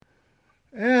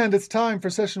And it's time for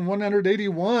session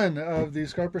 181 of the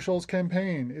Scarper Shoals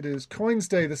campaign. It is Coins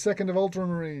Day, the 2nd of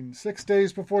Ultramarine, 6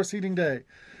 days before Seeding Day.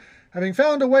 Having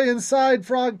found a way inside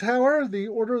Frog Tower, the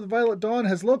Order of the Violet Dawn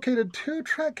has located two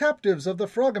captives of the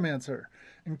Frogomancer,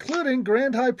 including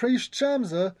Grand High Priest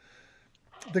Shamsa,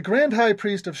 the Grand High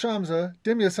Priest of Shamsa,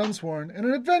 Dimya Sunsworn, and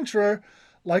an adventurer,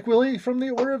 like Willie from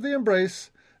the Order of the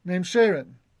Embrace, named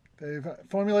Sharon. They've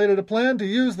formulated a plan to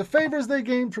use the favors they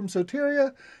gained from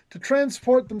Soteria to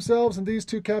transport themselves and these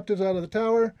two captives out of the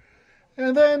tower,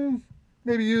 and then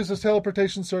maybe use this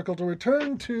teleportation circle to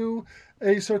return to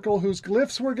a circle whose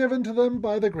glyphs were given to them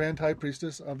by the Grand High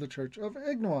Priestess of the Church of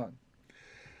Ignuan.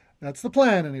 That's the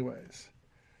plan, anyways.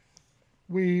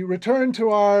 We return to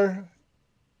our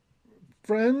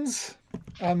friends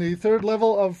on the 3rd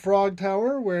level of Frog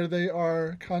Tower, where they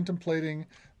are contemplating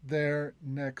their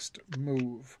next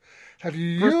move. Have you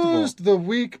used the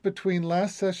week between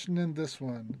last session and this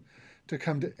one to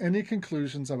come to any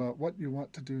conclusions about what you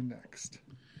want to do next?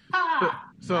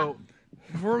 So,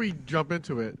 before we jump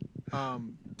into it,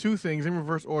 two things in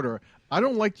reverse order. I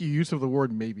don't like the use of the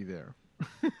word maybe there.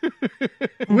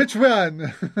 Which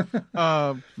one?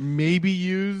 Maybe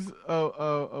use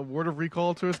a word of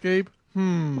recall to escape?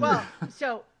 Well,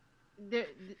 so,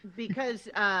 because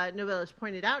Novellis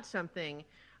pointed out something,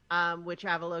 which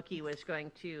Avaloki was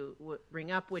going to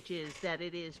bring up, which is that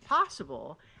it is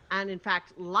possible, and in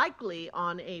fact likely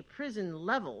on a prison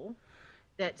level,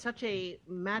 that such a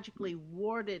magically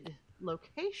warded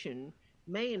location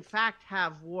may in fact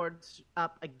have wards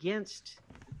up against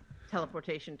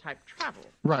teleportation type travel.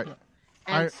 Right.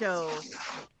 And so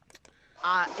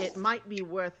it might be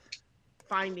worth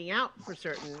finding out for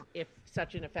certain if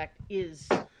such an effect is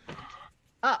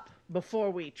up before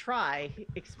we try,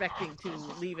 expecting to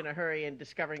leave in a hurry and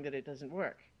discovering that it doesn't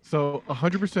work. So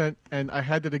 100%, and I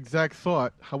had that exact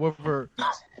thought. However,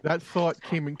 that thought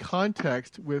came in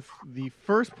context with the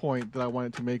first point that I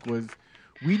wanted to make was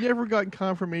we never got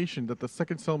confirmation that the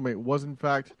second cellmate was in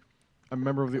fact a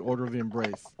member of the Order of the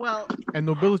Embrace. Well, and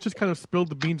Nobilis just kind of spilled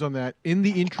the beans on that in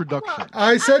the introduction. Well,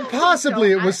 I said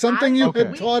possibly. It was something you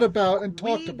had thought about and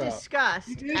talked about. We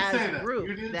discussed as a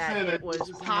group that it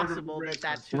was possible that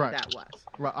that's who that was.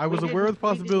 Right. I was aware of the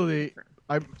possibility.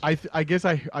 I guess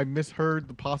I misheard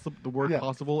the word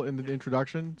possible in the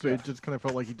introduction, so it just kind of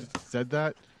felt like he just said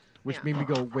that, which made me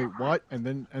go, wait, what? And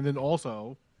then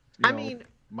also,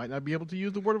 might not be able to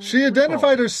use the word. She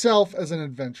identified herself as an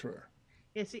adventurer.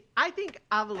 Yeah, see, I think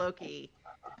Avaloki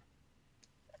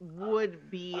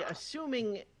would be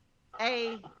assuming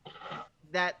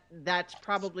that that's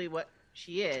probably what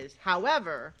she is.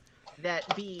 However,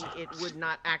 that B, it would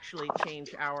not actually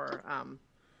change our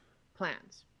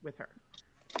plans with her.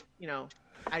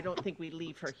 I don't think we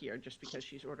leave her here just because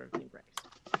she's Order of the Embrace.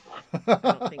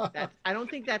 I don't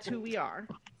think that's who we are.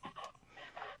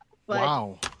 But,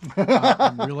 wow.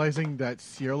 I'm realizing that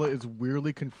Ciela is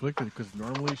weirdly conflicted because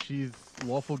normally she's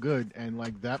lawful good, and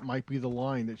that might be the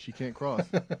line that she can't cross.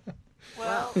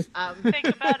 Well, think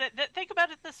about it. Think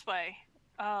about it this way: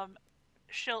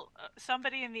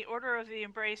 somebody in the Order of the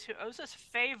Embrace who owes us a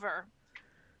favor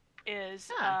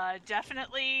is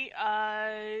definitely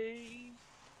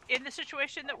in the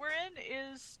situation that we're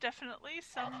in. Is definitely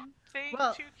something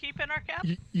to keep in our cap.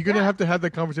 You're gonna have to have that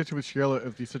conversation with Ciela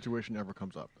if the situation ever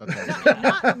comes up.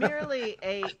 Not merely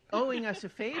owing us a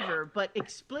favor, but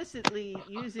explicitly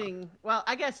using. Well,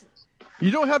 I guess you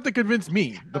don't have to convince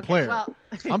me, the player. Well,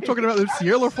 I'm talking about if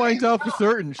Ciela finds out for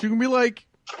certain, she can be like,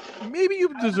 maybe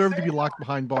you deserve to be locked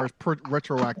behind bars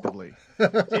retroactively.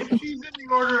 If she's in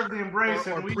the Order of the Embrace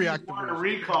and we want to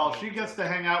recall, she gets to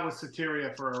hang out with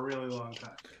Soteria for a really long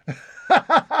time.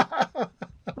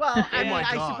 Well,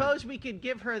 I suppose we could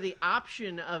give her the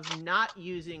option of not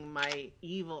using my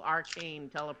evil arcane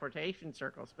teleportation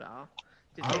circle spell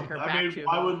to take her back to.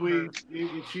 Why would we?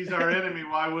 If she's our enemy,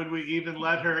 why would we even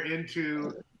let her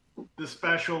into the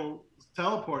special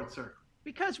teleport circle?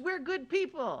 Because we're good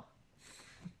people.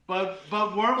 But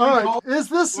weren't we? All right, is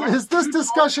this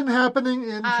discussion happening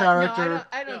in character? No,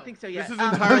 I don't think so yet. This is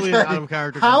entirely out of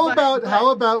character.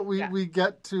 How about we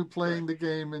get to playing the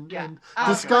game and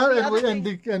discuss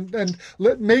and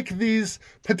make these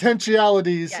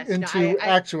potentialities into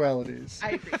actualities?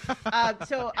 I agree.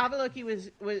 So Avaloki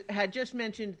had just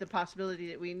mentioned the possibility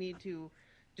that we need to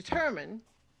determine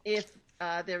if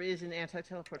there is an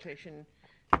anti-teleportation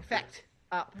effect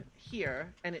up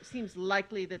here, and it seems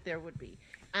likely that there would be.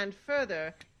 And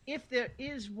further, if there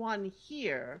is one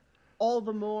here, all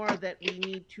the more that we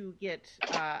need to get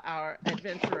our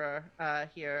adventurer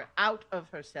here out of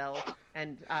her cell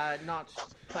and not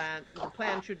plan. The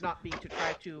plan should not be to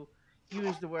try to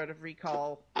use the word of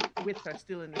recall with her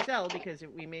still in the cell because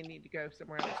we may need to go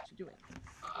somewhere else to do it.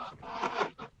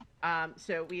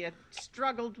 So we had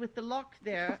struggled with the lock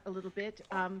there a little bit.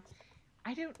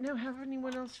 I don't know how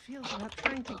anyone else feels about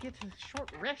trying to get a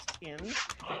short rest in. It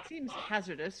seems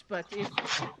hazardous, but if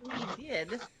we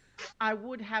did, I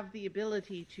would have the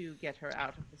ability to get her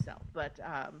out of the cell. But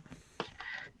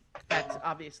that's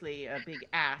obviously a big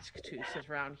ask to sit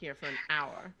around here for an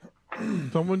hour.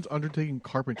 Someone's undertaking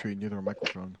carpentry near their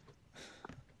microphone.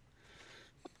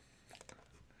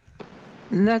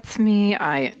 That's me.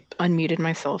 I unmuted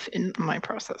myself in my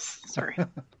process. Sorry.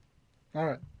 All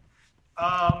right.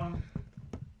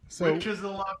 So which is the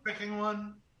lock-picking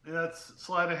one? That's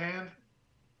sleight of hand?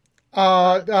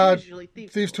 Usually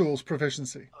Thieves' Tools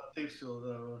proficiency. Thieves' Tools,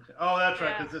 okay. Oh, that's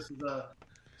right, because this is a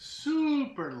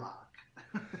super lock.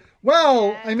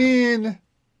 Well, I mean,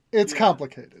 it's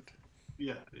complicated.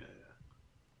 Yeah.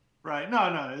 Right.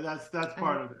 No, that's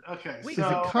part of it. Okay. We Is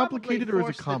it complicated or is it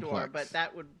force the complex? door, but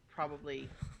that would probably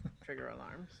trigger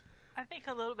alarms. I think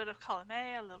a little bit of column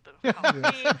A, a little bit of column B.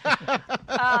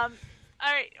 All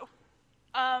right.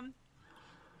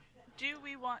 Do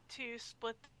we want to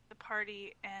split the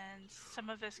party and some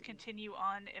of us continue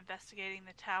on investigating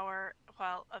the tower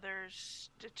while others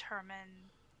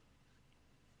determine?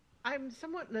 I'm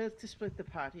somewhat loath to split the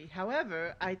party.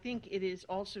 However, I think it is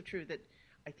also true that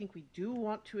I think we do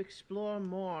want to explore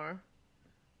more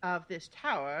of this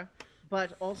tower,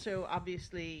 but also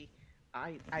obviously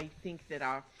I think that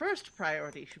our first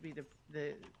priority should be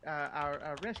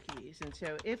our rescuees. And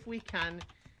so if we can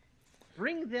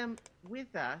bring them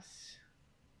with us.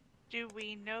 Do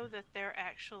we know that they're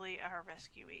actually our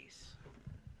rescuees?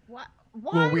 Why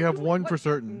Well, we have one for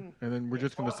certain, and then we're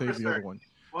just going to save the other one.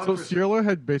 So Ciela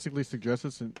had basically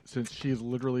suggested, since she is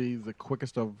literally the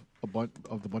quickest of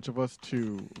the bunch of us,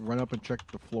 to run up and check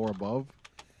the floor above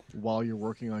while you're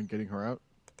working on getting her out.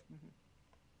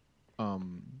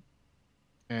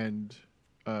 And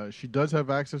she does have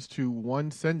access to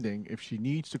one sending if she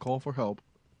needs to call for help,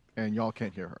 and y'all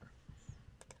can't hear her.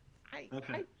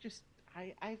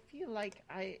 I feel like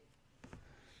I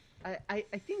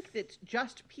think that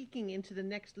just peeking into the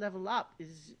next level up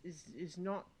is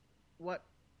not what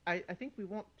I think we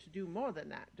want to do more than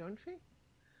that, don't we?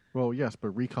 Well, yes, but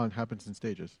recon happens in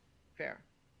stages. Fair.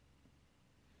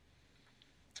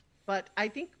 But I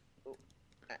think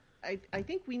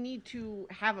we need to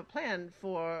have a plan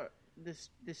for this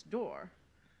door.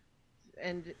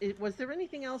 And was there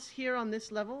anything else here on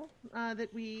this level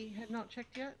that we had not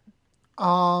checked yet?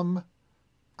 The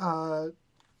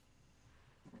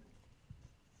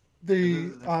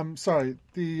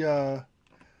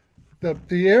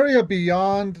area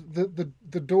beyond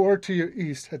the door to your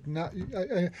east had not.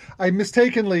 I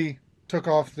mistakenly took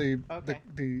off the.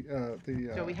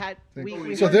 So we had.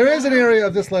 So there is an area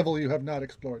of this level you have not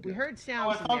explored We yet. heard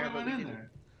sounds in there, but we didn't.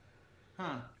 There.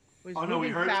 Huh. It was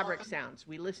moving fabric sounds.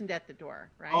 We listened at the door,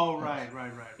 right? Oh, right.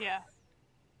 Yeah.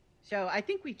 So I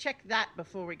think we check that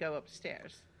before we go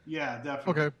upstairs. Yeah,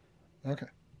 definitely. Okay.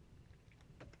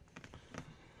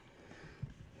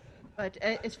 But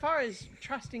as far as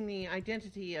trusting the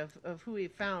identity of who we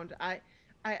found, I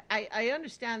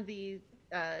understand the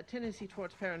tendency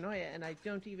towards paranoia, and I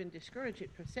don't even discourage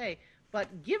it per se.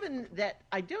 But given that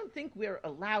I don't think we're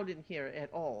allowed in here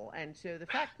at all, and so the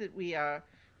fact that we are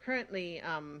currently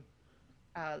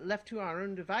left to our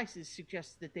own devices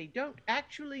suggests that they don't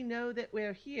actually know that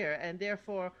we're here, and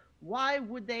therefore, why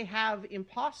would they have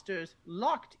imposters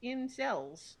locked in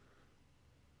cells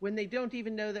when they don't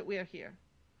even know that we're here?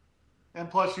 And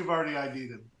plus, you've already ID'd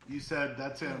him. You said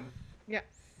that's him. Yeah.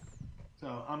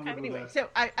 So I'm good Anyway, with that.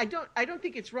 so I don't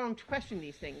think it's wrong to question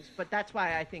these things, but that's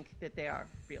why I think that they are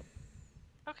real.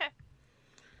 Okay.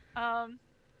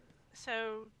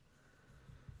 So.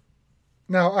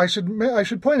 Now I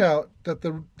should point out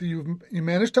that you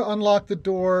managed to unlock the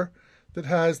door that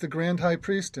has the Grand High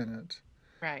Priest in it.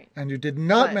 Right. And you did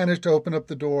not manage to open up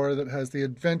the door that has the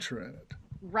adventurer in it.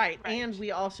 Right, and we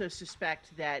also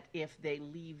suspect that if they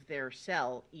leave their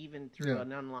cell, even through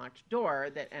an unlocked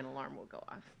door, that an alarm will go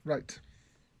off. Right.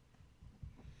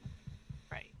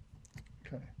 Right.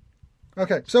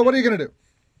 Okay. So what are you going to do?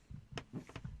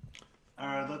 All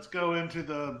right, let's go into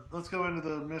the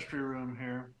mystery room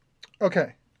here.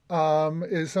 Okay.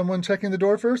 Is someone checking the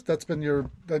door first? That's been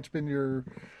your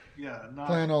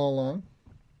plan all along.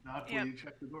 Not till you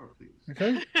check the door, please.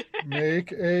 Okay.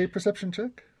 Make a perception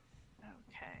check.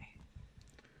 Okay.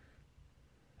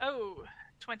 Oh,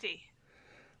 20.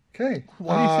 Okay.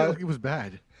 Why do you feel like it was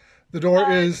bad? The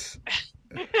door is...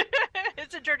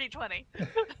 It's a dirty 20.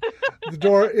 The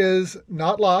door is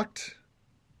not locked.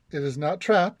 It is not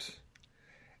trapped.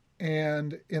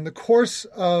 And in the course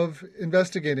of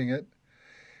investigating it,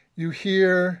 you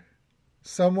hear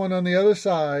someone on the other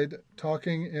side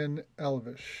talking in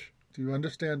Elvish. Do you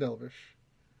understand Elvish?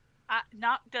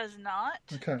 Nock does not,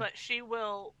 Okay. but she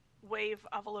will wave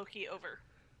Avaloki over.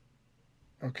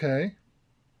 Okay.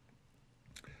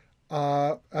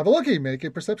 Avaloki, make a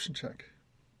perception check.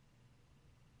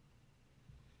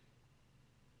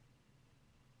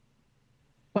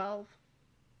 12.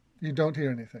 You don't hear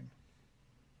anything.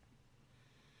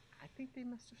 I think they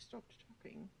must have stopped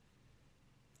talking.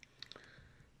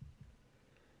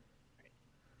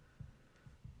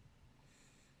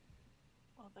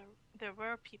 Well, there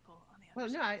were people on the Well,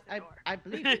 other no, side of the door. I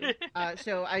believe you.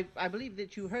 So I believe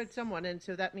that you heard someone, and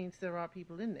so that means there are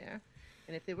people in there.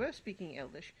 And if they were speaking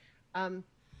Elvish,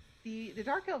 the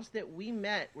Dark Elves that we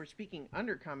met were speaking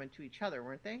Undercommon to each other,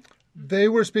 weren't they? They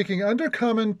were speaking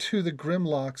Undercommon to the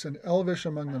Grimlocks and Elvish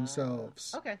among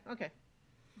themselves. Okay.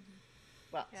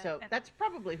 Well, Yeah, so and- that's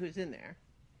probably who's in there.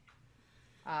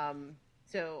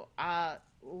 So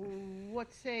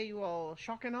what say you all?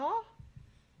 Shock and awe?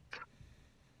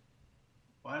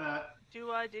 Why not?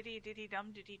 Do diddy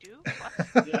dum diddy do?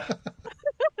 Yeah.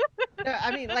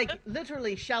 I mean, like,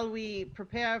 literally, shall we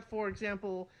prepare, for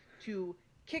example, to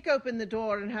kick open the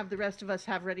door and have the rest of us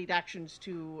have readied actions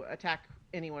to attack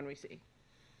anyone we see?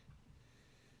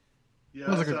 Yeah,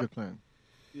 Sounds like a that good plan.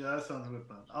 Yeah, that sounds good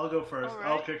plan. I'll go first. All right.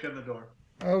 I'll kick in the door.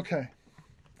 Okay.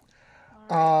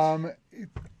 All right.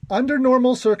 Under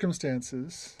normal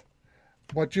circumstances,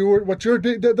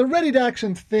 the ready to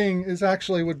action thing is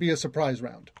actually would be a surprise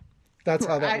round. That's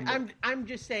how that would work. I'm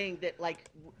just saying that, like,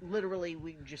 literally,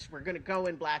 we're going to go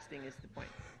in blasting is the point.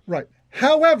 Right.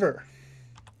 However,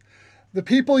 the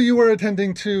people you were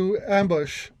attempting to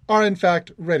ambush are in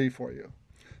fact ready for you.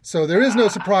 So there is no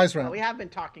surprise round. Well, we have been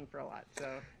talking for a lot, so.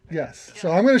 Yes.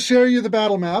 So I'm going to share you the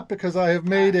battle map because I have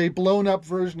made a blown up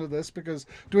version of this because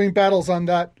doing battles on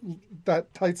that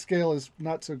tight scale is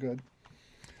not so good.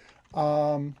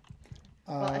 Well,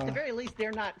 at the very least,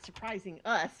 they're not surprising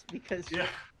us because. Yeah.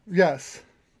 Yes.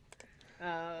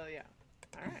 Yeah.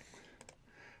 All right.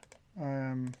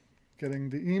 I'm getting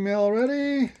the email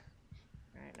ready.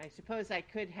 All right. I suppose I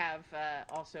could have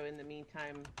also in the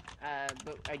meantime,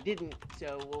 but I didn't.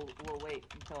 So we'll wait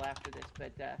until after this.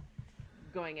 But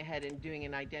going ahead and doing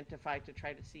an identify to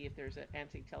try to see if there's an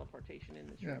anti-teleportation in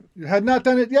this Yeah. room. You had not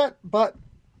done it yet, but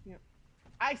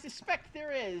I suspect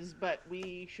there is, but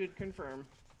we should confirm.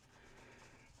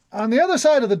 on the other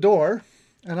side of the door,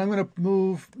 and I'm going to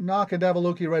move Nock and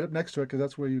Avaloki right up next to it because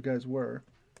that's where you guys were.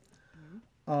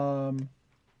 And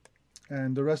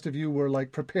the rest of you were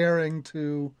like preparing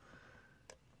to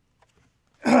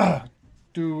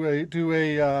do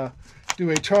a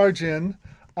charge in.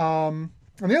 On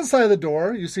the other side of the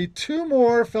door, you see two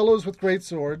more fellows with great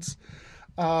swords,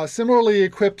 similarly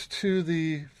equipped to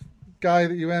the guy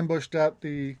that you ambushed at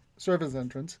the service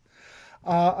entrance.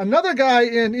 Another guy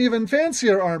in even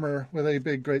fancier armor with a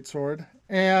big great sword,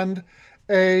 and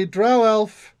a drow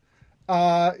elf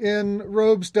in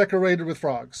robes decorated with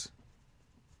frogs.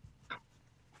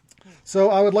 So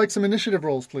I would like some initiative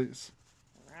rolls, please.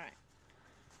 All right.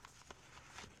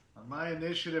 On my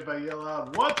initiative, I yell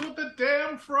out, "What's with the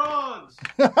damn frogs?"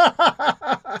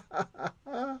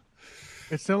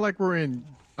 It sounds like we're in,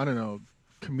 I don't know,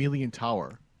 Chameleon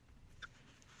Tower.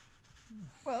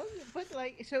 Well, but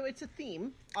like, so it's a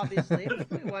theme, obviously.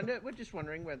 We're just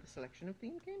wondering where the selection of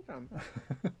theme came from.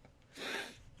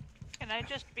 Can I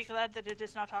just be glad that it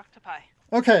is not octopi?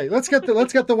 Okay, let's get the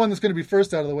one that's going to be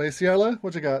first out of the way. Sierra,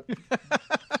 what you got?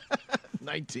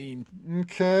 19.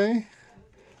 Okay.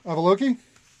 Avaloki?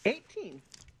 18.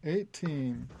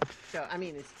 18. So I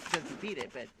mean, it doesn't beat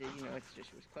it, but it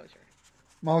was closer.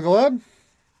 Malgalad?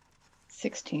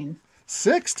 16.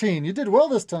 16. You did well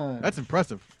this time. That's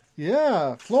impressive.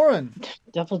 Yeah. Florin?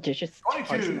 Double digits.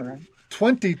 22.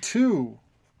 22.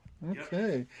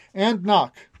 Okay. And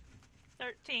Nock?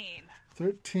 13.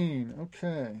 13.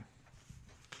 Okay.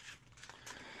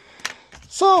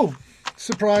 So,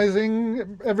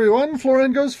 surprising everyone,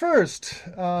 Florin goes first.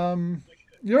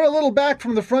 You're a little back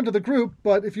from the front of the group,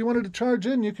 but if you wanted to charge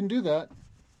in, you can do that.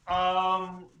 Do I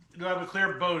have a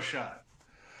clear bow shot?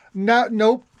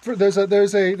 Nope. There's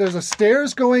a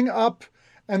stairs going up,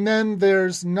 and then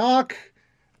there's Nock,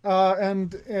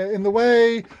 and in the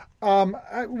way.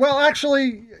 Well,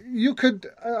 actually, you could.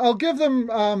 I'll give them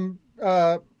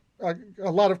a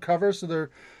lot of cover, so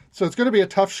it's going to be a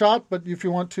tough shot. But if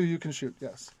you want to, you can shoot.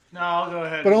 Yes, No, I'll go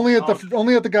ahead. but only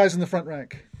at the guys in the front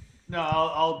rank. No,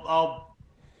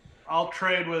 I'll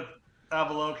trade with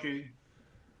Avaloki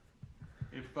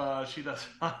if she doesn't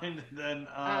mind. Then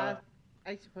I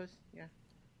suppose, yeah.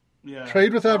 Yeah.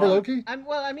 Trade with Avaloki?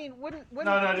 Well, I mean, wouldn't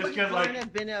just get Lauren like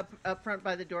have been up front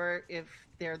by the door if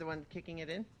they're the one kicking it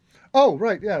in? Oh,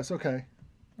 right. Yes. Okay.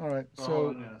 All right.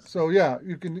 So, yes. so yeah,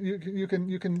 you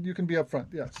can be up front.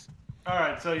 Yes. All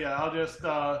right. So yeah, I'll just.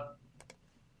 All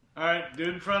right, dude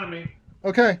in front of me.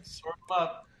 Okay. Sort him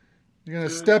up. You're gonna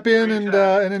step in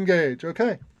and engage.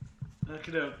 Okay.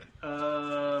 Okey-doke.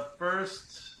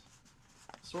 First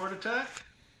sword attack.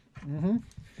 Mm-hmm.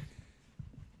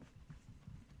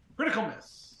 Critical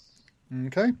miss.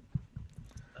 Okay.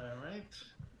 All right.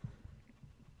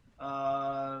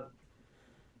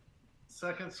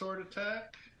 Second sword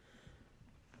attack.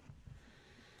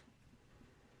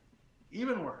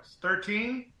 Even worse.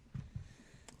 13.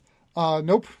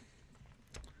 Nope.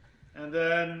 And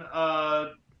then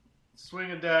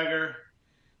swing a dagger.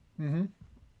 Mm-hmm.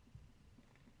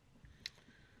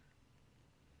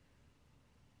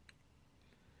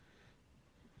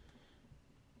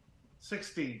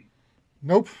 $16.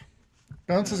 Nope.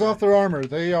 Bounces off their armor.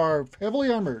 They are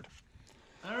heavily armored.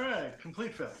 All right.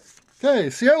 Complete failure. Okay,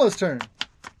 Sierra's turn.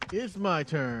 It's my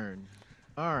turn.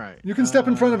 All right. You can step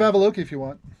in front of Avaloki if you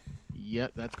want.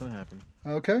 Yep, that's going to happen.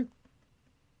 Okay.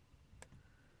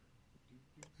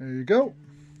 There you go.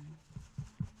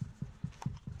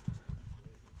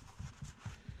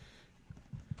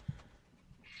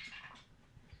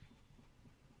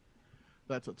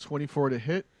 That's a 24 to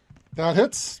hit. That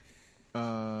hits.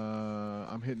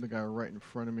 I'm hitting the guy right in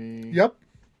front of me. Yep.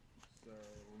 So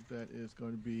that is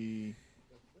going to be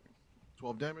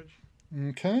 12 damage.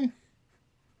 Okay.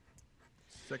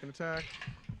 Second attack.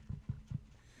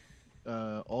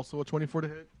 Also a 24 to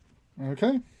hit.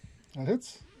 Okay. That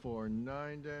hits. For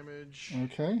 9 damage.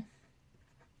 Okay.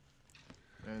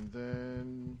 And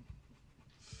then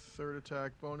third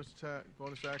attack, bonus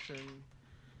action.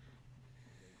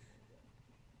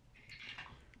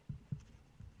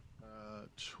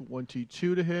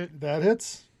 22 to hit That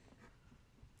hits.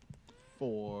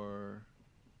 for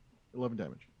 11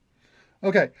 damage.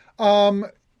 Okay.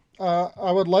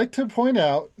 I would like to point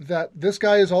out that this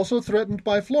guy is also threatened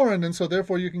by Florin, and so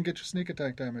therefore you can get your sneak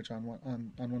attack damage on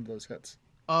one of those hits.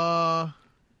 All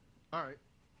right.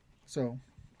 So,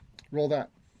 roll that.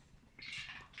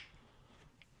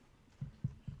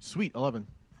 Sweet, 11.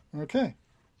 Okay.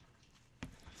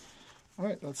 All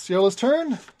right, that's Sierra's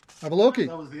turn. Avaloki.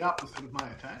 That was the opposite of my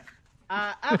attack.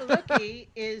 Avaloki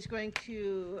is going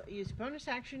to use a bonus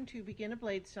action to begin a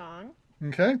blade song.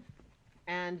 Okay.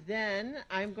 And then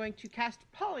I'm going to cast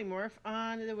Polymorph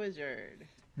on the wizard.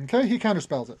 Okay, he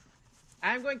counterspells it.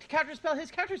 I'm going to counterspell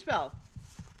his counterspell.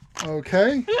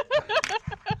 Okay.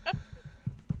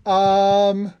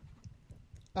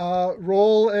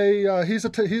 Roll a.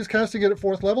 He's casting it at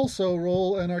 4th level, so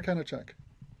roll an Arcana check.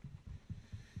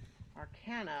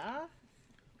 Arcana.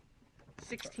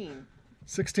 16.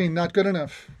 16, not good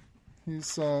enough. He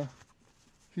is a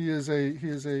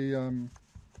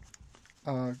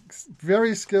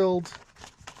very skilled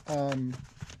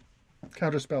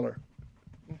counterspeller.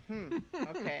 Mm-hmm.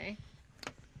 Okay.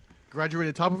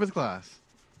 Graduated top of his class.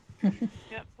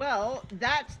 Yep. Well,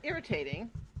 that's irritating.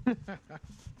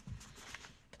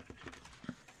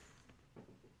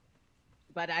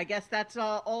 But I guess that's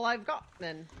all I've got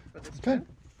then for this Okay. turn.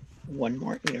 One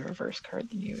more reverse card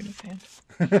than you in his hand.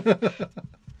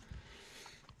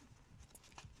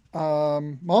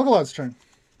 Malgalad's turn.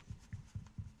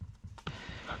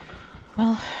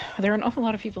 Well, there are an awful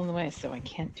lot of people in the way, so I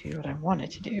can't do what I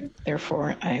wanted to do.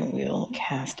 Therefore, I will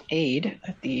cast Aid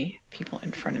at the people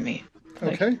in front of me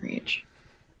that I can reach.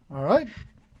 All right.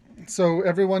 So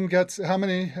everyone gets how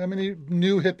many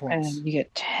new hit points? And you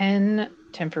get 10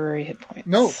 temporary hit points.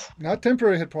 No, not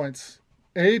temporary hit points.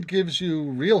 Aid gives you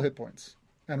real hit points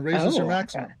and raises your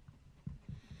maximum. Okay.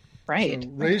 Right. So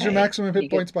raise your maximum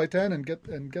hit points by 10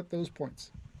 and get those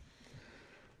points.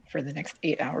 For the next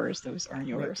 8 hours, those are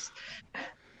yours.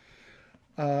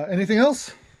 Right. Anything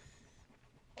else?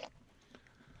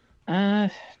 Not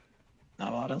a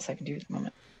lot else I can do at the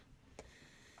moment.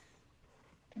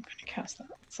 I'm going to cast that.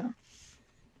 So,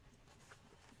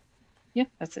 yeah,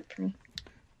 that's it for me.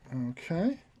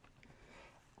 Okay.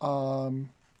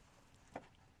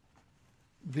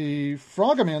 The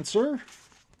Frogomancer.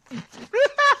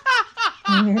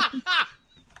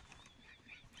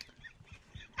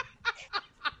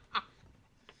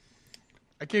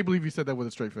 I can't believe you said that with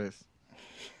a straight face.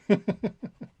 I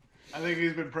think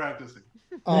he's been practicing.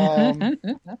 The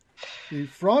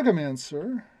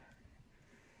Frogomancer.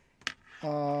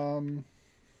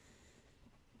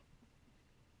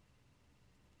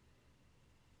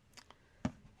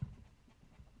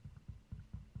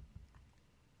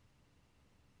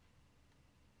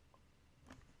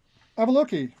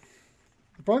 Avaloki,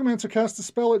 The Frogmancer casts a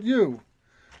spell at you.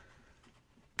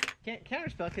 Can't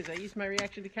counterspell because I used my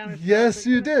reaction to counterspell. Yes,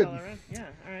 you did. Yeah,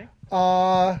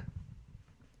 all right.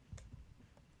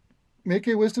 Make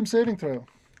a wisdom saving throw.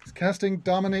 He's casting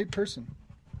Dominate Person.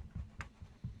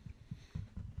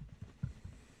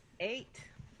 8.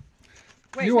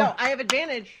 Wait, You no, are- I have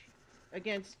advantage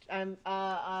against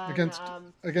Against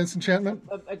enchantment.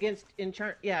 against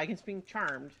against being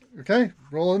charmed. Okay,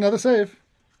 roll another save.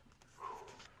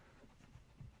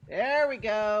 There we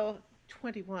go.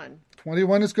 21.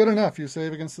 21 is good enough. You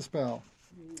save against the spell.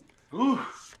 Ooh.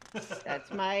 That's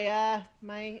my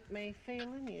my Fey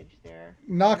lineage there.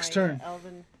 Nox My, turn.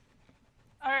 Elven.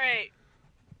 All right.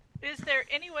 Is there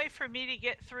any way for me to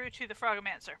get through to the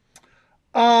Frogomancer?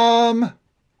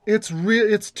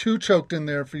 It's too choked in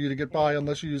there for you to get by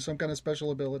unless you use some kind of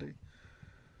special ability.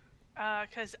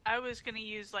 Because I was going to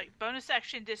use like bonus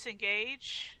action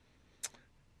disengage.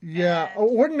 Yeah, And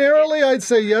ordinarily I'd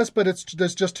say yes, but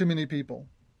there's just too many people.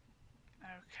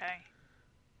 Okay.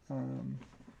 Um,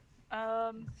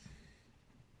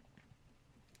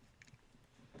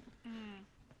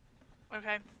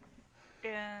 Okay.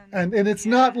 and it's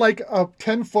not like a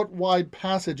 10-foot wide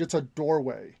passage; it's a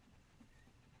doorway.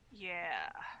 Yeah.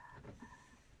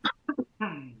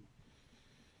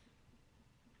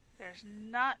 There's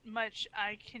not much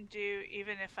I can do,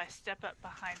 even if I step up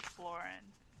behind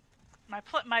Florin. My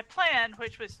plan,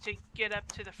 which was to get up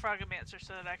to the Frogomancer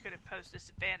so that I could impose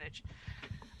disadvantage,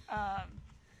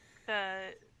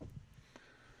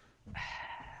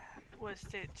 was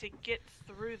to get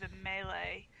through the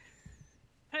melee.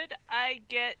 Could I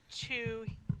get to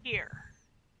here?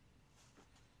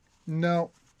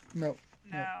 No. No.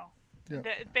 Yeah.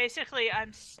 Basically,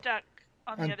 I'm stuck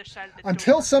on the other side of the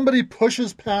Until door. somebody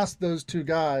pushes past those two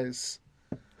guys.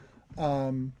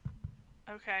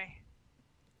 Okay.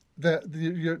 That's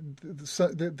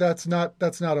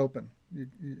not open.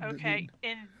 Okay.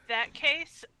 In that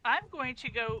case, I'm going to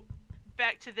go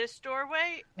back to this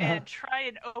doorway and try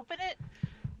and open it.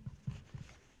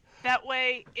 That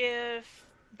way, if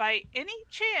by any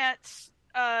chance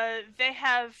they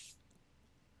have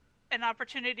an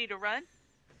opportunity to run,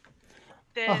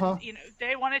 then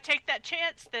they want to take that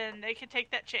chance, then they can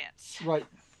take that chance. Right.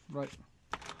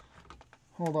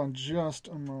 Hold on just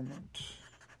a moment.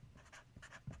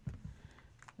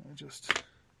 I just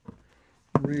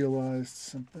realized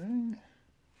something.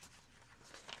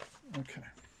 Okay.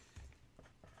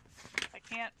 I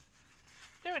can't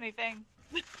do anything.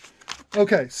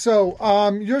 Okay, so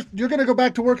you're going to go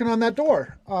back to working on that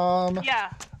door. Yeah.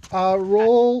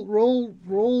 Roll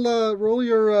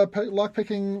your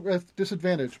lockpicking with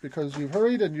disadvantage because you've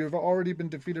hurried and you've already been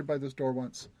defeated by this door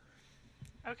once.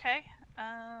 Okay.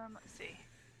 Let's see.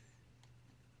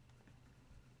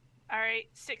 All right,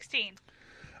 16.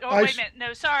 Oh, wait a minute.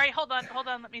 No, sorry. Hold on.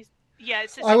 Let me. Yeah,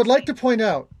 it's. I would like to point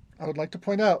out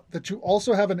that you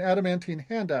also have an adamantine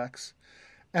hand axe,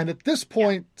 and at this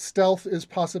point, stealth is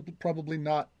probably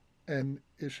not an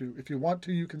issue. If you want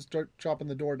to, you can start chopping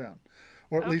the door down,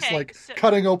 or at least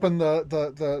cutting open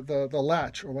the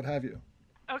latch or what have you.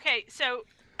 Okay, so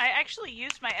I actually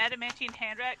used my adamantine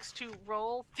hand axe to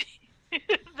roll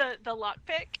the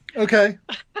lockpick. Okay.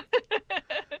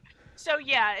 So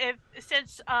yeah,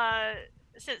 since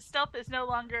stealth is no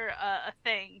longer a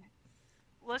thing,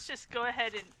 let's just go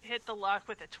ahead and hit the lock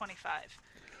with a 25.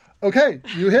 Okay,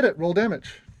 you hit it. Roll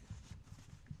damage.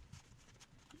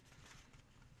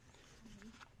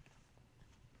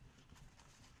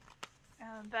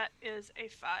 And that is a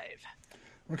 5.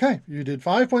 Okay, you did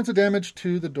 5 points of damage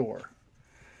to the door.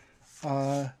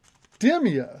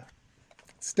 Dimia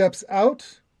steps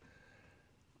out,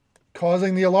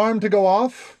 causing the alarm to go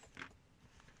off.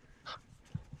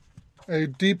 A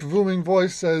deep, booming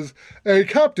voice says, "A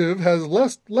captive has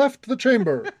left the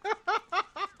chamber."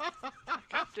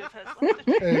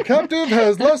 A captive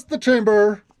has left the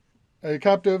chamber. A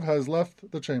captive has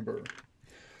left the chamber.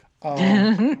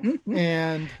 And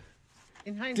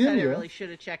in hindsight, I Dimia, really should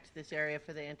have checked this area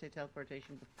for the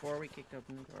anti-teleportation before we kicked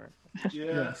open the door.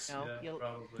 Yes, No, yeah,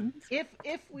 probably.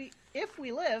 If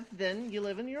we live, then you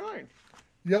live and you learn.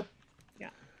 Yep.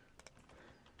 Yeah.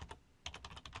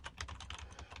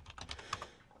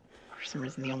 For some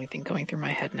reason, the only thing going through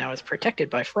my head now is protected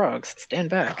by frogs. Stand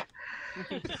back.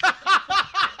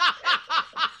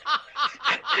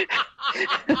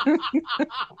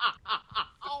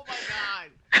 Oh my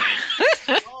god!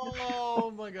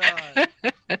 Oh my god!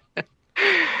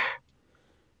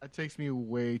 That takes me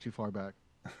way too far back.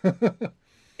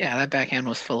 Yeah, that backhand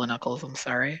was full of knuckles. I'm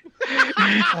sorry.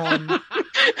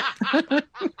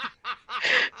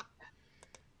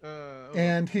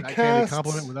 And he I casts.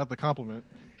 compliment without the compliment.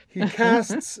 He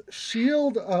casts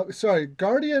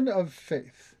Guardian of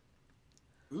Faith.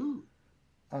 Ooh.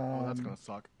 Oh, that's gonna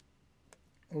suck.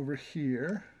 Over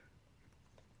here.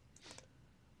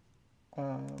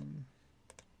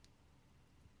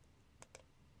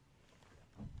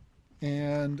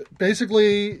 And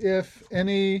basically, if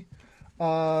any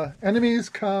enemies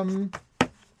come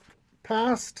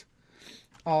past,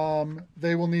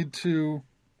 they will need to...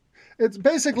 It's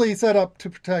basically set up to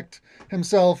protect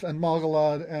himself and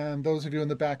Malgalad and those of you in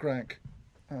the back rank.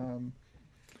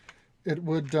 It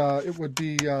would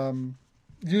be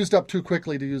used up too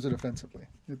quickly to use it offensively.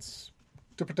 It's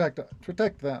to protect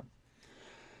them.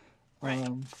 Right.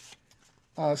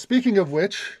 Speaking of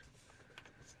which,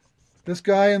 this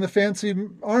guy in the fancy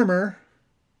armor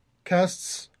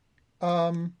casts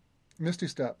Misty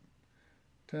Step.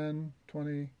 10,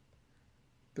 20,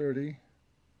 30.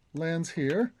 Lands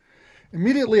here.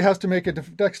 Immediately has to make a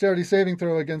dexterity saving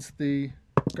throw against the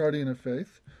Guardian of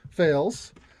Faith.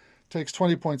 Fails. Takes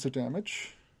 20 points of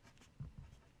damage.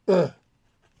 Ugh.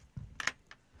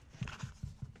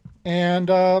 And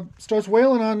starts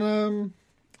wailing on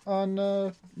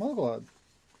Malgalad.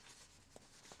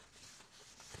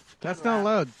 That's not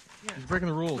allowed. He's breaking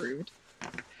the rules. Rude.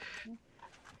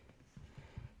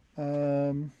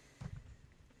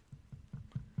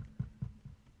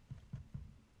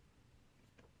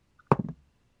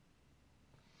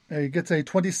 He gets a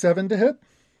 27 to hit.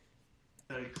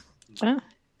 Thanks.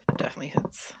 Definitely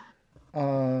hits.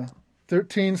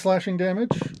 13 slashing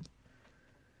damage.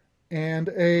 And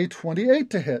a 28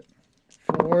 to hit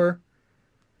for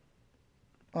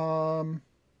 12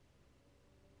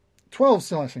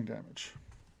 slashing damage.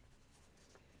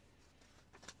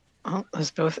 Well,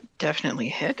 those both definitely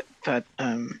hit, but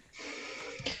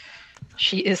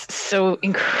she is so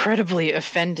incredibly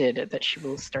offended that she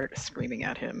will start screaming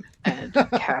at him and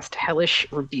cast Hellish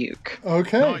Rebuke.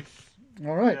 Okay. Nice.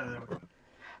 All right. Yeah, there we go.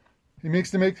 He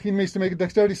needs to make a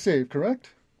dexterity save, correct?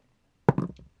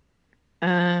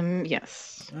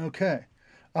 Yes. Okay.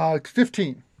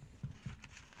 15.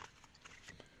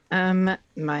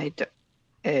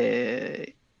 Is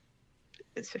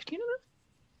 15 enough?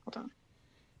 Hold on.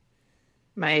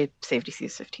 My save DC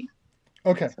is 15.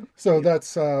 Okay. So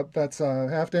that's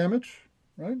half damage,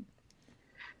 right?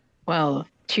 Well,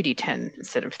 2d10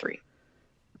 instead of 3.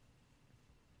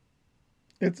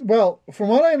 From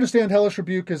what I understand, Hellish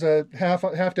Rebuke is a half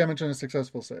damage and a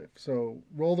successful save. So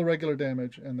roll the regular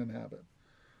damage and then have it.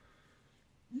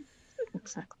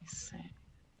 Exactly the same.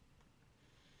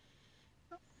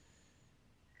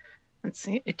 Let's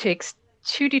see. It takes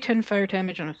 2d10 fire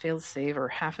damage on a failed save or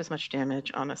half as much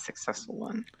damage on a successful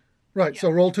one. Right.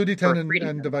 So roll 2d10 Or and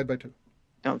 3d10. divide by 2.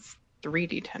 No, it's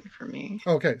 3d10 for me.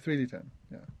 Okay, 3d10.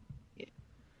 Yeah.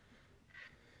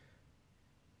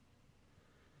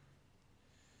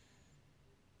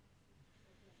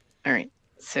 All right.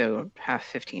 So half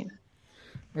 15.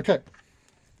 Okay.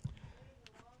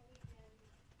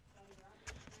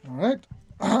 All right.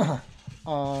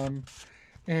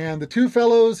 And the two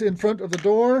fellows in front of the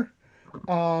door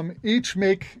each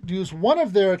use one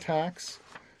of their attacks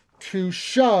to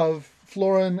shove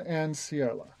Florin and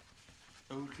Sierra.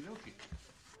 Okie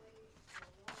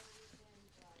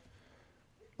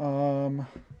dokie.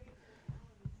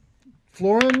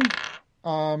 Florin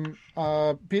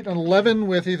beat an 11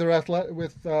 with either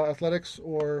athletics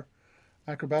or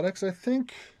acrobatics, I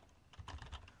think.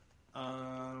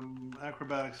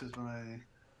 Acrobatics is my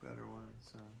better one.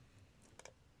 So.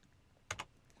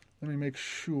 Let me make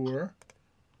sure.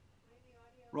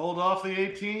 Rolled off the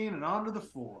 18 and onto the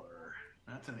 4.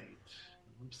 That's an 8.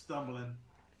 I'm stumbling.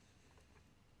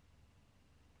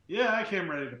 Yeah, I came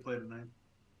ready to play tonight.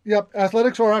 Yep,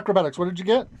 athletics or acrobatics. What did you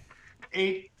get?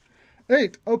 8.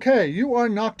 8. Okay, you are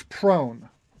knocked prone.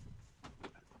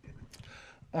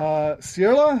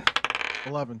 Sierra,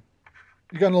 11.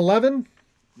 you got an 11?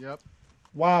 Yep.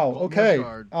 Wow, Golden okay.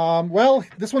 guard. Well,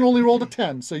 this one only rolled a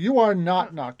 10, so you are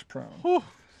not knocked prone. Whew.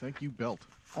 Thank you, Belt.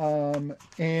 And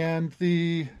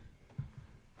the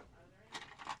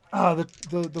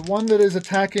one that is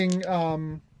attacking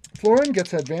Florin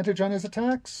gets advantage on his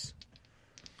attacks.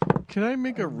 Can I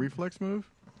make a reflex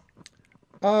move?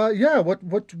 Yeah, what?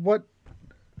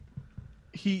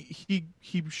 He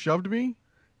shoved me.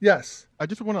 Yes. I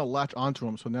just want to latch onto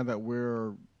him. So now that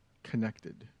we're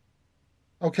connected.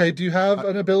 Okay. Do you have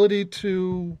an ability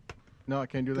to No, I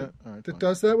can't do that. All right. that fine.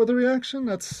 does that with a reaction?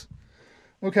 That's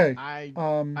okay. I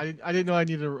didn't know I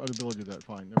needed an ability to do that.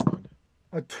 Fine, never mind.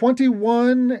 A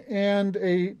 21 and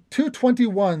a 2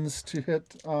 21s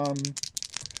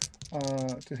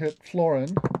to hit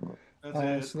Florin. That's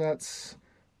it. So that's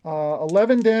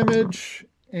 11 damage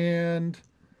and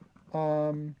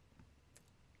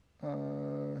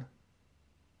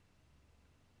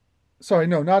sorry,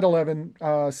 no, not 11.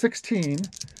 16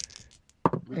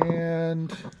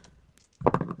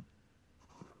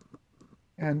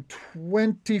 and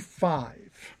 25.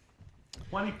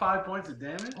 25 points of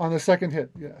damage? On the second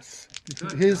hit, yes.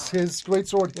 Good His God.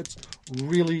 greatsword hits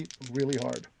really, really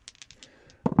hard.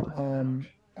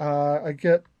 I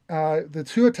get the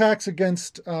 2 attacks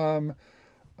against Ciela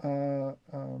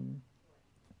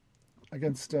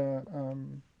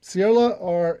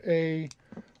are a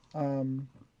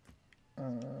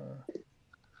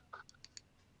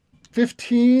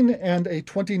 15 and a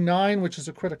 29, which is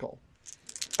a critical.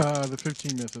 The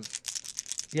 15 misses.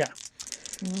 Yeah.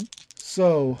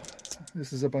 So,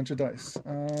 this is a bunch of dice.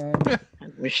 I'm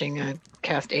wishing I'd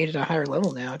cast 8 at a higher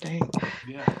level now. Dang.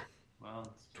 Yeah.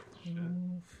 Well, shit.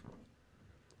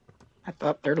 I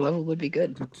thought 3rd level would be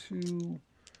good. 2,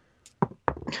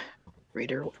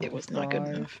 Reader, it was not good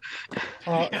 25.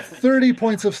 enough. 30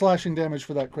 points of slashing damage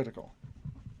for that critical.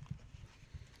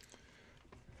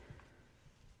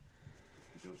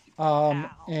 Wow.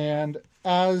 And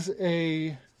as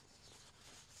a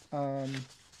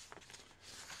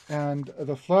and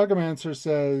the Phlogomancer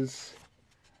says,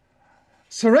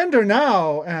 "Surrender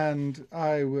now, and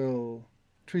I will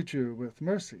treat you with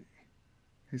mercy."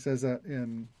 He says that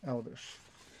in Elvish.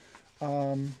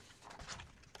 And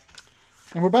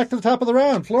we're back to the top of the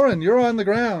round. Florin, you're on the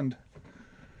ground,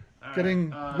 All getting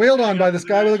right, wailed standing on by up this is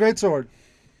guy an with a action? greatsword.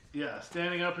 Yeah,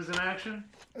 standing up is an action.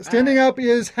 Standing up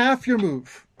is half your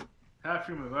move. Half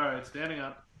your move. All right, standing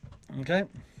up. Okay.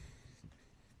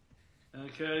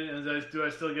 Okay, and do I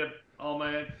still get all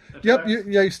my attacks? Yep.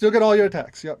 You still get all your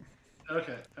attacks. Yep.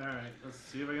 Okay, all right. Let's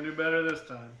see if I can do better this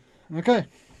time. Okay.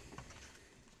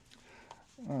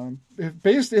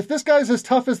 If this guy's as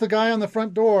tough as the guy on the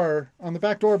front door, on the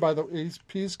back door, by the way,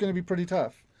 he's going to be pretty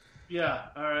tough. Yeah,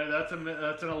 all right. That's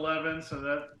an 11, so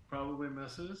that probably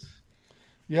misses.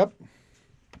 Yep.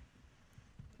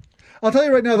 I'll tell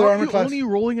you right now, their How are armor you class. only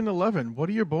rolling an 11? What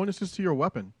are your bonuses to your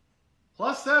weapon?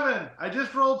 +7. I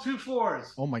just rolled 2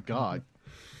 4s. Oh my god.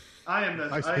 I am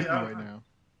I hate you right now.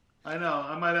 I know.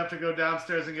 I might have to go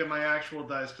downstairs and get my actual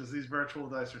dice because these virtual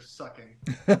dice are sucking.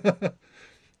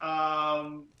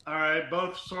 All right.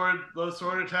 Both sword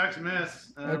attacks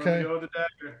miss. And Okay. I'm gonna go with the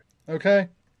dagger. Okay.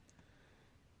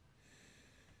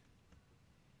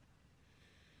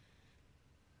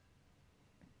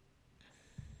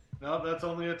 No, that's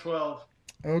only a 12.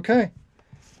 Okay.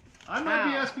 I might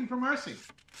be Wow. asking for mercy.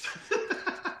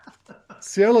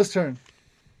 Ciela's turn.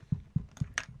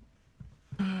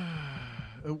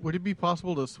 Would it be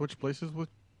possible to switch places with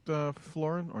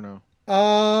Florin or no?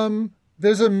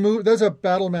 There's a move. There's a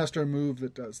Battlemaster move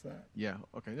that does that. Yeah.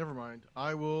 Okay. Never mind.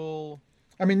 I will.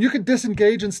 I mean, you could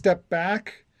disengage and step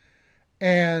back,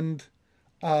 and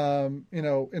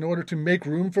in order to make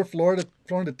room for Florin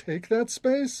to take that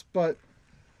space, but.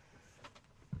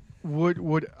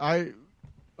 Would I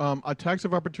attacks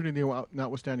of opportunity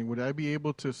notwithstanding, would I be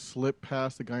able to slip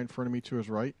past the guy in front of me to his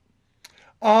right?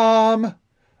 I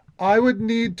would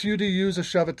need you to use a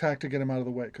shove attack to get him out of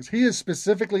the way because he is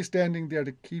specifically standing there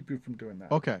to keep you from doing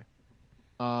that. Okay.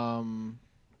 And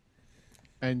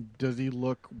does he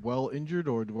look well injured,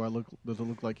 or does it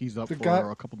look like he's up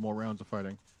for a couple more rounds of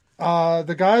fighting?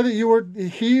 The guy that you were,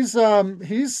 he's not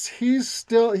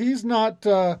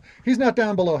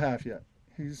down below half yet.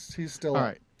 He's still all up.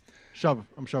 right. Shove.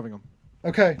 I'm shoving him.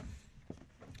 Okay.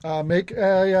 Make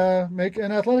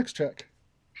an athletics check.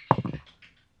 That's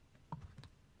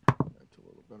a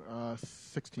little better.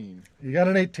 16. You got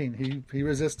an 18. He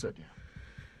resists it.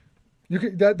 You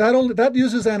can, that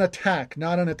uses an attack,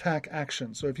 not an attack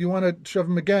action. So if you want to shove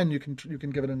him again, you can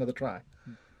give it another try.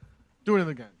 Do it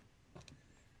again.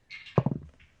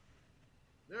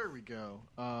 There we go.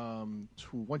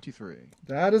 23.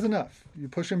 That is enough. You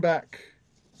push him back.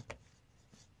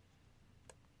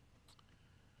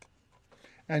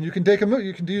 And you can take a move.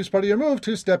 You can use part of your move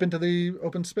to step into the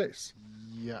open space.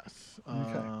 Yes.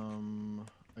 Okay.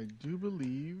 I do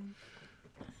believe.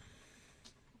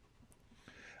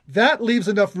 That leaves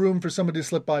enough room for somebody to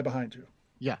slip by behind you.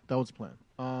 Yeah, that was the plan.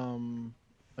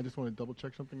 I just want to double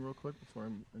check something real quick before I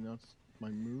announce my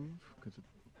move.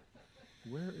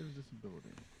 Where is this ability?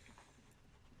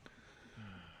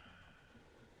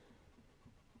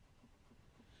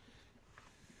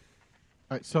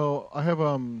 All right, so I have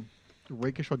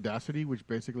Rakish Audacity, which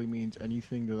basically means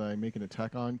anything that I make an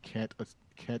attack on can't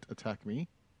attack me.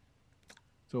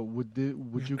 So would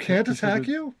you Can't consider- attack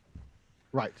you?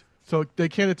 Right. So they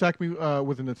can't attack me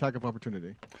with an attack of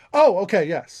opportunity. Oh, okay,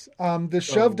 yes. The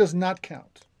shove does not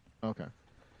count. Okay.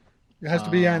 It has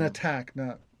to be an attack,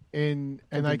 not. And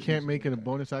I can't make it a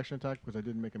bonus action attack because I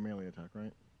didn't make a melee attack,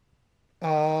 right?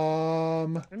 I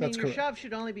mean, That's your correct. shove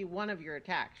should only be one of your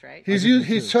attacks, right?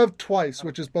 He's shoved twice,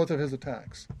 which is both of his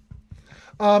attacks.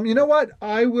 You know what?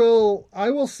 I will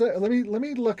say. Let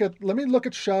me look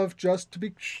at shove just to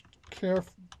be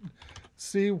careful.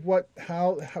 See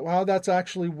how that's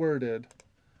actually worded.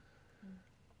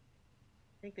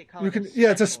 I think they call You can,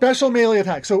 it's a special melee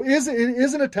attack. So it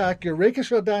is an attack. Your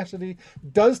rakish audacity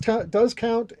does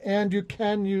count, and you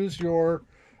can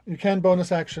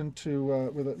bonus action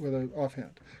to with an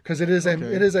offhand because it is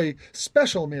a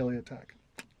special melee attack.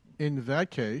 In that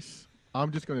case,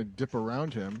 I'm just going to dip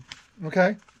around him.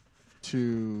 Okay.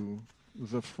 To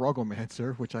the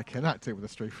Frogomancer, which I cannot say with a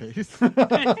straight face,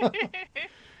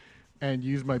 and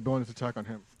use my bonus attack on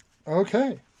him.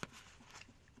 Okay.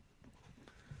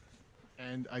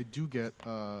 And I do get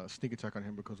a sneak attack on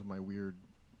him because of my weird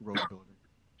rogue ability.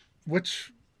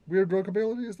 Which weird rogue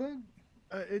ability is that?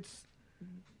 It's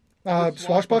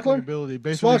swashbuckler ability.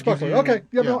 Basically swashbuckler. Okay.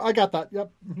 Yep. No, I got that. Yep.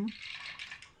 Mm-hmm.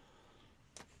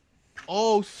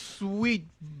 Oh, sweet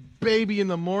baby! In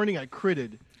the morning, I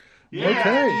critted. Yeah.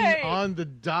 Okay. He's on the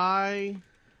die.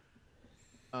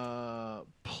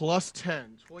 Plus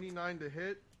 10. 29 to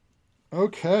hit.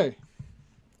 Okay.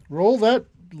 Roll that.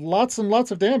 Lots and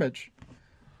lots of damage.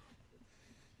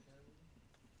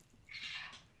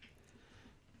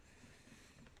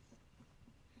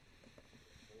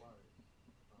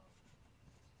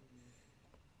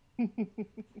 Yep.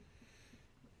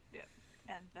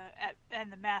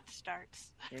 And the math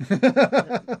starts.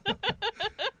 The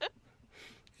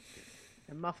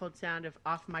muffled sound of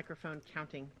off microphone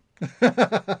counting.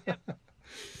 7.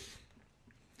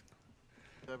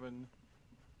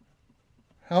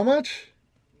 How much?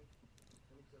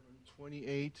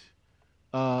 28.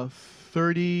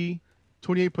 30.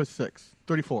 28 plus 6.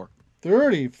 34.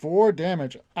 34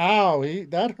 damage. Ow,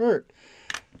 that hurt.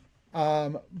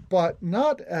 But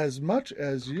not as much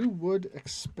as you would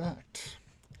expect.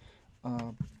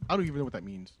 I don't even know what that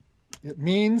means. It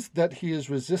means that he is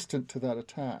resistant to that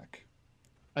attack.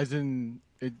 As in,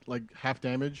 it like half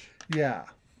damage? Yeah.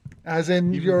 As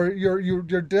in,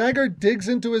 your dagger digs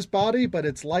into his body, but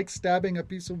it's like stabbing a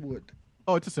piece of wood.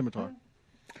 Oh, it's a scimitar.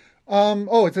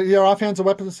 Your offhand's a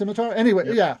weapon, a scimitar?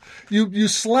 Anyway, yep. Yeah. You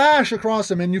slash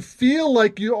across him, and you feel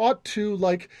like you ought to,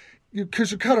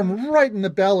 because you cut him right in the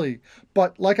belly.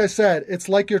 But like I said, it's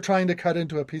like you're trying to cut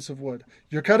into a piece of wood.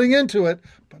 You're cutting into it,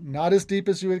 but not as deep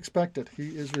as you expected.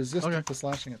 He is resistant to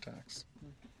slashing attacks.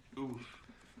 Oof.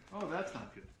 Oh, that's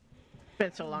not good.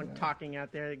 Spent so long talking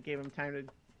out there that gave him time to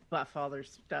buff all their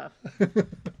stuff.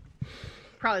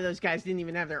 Probably those guys didn't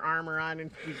even have their armor on,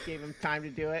 and we gave them time to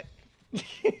do it.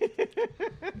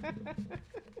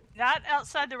 Not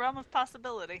outside the realm of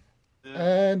possibility.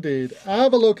 Indeed.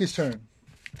 Avaloki's turn.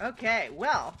 Okay,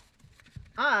 well,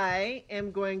 I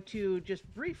am going to just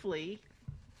briefly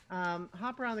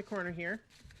hop around the corner here,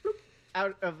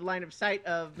 out of line of sight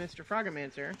of Mr.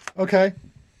 Frogomancer. Okay.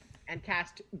 And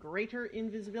cast Greater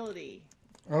Invisibility.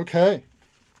 Okay.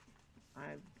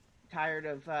 I'm tired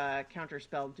of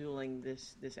counterspell dueling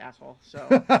this asshole. So.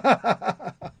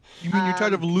 You mean you're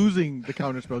tired of losing the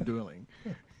counterspell dueling?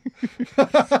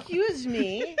 Excuse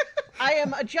me. I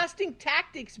am adjusting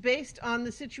tactics based on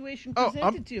the situation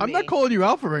presented to me. I'm not calling you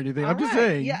out for anything. I'm just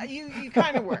saying. Yeah, you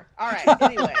kind of were. All right.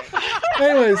 Anyway.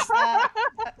 Anyways,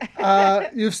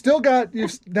 you've still got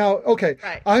now. Okay,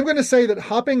 right. I'm going to say that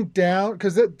hopping down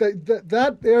because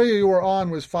that area you were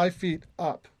on was 5 feet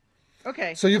up.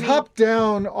 Okay. So you've hopped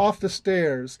down off the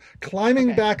stairs.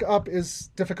 Climbing back up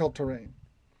is difficult terrain.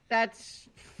 That's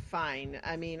fine.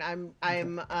 I mean, I've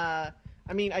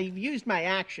used my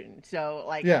action, so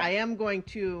I am going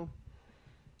to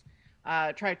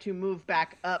try to move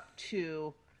back up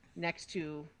to next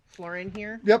to Florin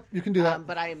here. Yep, you can do that.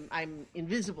 But I'm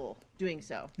invisible doing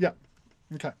so. Yep.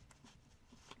 Okay.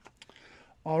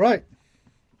 All right.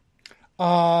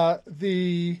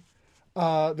 The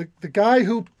guy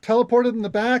who teleported in the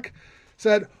back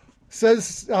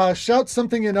shouts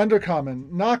something in Undercommon.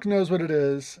 Nock knows what it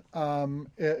is.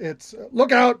 It's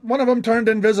look out! One of them turned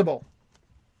invisible.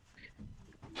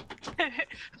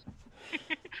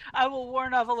 I will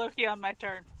warn Avaloki on my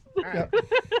turn. All right. Yep.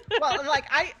 Well,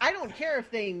 I don't care if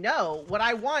they know. What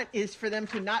I want is for them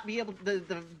to not be able the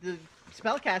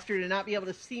spellcaster to not be able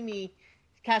to see me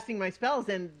casting my spells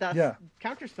and thus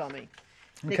counterspell me.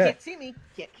 They can't see me,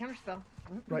 can't counterspell.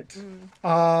 Right.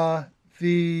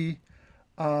 The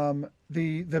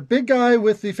big guy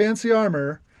with the fancy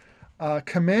armor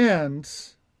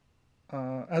commands,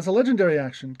 as a legendary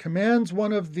action, commands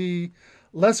one of the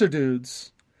lesser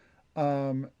dudes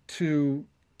to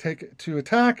to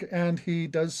attack, and he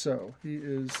does so. He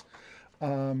is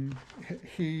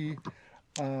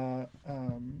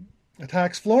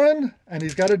attacks Florin, and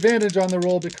he's got advantage on the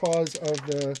roll because of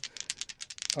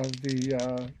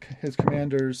his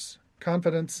commander's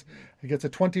confidence. He gets a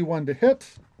 21 to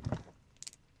hit.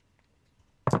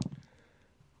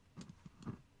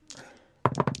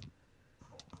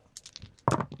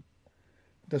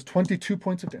 Does 22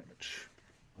 points of damage.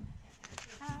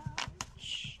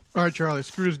 All right, Charlie,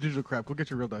 screw this digital crap. Go get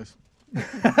your real dice.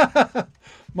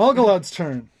 Malgalad's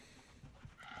turn.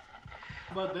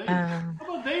 How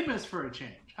about Davis for a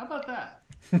change? How about that?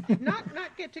 Not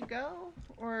get to go,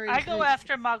 or I go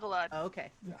after Mogalad. Oh, okay.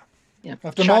 Yeah.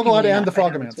 After Malgalad and the I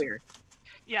know, Frogamancer. it's weird.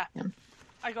 Yeah.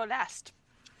 I go last.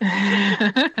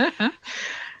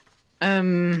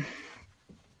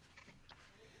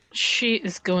 She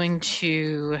is going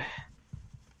to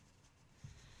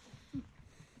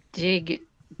dig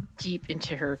deep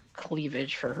into her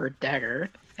cleavage for her dagger,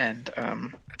 and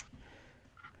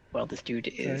well, this dude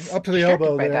is up to the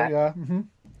elbow by there. that. Yeah. Mm-hmm.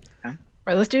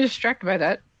 Right, this dude is distracted by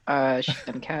that. She's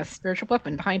gonna cast spiritual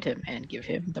weapon behind him and give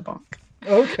him the bonk.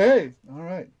 Okay. All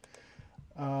right.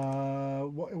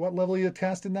 What level are you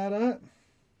casting that at?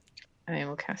 I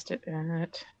will cast it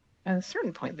at a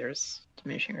certain point. There's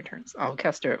diminishing returns. I'll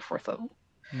cast it at 4th level.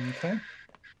 Okay.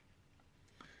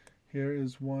 Here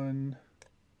is one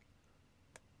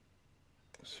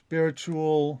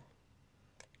spiritual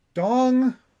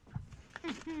dong,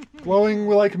 glowing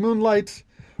like moonlight.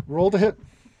 Roll to hit.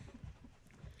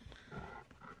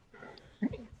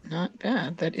 Not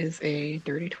bad. That is a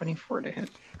dirty 24 to hit.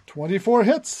 24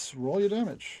 hits. Roll your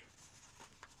damage.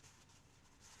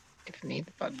 Give me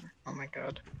the button. Oh my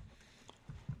god.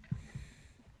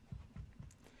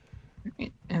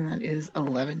 Right, and that is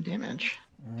 11 damage.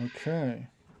 Okay.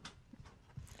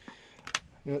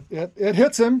 It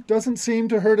hits him. Doesn't seem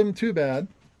to hurt him too bad.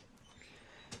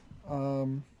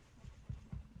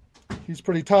 He's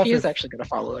pretty tough. He is actually going to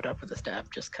follow it up with a stab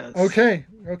just because. Okay.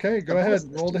 Go ahead.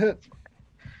 Roll to hit.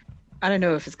 I don't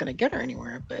know if it's going to get her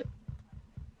anywhere, but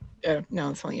no,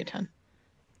 it's only a 10.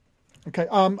 Okay.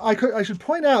 I should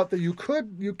point out that you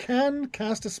can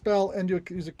cast a spell and you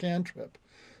use a cantrip.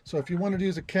 So if you wanted to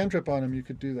use a cantrip on him, you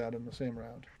could do that in the same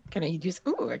round. Can I use?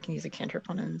 Ooh, I can use a cantrip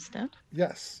on him instead.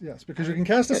 Yes, because you can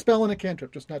cast a spell and a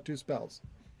cantrip, just not two spells.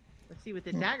 Let's see, with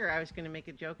the dagger, I was going to make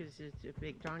a joke. Is a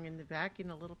big dong in the back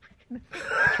and a little prick in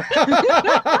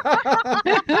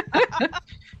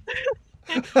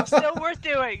the Still worth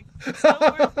doing. Still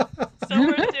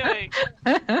worth doing.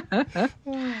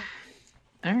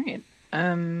 All right.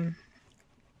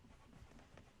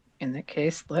 In that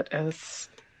case, let us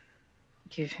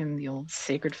give him the old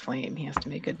sacred flame. He has to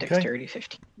make a dexterity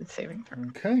 15 saving throw.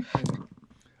 Okay.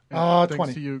 Thanks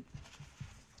 20. to you.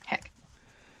 Heck.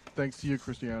 Thanks to you,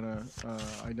 Christiana.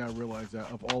 I now realize that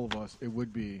of all of us, it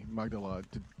would be Magdalad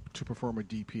to perform a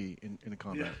DP in a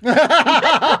combat.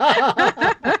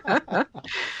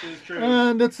 It's true.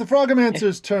 And it's the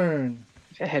Frogamancer's turn.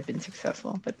 If it had been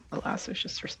successful, but alas, it was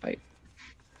just for spite.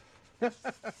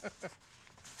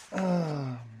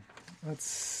 Let's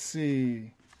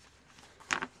see.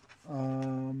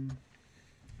 The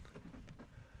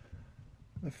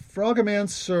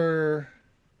Frogamancer.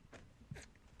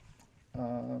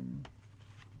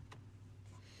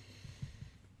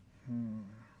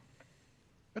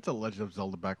 That's a Legend of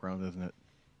Zelda background, isn't it?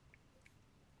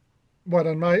 What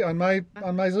on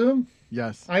my Zoom?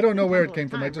 Yes. I don't know where it Temple came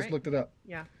of from. I Time, just right? looked it up.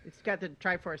 Yeah, it's got the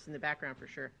Triforce in the background for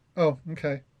sure. Oh,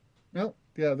 okay. Well,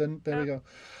 yeah. Then there we go.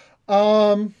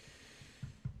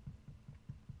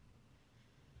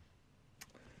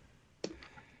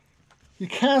 He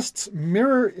casts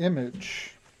Mirror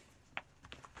Image.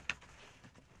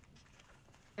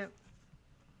 Yep.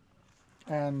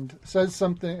 And says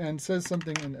something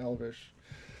in Elvish.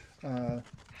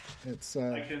 It's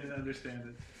I couldn't understand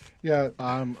it. yeah.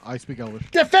 I speak Elvish.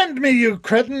 Defend me, you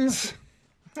cretins!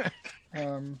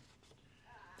 And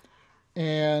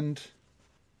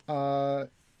let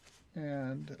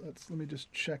me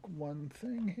just check one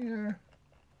thing here.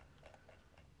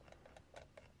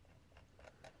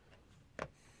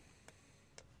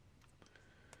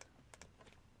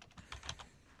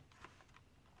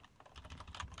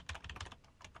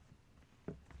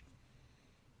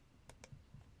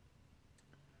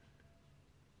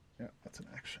 Yeah, that's an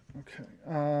action. Okay.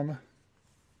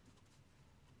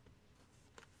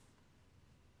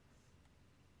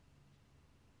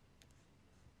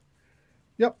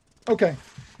 Yep. Okay.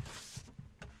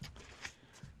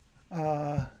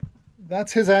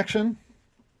 That's his action.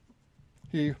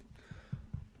 He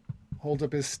holds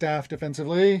up his staff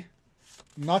defensively.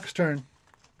 Nock's turn.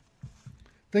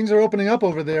 Things are opening up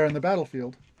over there in the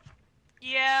battlefield.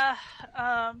 Yeah.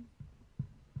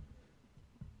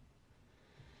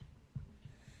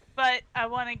 But I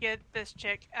want to get this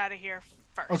chick out of here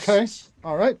first. Okay.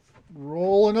 All right.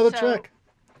 Roll another check.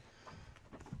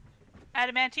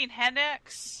 Adamantine hand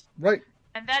axe. Right.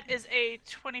 And that is a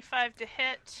 25 to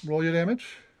hit. Roll your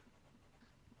damage.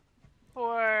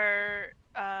 For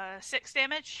 6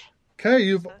 damage. Okay,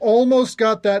 you've almost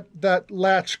got that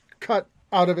latch cut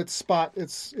out of its spot.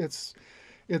 It's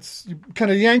you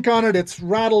kind of yank on it. It's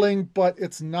rattling, but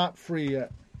it's not free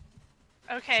yet.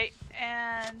 Okay,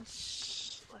 and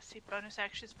let's see, bonus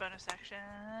actions.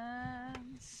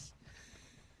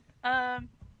 I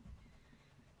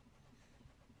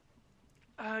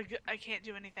can't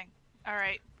do anything. All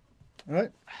right.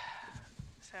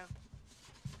 So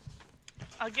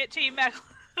I'll get to you, Mac.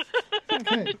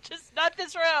 Okay. Just not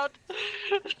this round.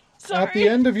 Sorry. At the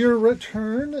end of your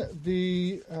return,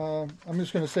 I'm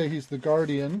just going to say he's the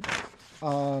guardian.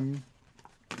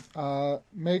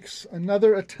 Makes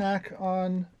another attack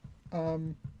on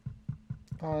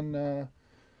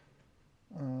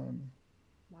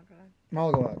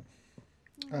Malgalad.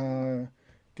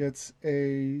 Gets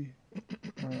a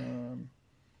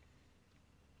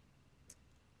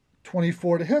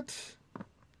 24 to hit.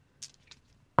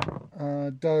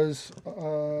 Does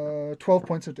 12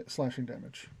 points of slashing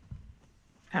damage.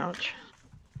 Ouch.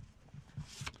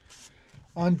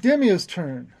 On Demia's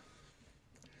turn,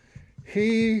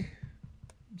 he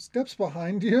steps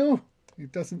behind you. He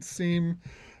doesn't seem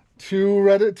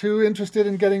too interested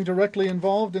in getting directly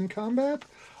involved in combat,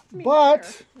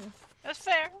 but that's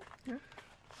fair.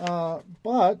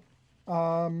 But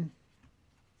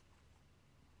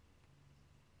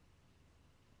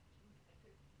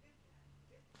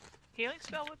healing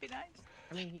spell would be nice.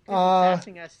 I mean, he could be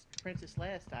passing us Princess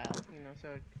Leia style, so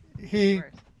he.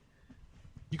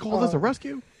 You call this a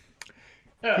rescue?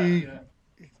 He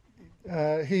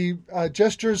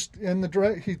gestures in the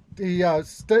direct. He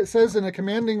says in a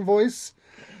commanding voice,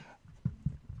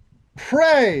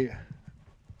 "Pray!"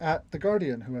 at the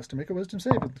guardian, who has to make a wisdom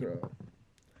saving throw,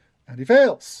 and he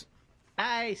fails.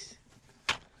 Nice.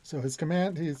 So his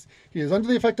command, he is under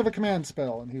the effect of a command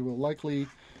spell, and he will likely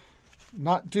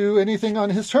not do anything on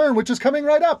his turn, which is coming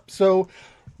right up. So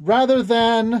rather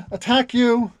than attack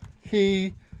you,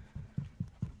 he's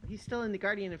still in the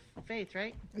Guardian of Faith,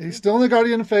 right? He's still in the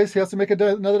Guardian of Faith. He has to make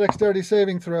another dexterity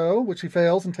saving throw, which he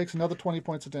fails and takes another 20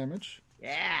 points of damage.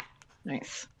 Yeah.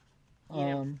 Nice.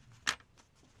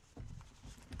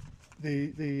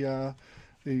 The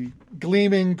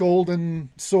gleaming golden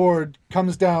sword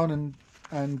comes down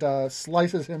and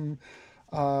slices him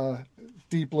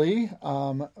deeply,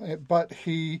 but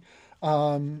he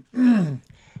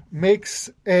makes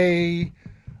a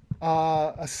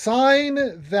sign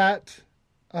that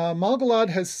Malgalad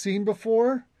has seen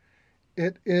before.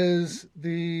 It is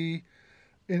the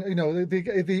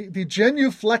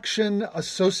genuflection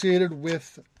associated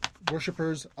with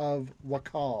worshippers of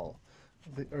Wakal,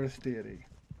 the Earth deity,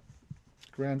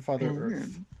 Grandfather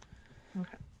Earth.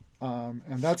 Okay.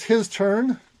 And that's his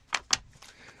turn.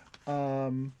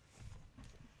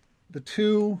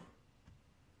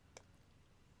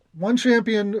 One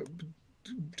champion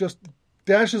just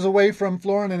dashes away from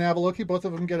Florin and Avaloki. Both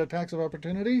of them get attacks of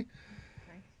opportunity.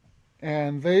 Okay.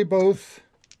 And they both...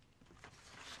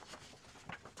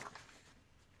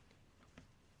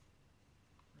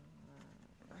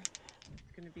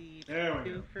 It's going to be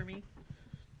 22 for me.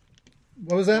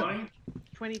 What was that?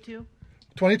 22.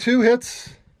 22 hits.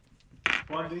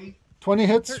 20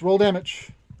 hits. 13. Roll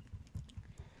damage.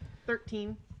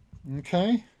 13.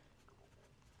 Okay.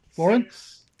 Florin?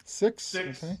 6.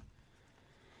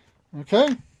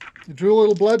 Okay. He drew a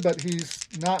little blood, but he's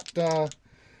not...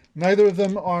 neither of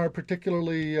them are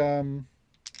particularly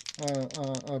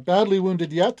badly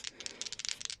wounded yet.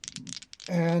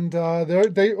 And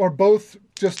they are both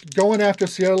just going after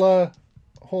Sierra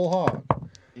whole hog.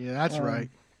 Yeah, that's right.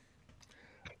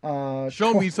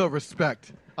 Show me some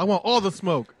respect. I want all the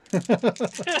smoke.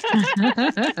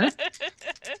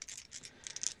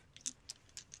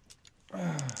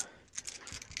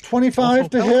 25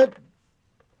 to hit.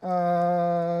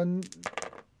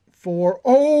 For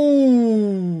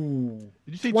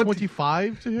Did you say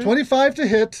 25 to hit? 25 to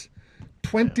hit,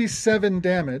 27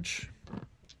 damage.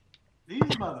 These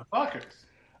motherfuckers.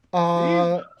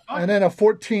 And then a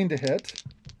 14 to hit.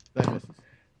 That misses.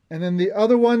 And then the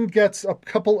other one gets a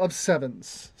couple of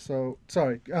 7s. So,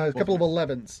 sorry, a couple of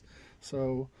 11s.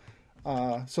 So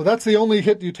that's the only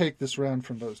hit you take this round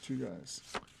from those two guys.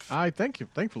 Thank you,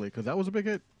 thankfully, because that was a big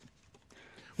hit.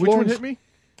 Which one hit me?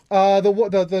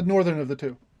 The northern of the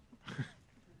two.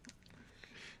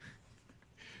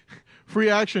 Free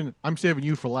action. I'm saving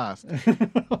you for last.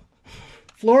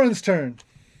 Florin's turn.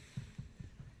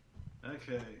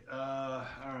 Okay. All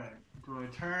right. Do I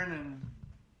turn and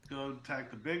go attack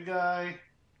the big guy?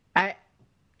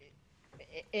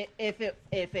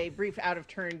 If a brief out of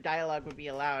turn dialogue would be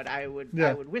allowed, I would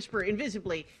whisper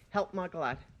invisibly, "Help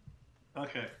Muggleot."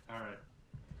 Okay. All right.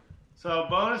 So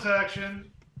bonus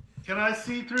action. Can I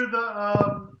see through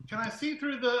the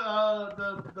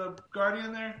the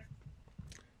guardian there?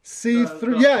 See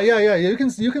through? Yeah. You can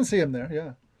see him there.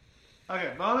 Yeah.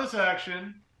 Okay. Bonus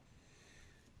action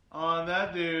on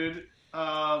that dude.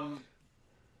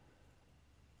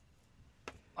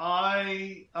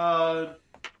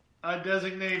 I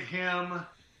designate him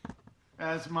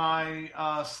as my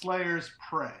Slayer's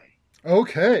prey.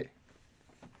 Okay.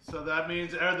 So that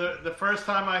means the first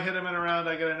time I hit him in a round,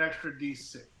 I get an extra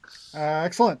D6.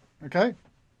 Excellent. Okay.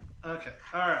 Okay.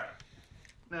 All right.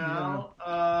 Now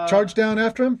charge down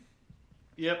after him.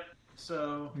 Yep.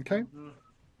 So. Okay.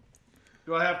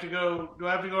 Do I have to go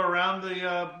around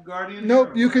the guardian?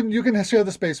 Nope. You can share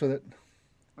the space with it.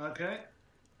 Okay.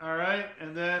 All right.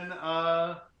 And then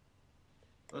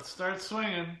let's start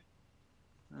swinging.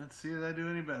 Let's see if I do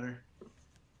any better.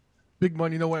 Big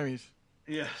money, no whammies.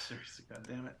 Yeah, seriously, God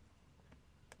damn it.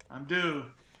 I'm due.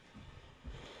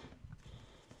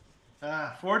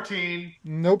 14.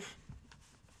 Nope.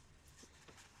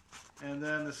 And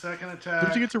then the second attack.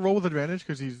 Don't you get to roll with advantage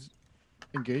because he's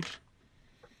engaged?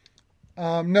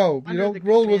 No, you don't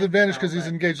roll with advantage because he's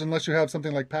engaged unless you have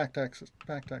something like pact access.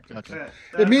 Gotcha. Okay.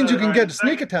 It means you can get a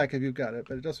sneak attack if you've got it,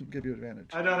 but it doesn't give you advantage.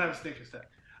 I don't have a sneak attack.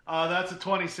 That's a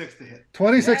 26 to hit.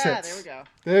 26 yeah, hits. there we go.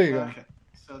 There you go. Okay.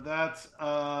 So that's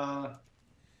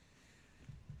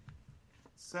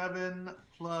 7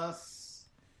 plus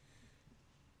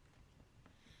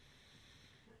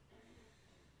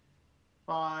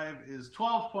 5 is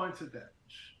 12 points of damage.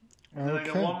 And then I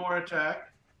get one more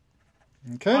attack.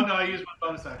 Okay. Oh no, I used my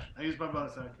bonus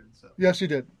action. So. Yes, you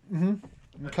did.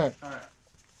 Mm-hmm. Okay. All right.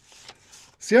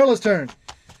 Sierra's turn.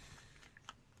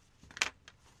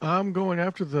 I'm going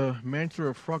after the Mancer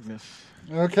of Frogness.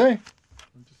 Okay.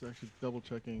 I'm just actually double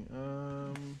checking.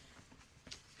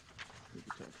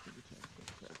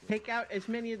 Take out as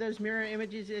many of those mirror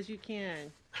images as you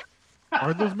can.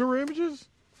 Are those mirror images?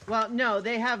 Well, no,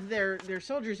 they have their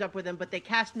soldiers up with them, but they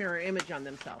cast mirror image on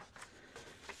themselves.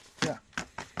 Yeah.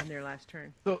 On their last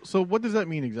turn. So what does that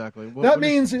mean exactly? That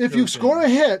means if you score a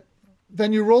hit,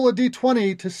 then you roll a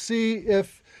d20 to see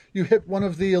if you hit one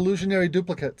of the illusionary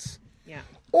duplicates. Yeah.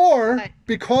 Or,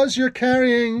 because you're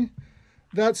carrying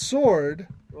that sword,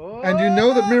 and you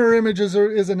know that mirror images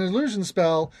is an illusion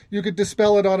spell, you could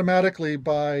dispel it automatically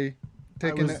by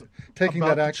taking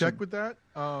that action. Check with that.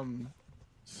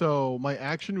 So my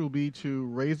action will be to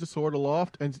raise the sword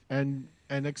aloft and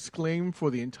exclaim for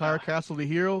the entire castle to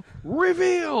hear,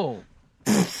 "Reveal!"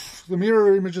 The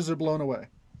mirror images are blown away.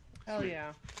 Hell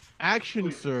yeah.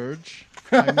 Action surge.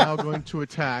 I'm now going to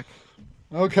attack.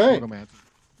 Okay.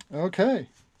 Okay.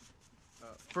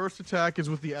 First attack is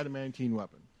with the adamantine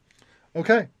weapon.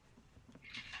 Okay.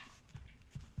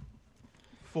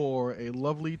 For a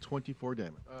lovely 24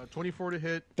 damage. 24 to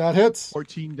hit. That hits.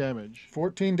 14 damage.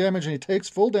 14 damage, and he takes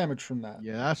full damage from that.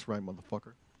 Yeah, that's right,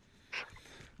 motherfucker.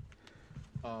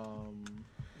 Where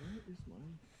is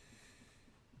mine?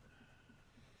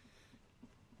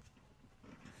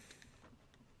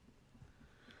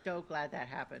 So glad that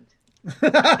happened.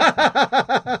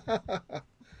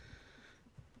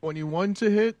 21 to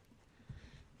hit.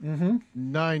 Mm-hmm.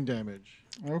 9 damage.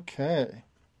 Okay.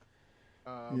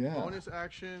 Bonus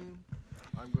action.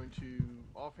 I'm going to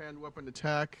offhand weapon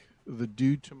attack the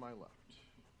dude to my left.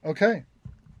 Okay.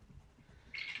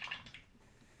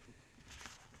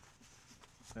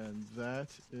 And that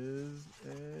is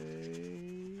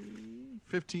a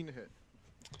 15 to hit.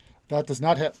 That does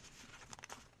not hit.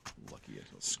 Lucky as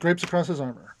hell. Scrapes across his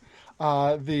armor.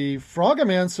 The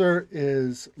Frogomancer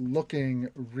is looking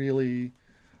really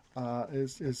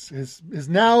is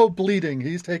now bleeding.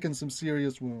 He's taken some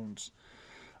serious wounds.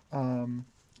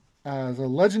 As a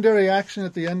legendary action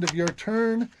at the end of your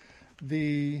turn,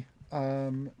 the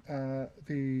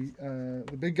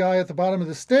big guy at the bottom of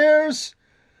the stairs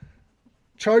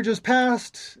charges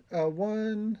past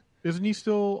one. Isn't he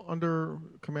still under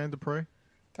command to pray?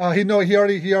 He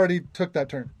already took that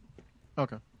turn.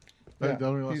 Okay.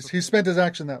 Yeah, he spent his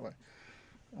action that way.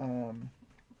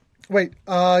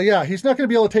 He's not going to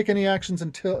be able to take any actions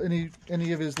until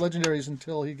any of his legendaries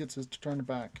until he gets his turn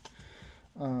back.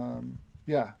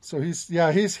 So he's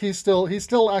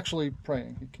still actually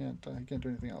praying. He can't do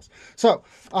anything else. So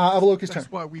Avaloki's turn.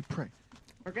 That's why we pray.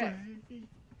 Okay.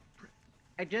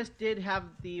 I just did have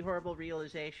the horrible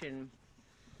realization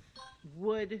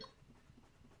would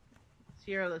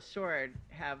Sierra the Sword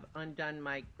have undone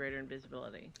my greater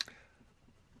invisibility?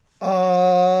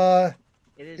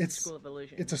 It is a school of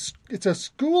illusion. It's a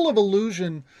school of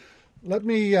illusion. Let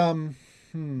me I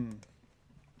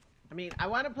mean, I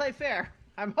want to play fair.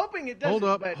 I'm hoping it doesn't.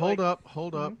 Hold up.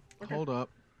 Okay.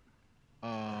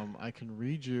 I can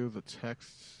read you the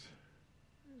text.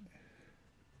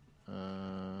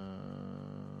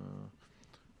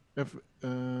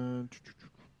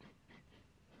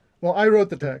 Well, I wrote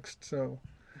the text, so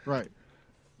Right.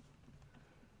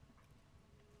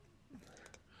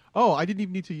 Oh, I didn't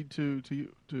even need to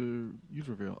use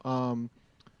reveal.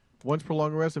 Once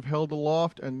prolonged rest, if held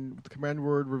aloft and the command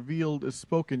word revealed is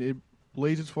spoken, it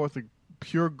blazes forth a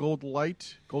pure golden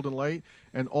light,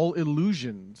 and all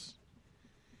illusions.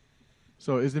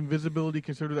 So, is invisibility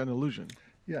considered an illusion?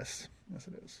 yes,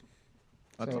 it is.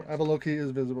 That's So all. Avaloki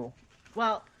is visible.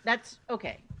 Well, that's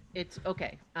okay. It's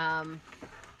okay.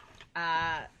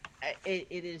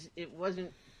 It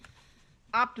wasn't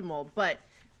optimal, but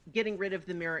getting rid of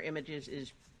the mirror images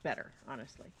is better,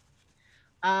 honestly.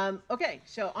 Okay,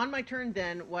 so on my turn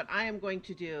then, what I am going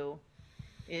to do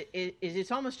is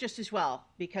it's almost just as well,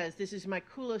 because this is my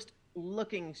coolest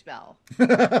looking spell.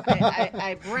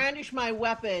 I brandish my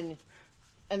weapon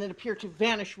and then appear to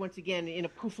vanish once again in a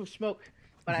poof of smoke,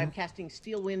 but I'm casting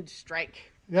Steel Wind Strike.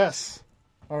 Yes.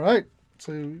 All right.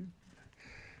 So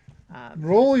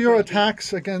roll your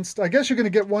attacks against. I guess you're going to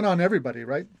get one on everybody,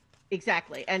 right?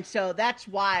 Exactly, and so that's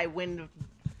why when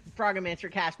Frogomancer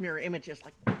casts mirror images,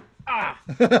 like,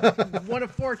 1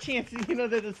 of 4 chances,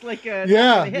 that it's like a hit.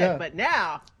 yeah. But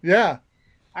now, Yeah.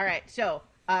 all right. So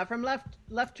from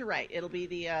left to right, it'll be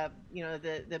the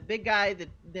the big guy,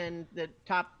 then the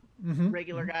top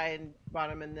regular guy and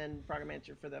bottom, and then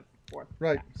Frogomancer for the 4th.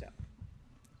 Right. Attack,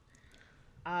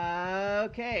 so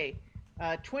okay,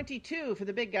 22 for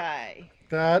the big guy.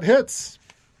 That hits.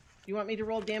 You want me to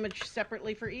roll damage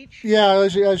separately for each? Yeah,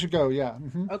 as you go. Yeah.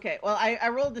 Mm-hmm. Okay. Well, I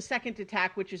rolled the second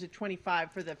attack, which is a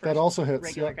 25 for the first That also hits,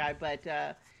 regular yeah. guy.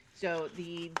 But so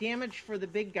the damage for the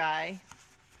big guy.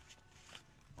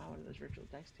 One of those ritual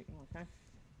dice taking a long time.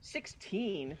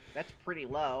 16. That's pretty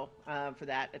low for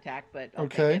that attack, but I'll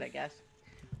Okay. take it, I guess.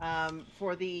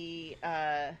 For the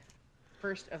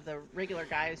first of the regular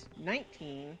guys,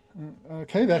 19.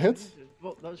 Okay, that hits.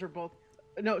 Those are both.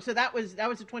 No, so that was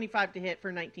a 25 to hit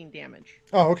for 19 damage.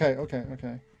 Oh, okay.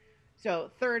 So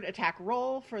third attack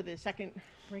roll for the second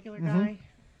regular guy.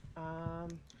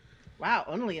 Wow,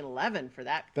 only an 11 for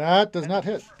that. That does not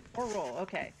hit. Or roll,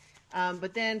 okay.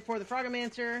 But then for the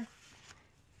Frogomancer,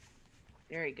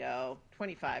 there you go,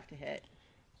 25 to hit.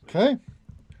 Okay.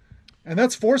 And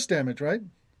that's force damage, right?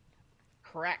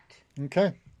 Correct.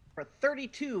 Okay. For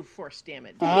 32 force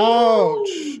damage. Ouch.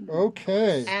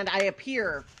 Okay. And I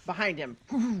appear behind him.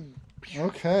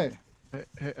 Okay.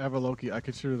 Hey, Avaloki, I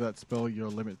consider that spell your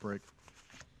limit break.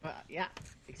 Yeah,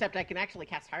 except I can actually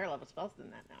cast higher level spells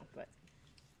than that now, but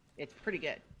it's pretty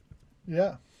good.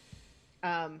 Yeah.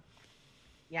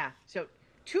 Yeah, so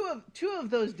two of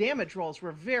those damage rolls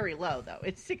were very low, though.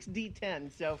 It's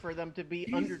 6d10, so for them to be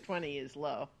under 20 is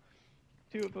low.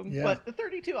 2 of them, Yeah. but the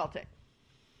 32 I'll take.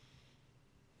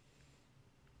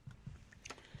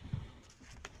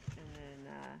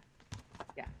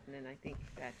 And then I think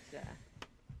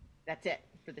that's it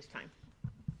for this time.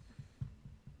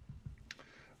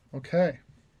 Okay.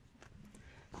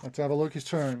 Let's have Avaloki's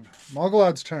turn.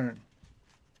 Mogolad's turn.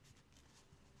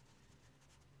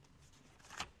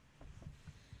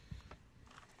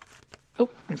 Oh,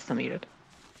 I'm still muted.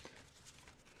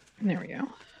 There we go.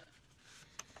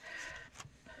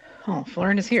 Oh,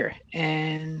 Florin is here,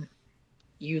 and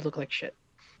you look like shit.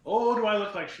 Oh, do I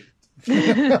look like shit?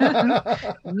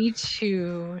 Me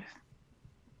too.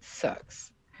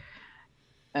 Sucks.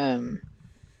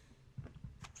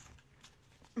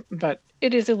 But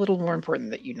it is a little more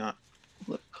important that you not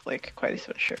look like quite as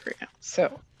much shit right now.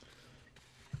 So,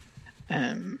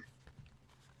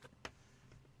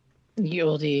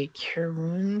 Yoldi cure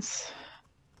wounds.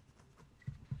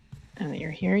 And that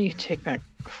you're here, you take back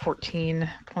 14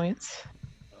 points.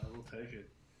 I will take it.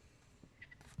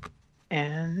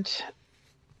 And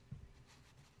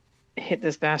hit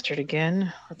this bastard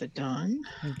again with the dawn.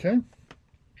 Okay.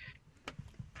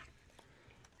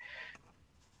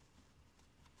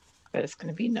 But it's going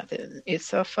to be nothing.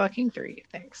 It's a fucking 3,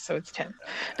 thanks. So it's 10.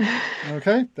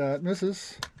 Okay, that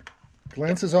misses.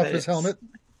 Glances off but his it's- helmet.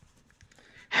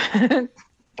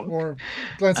 Or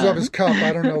glances off his cup.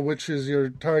 I don't know which is you're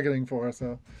targeting for.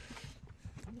 So,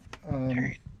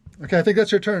 Alright. okay, I think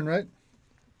that's your turn, right?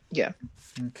 Yeah,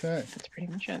 Okay, that's pretty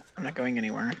much it. I'm not going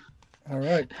anywhere. all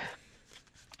right.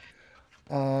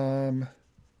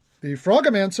 The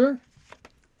Frogomancer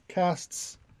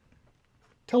casts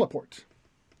Teleport.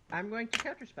 I'm going to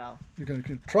counterspell. You're going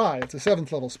to try. It's a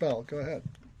 7th level spell. Go ahead.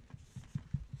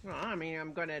 Well, I mean,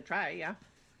 I'm going to try, yeah.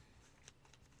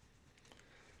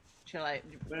 Shall I?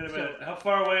 Wait a minute. How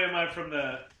far away am I from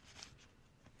that?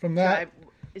 From that,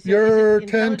 is you're it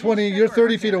 10, 20, intelligence you're check or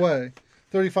 30 feet arcana? away.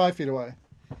 35 feet away.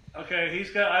 Okay,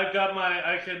 I've got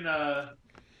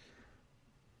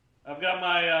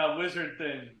my wizard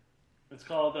thing. It's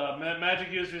called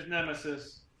Magic User's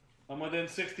Nemesis. I'm within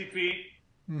 60 feet.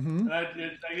 Mm-hmm. And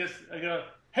I guess I go,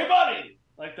 hey buddy,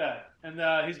 like that. And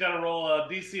he's got to roll a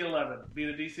DC 11, beat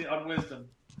a DC on Wisdom.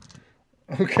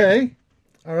 Okay.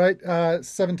 All right.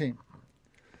 17.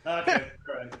 Okay,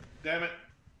 all right. Damn it.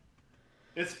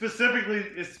 It's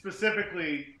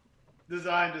specifically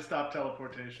designed to stop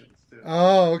teleportations too.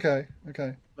 Oh, okay.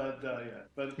 Okay. But yeah,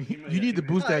 but You need to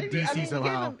boost that DC I mean,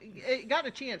 somehow. It got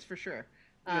a chance for sure.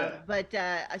 Yeah. But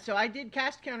so I did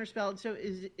cast counterspell. So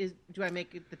do I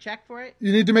make the check for it?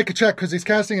 You need to make a check because he's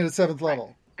casting it at 7th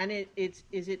level. And is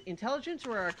it intelligence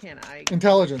or arcana?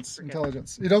 Intelligence. Okay.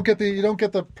 Intelligence. You don't get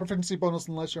the proficiency bonus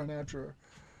unless you're an natural.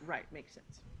 Right, makes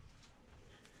sense.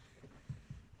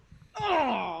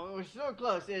 Oh, it was so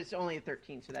close. It's only a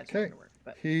 13, so that's not Okay. going to work.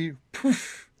 But He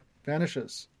poof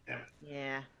vanishes.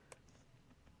 yeah.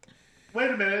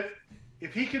 Wait a minute.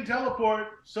 If he can teleport,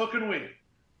 so can we.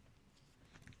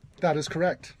 That is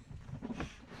correct.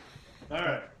 All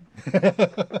right.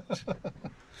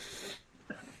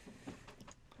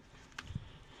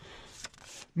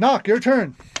 Knock, your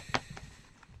turn.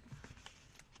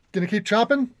 Gonna keep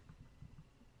chopping?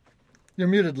 You're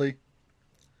muted, Lee.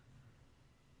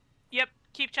 Yep,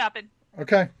 keep chopping.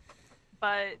 Okay.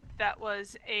 But that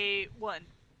was a 1.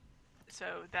 So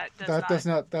that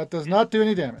Does not do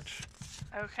any damage.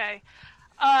 Okay.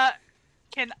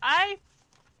 Can I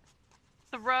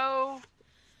throw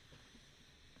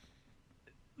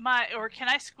can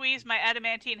I squeeze my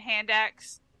adamantine hand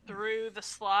axe through the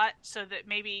slot so that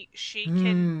maybe she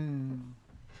can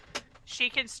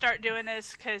start doing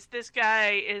this, because this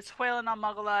guy is wailing on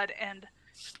Mugglud and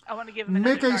I want to give him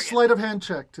another Make a target. sleight of hand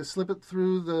check to slip it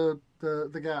through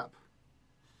the gap.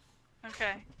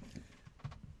 Okay.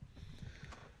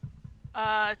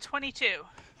 22.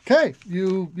 Okay,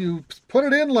 you put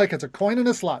it in like it's a coin in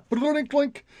a slot. Blink,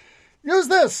 blink. Use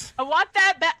this. I want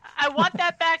that back. I want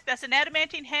that back. That's an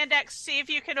adamantine hand axe. See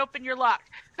if you can open your lock.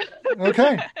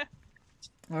 Okay.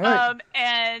 All right.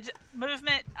 And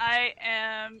movement, I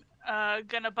am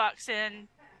gonna box in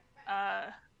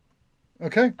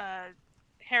Okay. Harry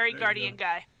There you Guardian go.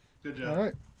 guy. Good All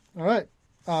job. right.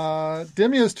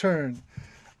 Demia's turn.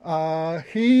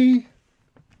 He.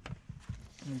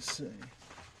 Let's see.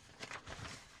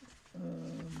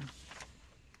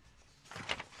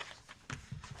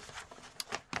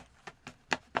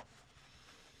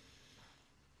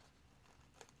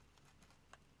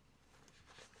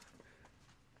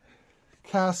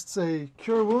 Casts a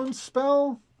Cure Wounds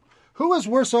spell. Who is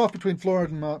worse off between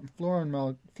Florin and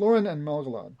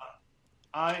Malgalad?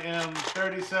 I am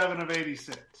 37 of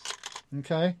 86.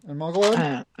 Okay, and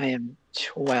Malgalad? I am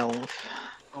 12.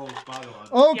 Oh,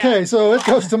 Bagalon. Okay, Yeah. so it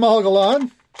goes to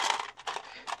Malgalad.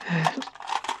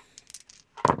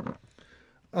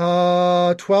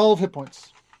 12 hit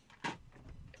points.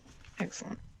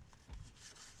 Excellent.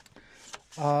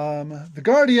 The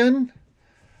Guardian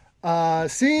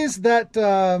sees that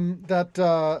that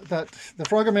the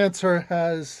Frogomancer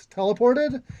has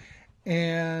teleported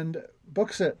and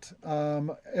books it.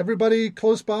 Everybody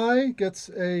close by gets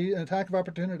an attack of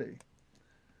opportunity.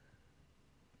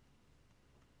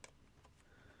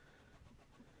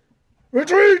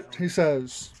 Retreat, he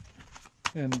says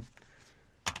in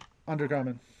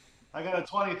Undercommon. I got a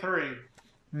 23.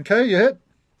 Okay, you hit.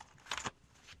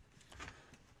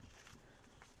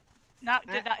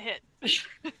 Did not hit.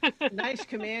 Nice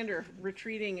commander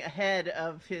retreating ahead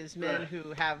of his men Right.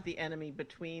 who have the enemy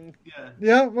between. Yeah.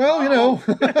 Yeah, well, you know.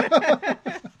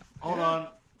 Hold on.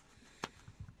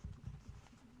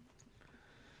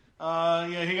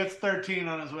 Yeah, he gets 13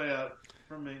 on his way out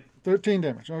from me. 13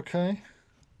 damage. Okay.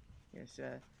 Yes,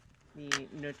 the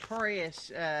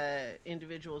notorious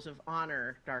individuals of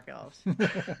honor, Dark Elves.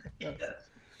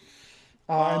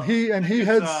 And he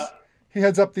it's,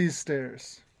 heads up these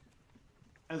stairs.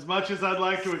 As much as I'd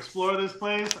like to explore this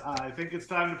place, I think it's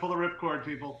time to pull the ripcord,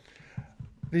 people.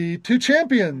 The two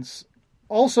champions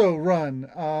also run.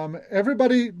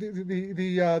 Everybody,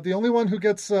 the only one who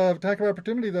gets attack of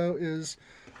opportunity though is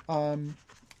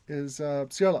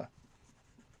Ciela.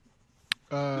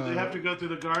 Do they have to go through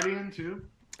the Guardian too?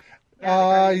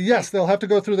 Yes, they'll have to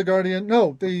go through the Guardian.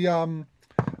 No, the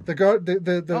The guard.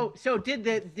 The Oh, so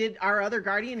did our other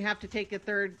guardian have to take a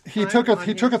third? he time took on a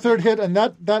his- third hit, and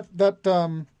that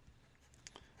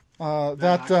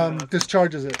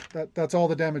discharges it. That's all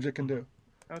the damage it can do.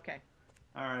 Okay.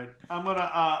 All right, I'm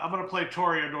gonna play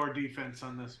Toreador defense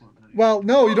on this one. Well,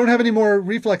 no, you don't have any more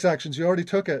reflex actions. You already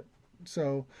took it.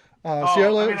 So,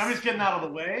 Sierra. I mean, I'm just getting out of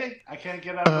the way. I can't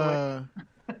get out of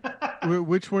the way.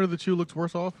 Which one of the two looks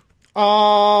worse off?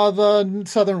 The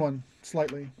southern one,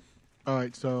 slightly. All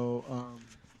right, so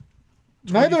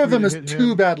Neither of 23 them to is hit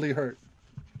too him. badly hurt.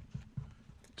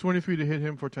 23 to hit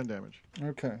him for 10 damage.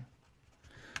 Okay.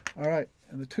 All right.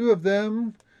 And the two of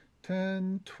them,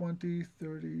 10, 20,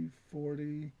 30,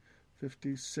 40,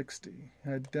 50, 60.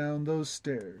 Head down those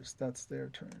stairs. That's their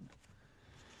turn.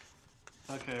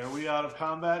 Okay, are we out of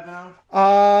combat now?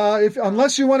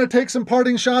 Unless you want to take some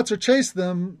parting shots or chase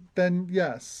them, then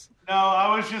yes. No,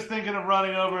 I was just thinking of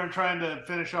running over and trying to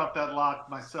finish off that lock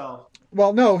myself.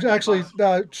 Well, no, actually,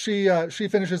 she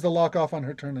finishes the lock off on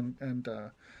her turn and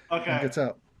Okay. gets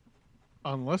out.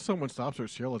 Unless someone stops her,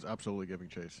 Ciela's absolutely giving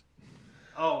chase.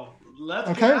 Oh, let's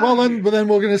Okay, get out well of then here.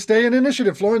 we're going to stay in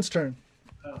initiative. Florence' turn.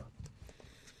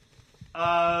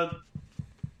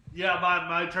 Yeah,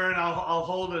 my turn. I'll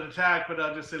hold an attack, but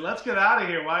I'll just say, let's get out of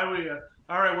here. Why are we?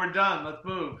 All right, we're done. Let's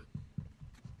move.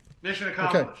 Mission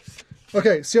accomplished.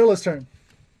 Okay, Ciela's turn.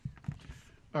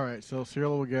 All right, so Ciela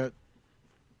will get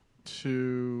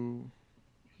to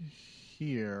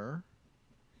here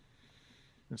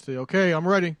and say, "Okay, I'm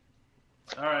ready."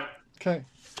 All right. Okay.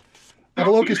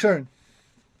 Avaloki's turn.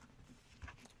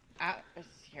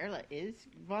 Sierra is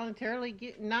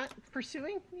voluntarily not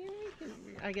pursuing.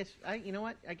 I guess. You know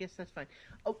what? I guess that's fine.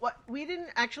 What we didn't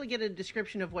actually get a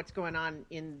description of what's going on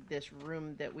in this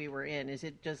room that we were in. Is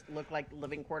it just look like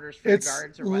living quarters for the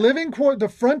guards, or what? Living quarter. The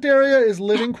front area is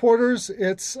living quarters.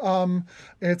 It's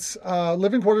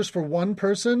living quarters for one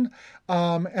person,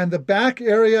 and the back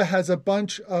area has a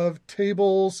bunch of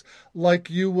tables like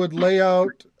you would lay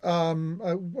out a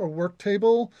work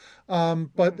table,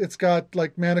 but it's got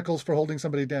like manacles for holding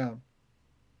somebody down.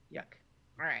 Yuck.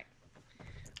 All right.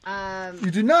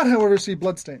 You do not, however, see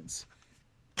bloodstains.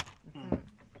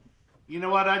 You know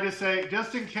what? I just say,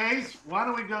 just in case, why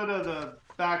don't we go to the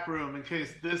back room in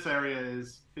case this area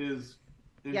is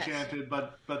enchanted,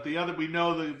 but the other, we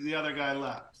know the other guy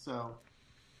left, so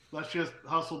let's just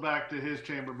hustle back to his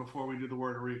chamber before we do the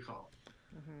word of recall.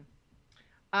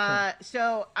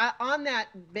 So on that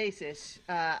basis,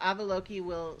 Avaloki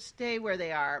will stay where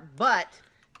they are, but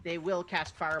they will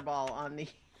cast Fireball on the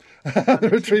The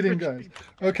retreating guys.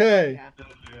 Okay. Yeah.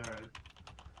 All right.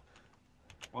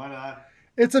 Why not?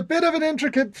 It's a bit of an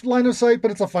intricate line of sight,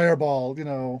 but it's a fireball. You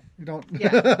know, you don't.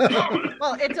 Yeah.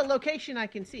 Well, it's a location I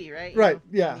can see, right? You Right. know,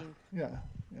 Yeah. I mean,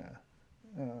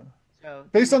 Yeah. so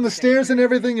Based on the stairs and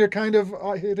everything, you're kind of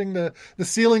hitting the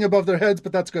ceiling above their heads,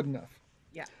 but that's good enough.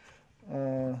 Yeah.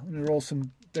 Let me roll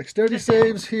some dexterity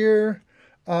saves here.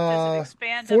 Does it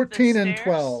expand up the 14 and stairs?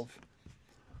 12.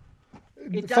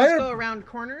 It does Fire- go around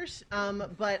corners,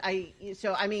 but I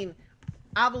mean,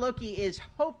 Avaloki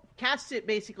casts it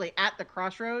basically at the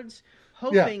crossroads,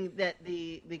 hoping that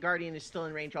the guardian is still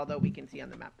in range. Although we can see on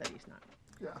the map that he's not.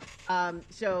 Yeah.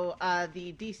 So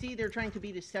the DC they're trying to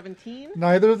beat is 17.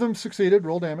 Neither of them succeeded.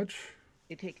 Roll damage.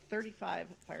 They take 35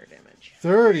 fire damage.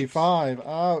 35.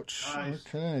 Ouch. Nice.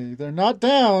 Okay. They're not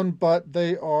down, but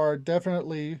they are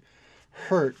definitely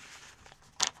hurt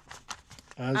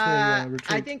as they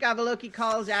retreat. I think Avaloki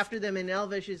calls after them in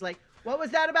Elvish. Is like, what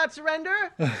was that about surrender?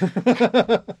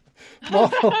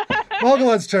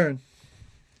 Malgalad's turn.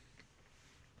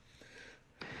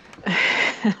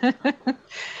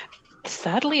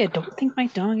 Sadly, I don't think my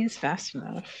dong is fast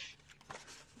enough.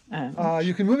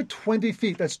 You can move it 20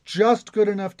 feet. That's just good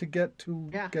enough to get to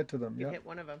them. You Yeah. hit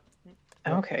one of them.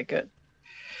 Okay, good.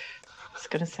 I was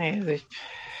gonna say they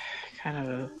kind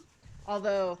of.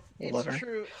 Although it's Lover.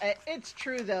 true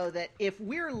though that if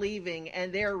we're leaving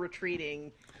and they're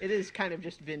retreating, it is kind of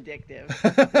just vindictive.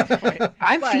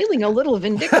 I'm But- feeling a little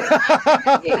vindictive.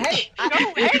 Hey,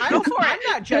 go for I'm it.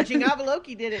 not judging.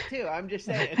 Avaloki did it too. I'm just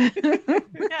saying.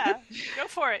 Yeah, go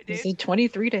for it, This dude. is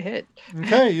 23 to hit.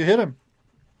 Okay, you hit him.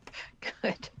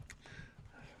 Good.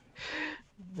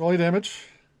 Roll your damage.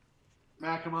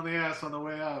 Smack him on the ass on the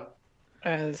way out.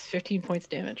 It's 15 points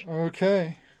damage.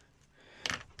 Okay.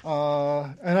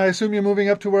 And I assume you're moving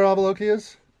up to where Avaloki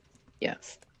is?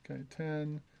 Yes. Okay,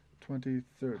 10, 20,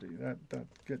 30.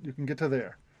 You can get to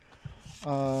there.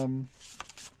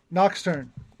 Nox's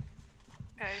turn.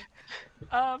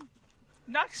 Okay.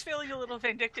 Nox feeling a little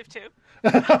vindictive too.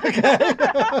 Okay.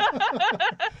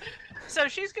 So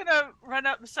she's gonna run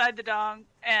up beside the dong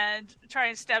and try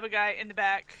and stab a guy in the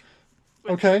back.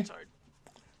 with Okay. sword.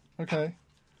 Okay.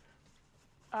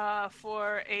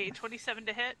 For a 27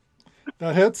 to hit.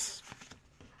 That hits.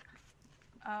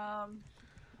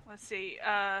 Let's see.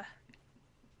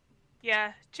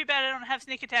 Yeah, too bad I don't have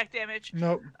sneak attack damage.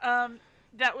 Nope.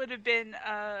 That would have been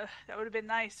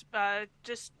nice.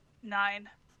 Just 9.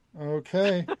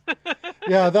 Okay.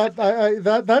 Yeah,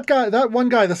 that one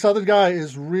guy, the southern guy,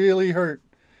 is really hurt.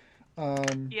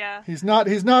 Yeah. He's not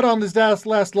on his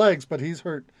last legs, but he's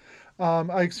hurt.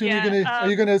 I assume Yeah, are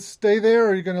you gonna stay there, or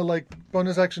are you gonna like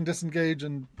bonus action disengage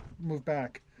and move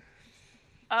back?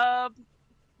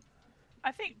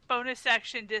 I think bonus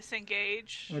action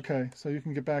disengage. Okay, so you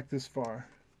can get back this far.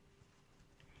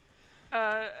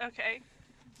 Okay.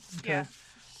 Yeah.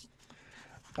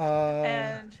 Uh,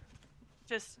 And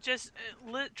just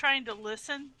trying to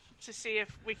listen to see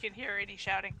if we can hear any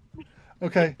shouting.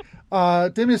 okay.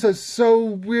 Damien says, so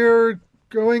we're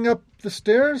going up the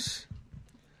stairs?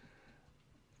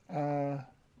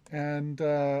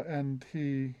 And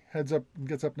he heads up and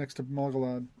gets up next to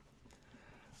Malgalad.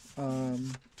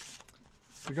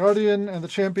 The Guardian and the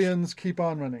champions keep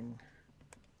on running.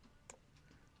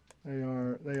 They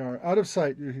are out of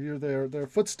sight. You hear their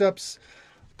footsteps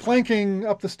clanking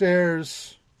up the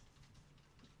stairs,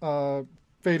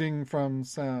 fading from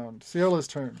sound. Ciola's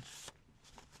turn.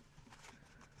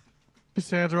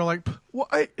 Cassandra like,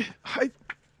 what?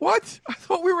 What? I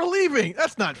thought we were leaving.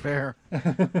 That's not fair.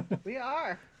 We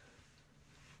are.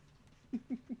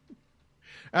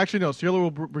 Actually, no. Ciela will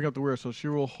bring up the rear, so she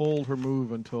will hold her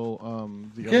move until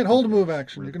the. You can't hold a move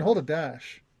action. You can hold a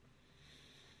dash.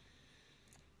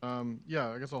 Yeah,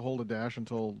 I guess I'll hold a dash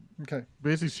until. Okay.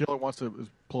 Basically, Ciela wants to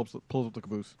pulls up the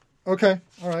caboose. Okay.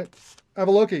 All right.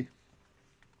 Avaloki.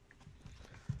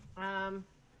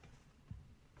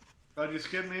 Did you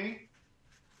skip me?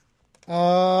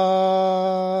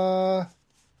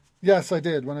 Yes, I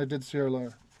did when I did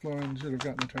Ciola. Florin should have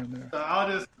gotten a turn there.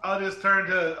 I'll just turn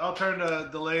to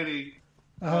the lady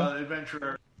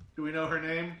adventurer. Do we know her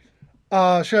name?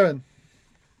 Sharon.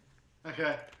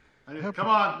 Okay. Come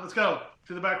on, let's go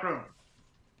to the back room.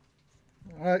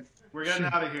 All right. We're getting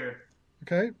out of here.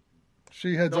 Okay.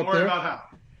 She heads Don't up worry there. about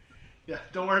how. Yeah,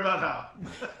 don't worry about how.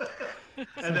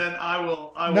 And then I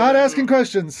will Not asking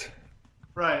questions.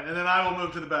 Right, and then I will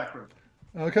move to the back room.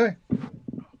 Okay.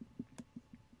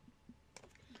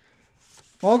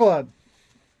 Malgalad.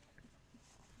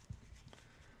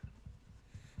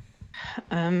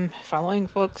 Following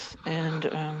folks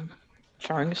and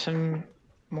throwing some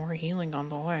more healing on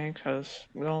the way because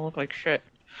we all look like shit.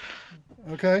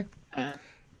 Okay.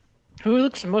 Who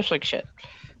looks most like shit?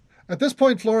 At this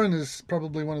point, Florin is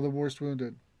probably one of the worst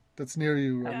wounded. That's near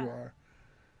you where you are.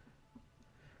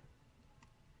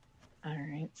 All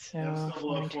right, so Yeah, I'm still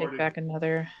below going to 40. take back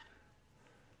another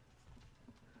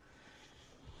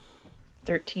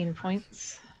 13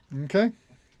 points. Okay.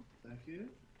 Thank you.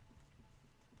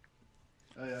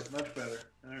 Oh yeah, much better.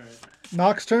 All right.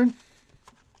 Nox turn.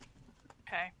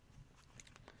 Okay.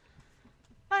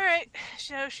 All right.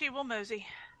 So she will mosey.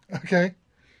 Okay.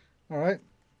 All right.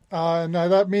 Now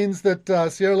that means that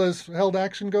Ciola's held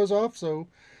action goes off, so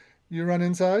you run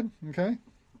inside. Okay.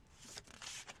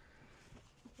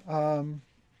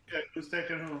 Okay, who's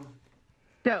taking whom?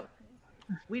 So,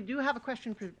 we do have a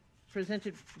question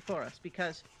presented before us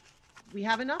because we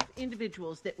have enough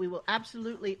individuals that we will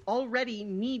absolutely already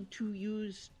need to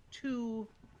use 2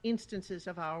 instances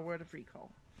of our word of recall.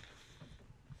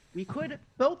 We could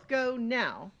both go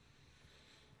now,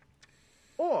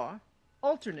 or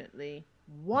alternately,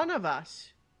 one of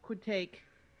us could take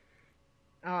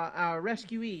our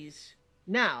rescuees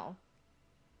now,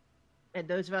 and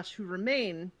those of us who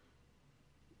remain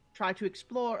try to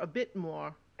explore a bit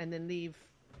more and then leave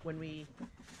when we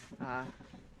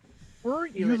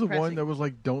Weren't feel you it the pressing. one that was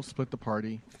like, don't split the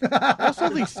party? Also,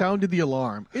 they sounded the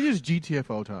alarm. It is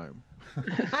GTFO time.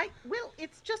 Well,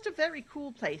 it's just a very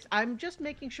cool place. I'm just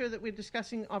making sure that we're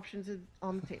discussing options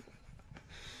on the table.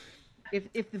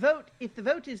 If the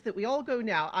vote is that we all go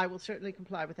now, I will certainly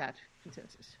comply with that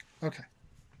consensus. Okay.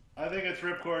 I think it's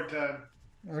ripcord time.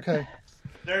 Okay.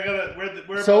 They're gonna.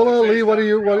 We're about Sola, to face Lee, what down are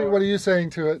you the what are you saying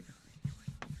to it?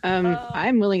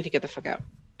 I'm willing to get the fuck out.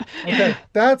 Okay.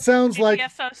 That sounds like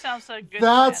GTFO sounds like a good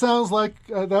that plan. sounds like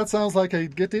that sounds like a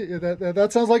that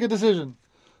sounds like a decision.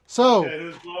 So Okay,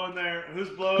 who's blowing their? Who's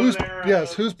blowing who's their?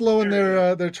 who's blowing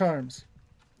their charms?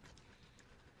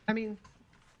 I mean,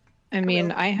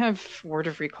 I have Word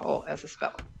of Recall as a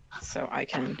spell, so I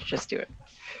can just do it.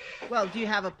 well, do you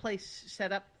have a place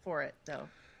set up for it though?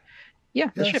 Yeah,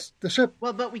 the ship. Yes, the ship.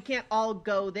 Well, but we can't all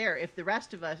go there if the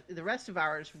rest of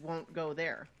ours won't go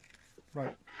there.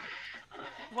 Right.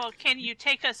 Well, can you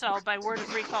take us all by word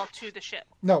of recall to the ship?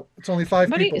 No, it's only 5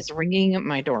 Somebody people. is ringing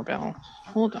my doorbell.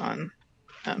 Hold on.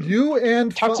 You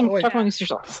and Talk amongst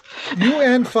yourselves. You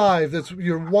and 5. That's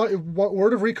your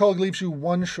word of recall leaves you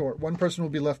 1 short. 1 person will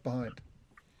be left behind.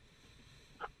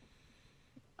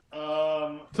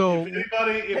 So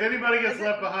if anybody gets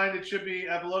left behind, it should be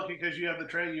Avaloki because you have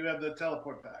the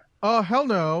teleport back. oh hell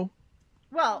no.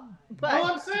 Well, but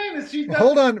All I'm saying is she's got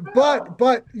Hold on,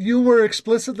 but you were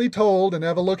explicitly told, and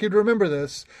Avaloki would remember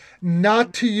this,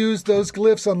 not to use those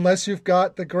glyphs unless you've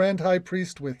got the Grand High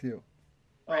Priest with you.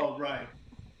 Oh, right.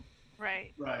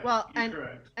 Right. well, You're and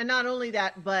correct. and not only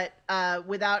that, but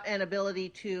without an ability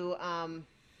to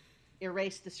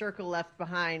erase the circle left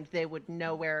behind, they would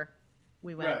know where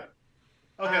we went. Right.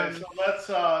 Okay, so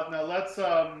let's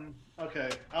okay. Okay.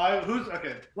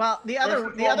 Well, the First other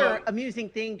and the other foremost- amusing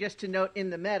thing, just to note in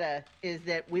the meta, is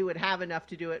that we would have enough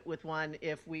to do it with 1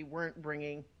 if we weren't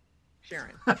bringing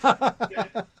Sharon.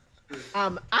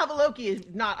 Avaloki is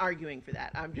not arguing for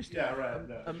that. I'm just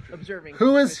observing.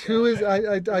 Who is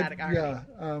dramatic irony. yeah.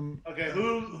 Okay,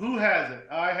 who has it?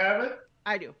 I have it.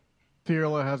 I do.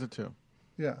 Thierla has it too.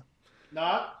 Yeah.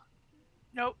 Not.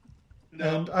 Nope.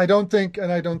 No. And I don't think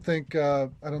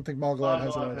Malgalad has it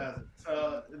Malgalad either. has it.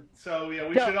 So yeah,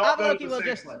 we So, should all go Avaloki to the will same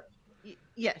just- place.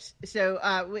 Yes. So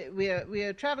we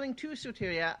are traveling to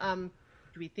Soteria.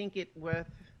 Do we think it worth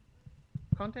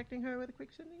contacting her with a quick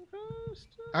sending first?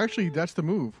 Actually, that's the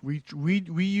move. We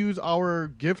use our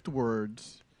gift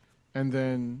words, and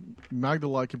then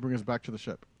Magdalene can bring us back to the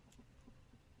ship.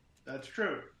 That's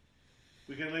true.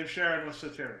 We can leave Sharon with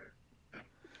Soteria.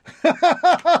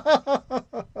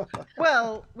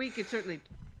 Well, we could certainly.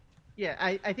 Yeah,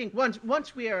 I think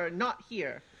once we are not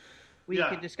here, we Yeah.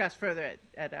 can discuss further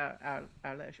at our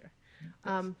leisure.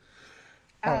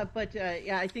 But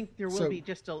I think there will So- be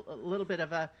just a little bit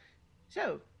of a.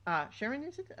 So, Sharon,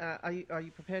 is it? Are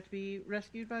you prepared to be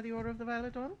rescued by the Order of the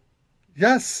Violet Dawn?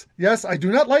 Yes. I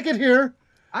do not like it here.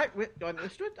 I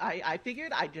understood. I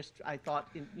figured. I thought,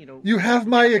 You have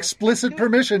my explicit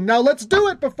permission. Now let's do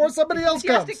it before somebody else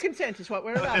enthusiastic comes. consent is what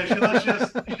we're about. Okay, should we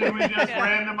just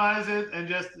randomize it and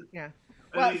just? Yeah.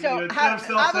 Well, so instead of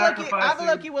self-sacrificing-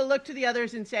 Avaloki will look to the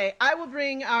others and say, "I will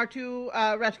bring our 2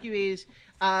 rescuees.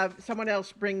 Someone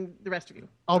else bring the rest of you."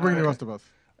 I'll bring the rest of us.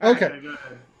 Okay. Okay, go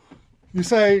ahead. You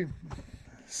say,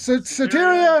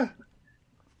 Soteria,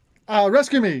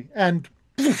 rescue me, and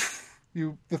poof,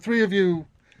 the 3 of you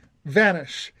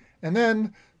vanish, and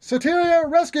then Soteria,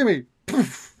 rescue me,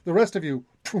 poof, the rest of you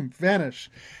poof, vanish,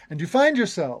 and you find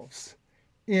yourselves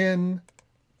in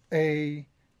a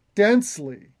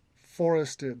densely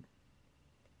forested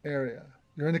area.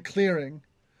 You're in a clearing.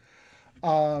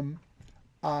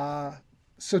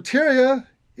 Soteria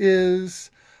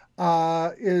is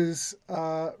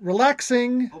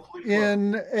relaxing Hopefully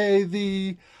in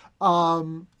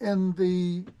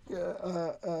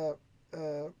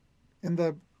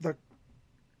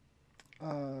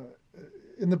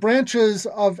the branches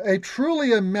of a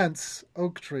truly immense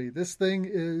oak tree. This thing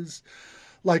is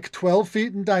like 12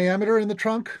 feet in diameter in the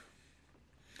trunk.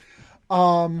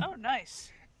 Oh, nice.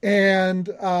 And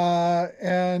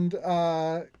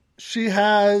she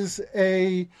has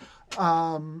a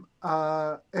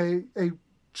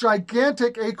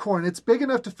gigantic acorn. It's big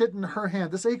enough to fit in her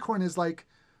hand. This acorn is like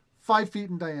 5 feet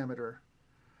in diameter,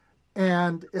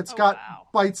 and it's got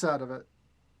bites out of it.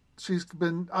 She's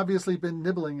obviously been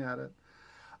nibbling at it.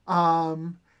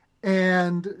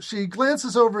 And she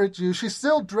glances over at you. She's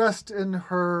still dressed in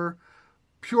her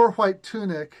pure white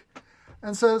tunic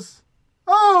and says,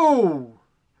 "Oh,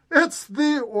 it's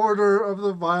the Order of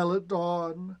the Violet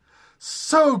Dawn.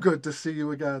 So good to see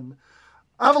you again.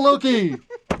 Avaloki,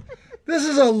 this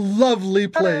is a lovely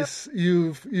place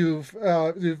you've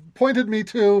pointed me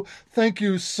to. Thank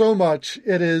you so much.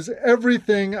 It is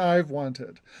everything I've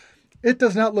wanted. It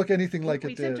does not look anything like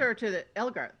We it sent did. her to the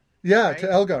Elgarth. Yeah, right? to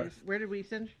Elgarth. Where did we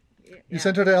send? You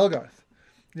sent her to Elgarth.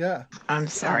 Yeah. I'm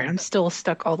sorry. I'm still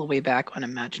stuck all the way back on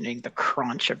imagining the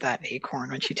crunch of that acorn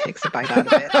when she takes a bite out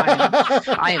of it.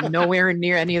 I am nowhere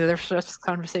near any of this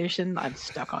conversation. I'm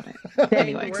stuck on it.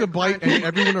 Anyway. Takes a bite, and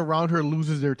everyone around her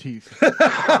loses their teeth.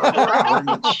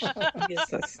 Crunch.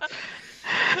 Jesus.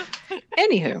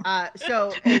 Anywho.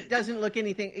 So it doesn't look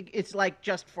anything. It's like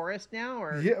just forest now,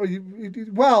 or Yeah.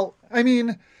 Well, I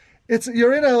mean,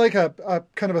 you're in a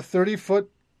kind of a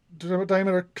 30-foot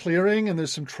diameter clearing, and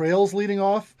there's some trails leading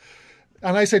off.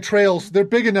 And I say trails, they're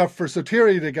big enough for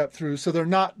Soteria to get through, so they're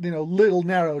not, little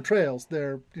narrow trails.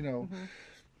 They're,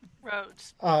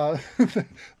 Roads.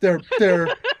 they're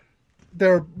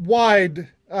wide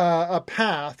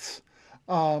paths.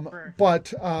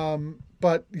 But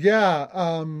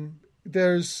yeah,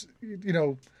 there's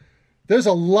there's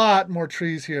a lot more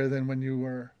trees here than when you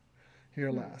were here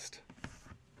last.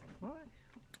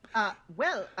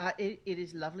 It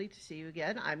is lovely to see you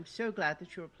again. I'm so glad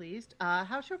that you're pleased.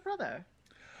 How's your brother?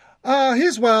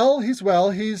 He's well.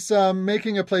 He's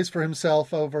making a place for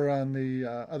himself over on the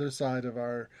other side of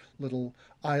our little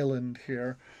island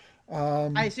here.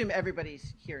 I assume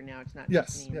everybody's here now. It's not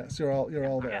just me. Yes, you're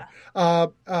all there.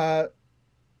 Yeah.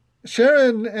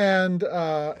 Sharon and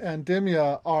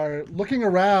Dimya are looking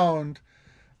around,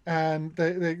 and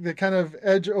they kind of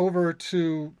edge over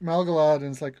to Malgalad, and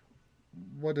it's like,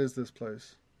 what is this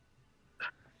place?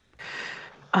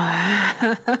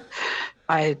 As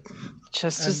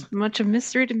much a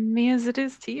mystery to me as it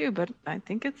is to you, but I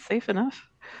think it's safe enough.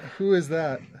 Who is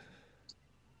that?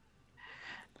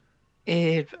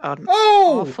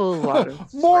 Awful lot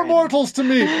of more friends. mortals to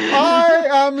meet.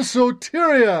 I am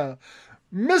Soteria,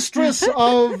 mistress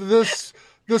of this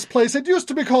place. It used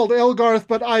to be called Elgarth,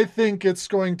 but I think it's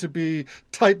going to be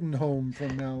Titanhome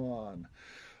from now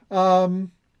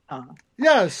on.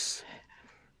 Yes,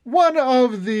 one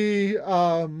of the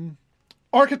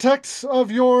architects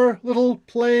of your little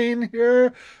plane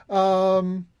here.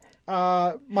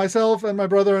 Myself and my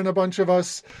brother and a bunch of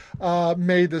us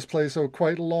made this place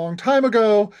quite a long time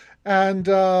ago, and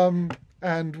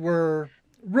were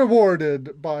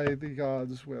rewarded by the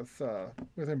gods with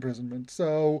imprisonment.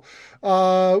 So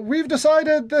we've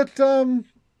decided that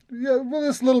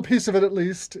this little piece of it at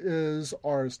least is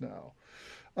ours now.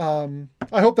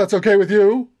 I hope that's okay with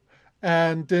you.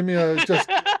 And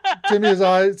Dimya's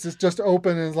eyes is just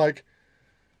open and is like,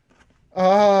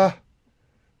 and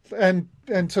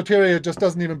Soteria just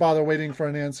doesn't even bother waiting for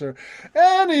an answer.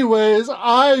 Anyways,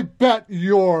 I bet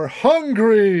you're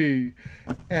hungry.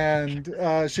 And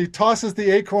she tosses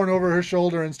the acorn over her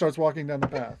shoulder and starts walking down the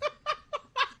path.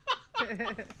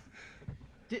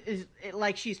 Is it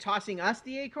like she's tossing us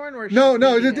the acorn, or No,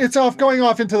 it's going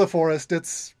off into the forest.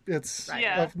 It's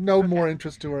Right. of no more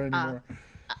interest to her anymore.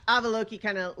 Avaloki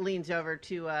kind of leans over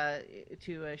to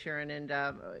Sharon and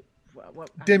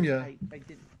Dimya. I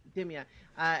did Dimya,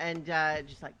 and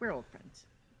just like, we're old friends.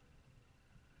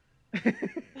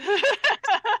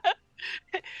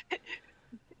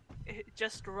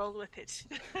 Just roll with it.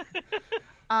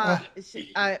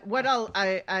 What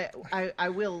I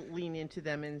will lean into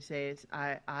them and say is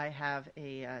I have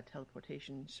a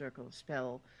teleportation circle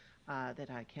spell that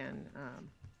I can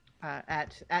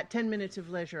at 10 minutes of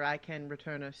leisure I can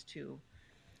return us to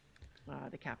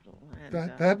the capital.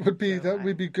 And, that would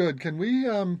be good. Can we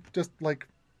just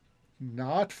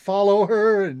not follow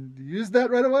her and use that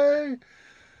right away?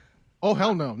 Oh,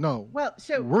 hell no. Well,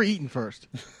 so we're eating first.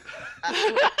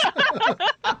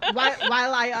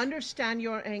 While I understand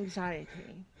your anxiety,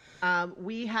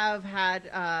 we have had.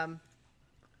 I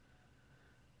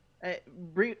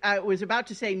was about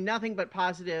to say nothing but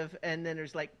positive, and then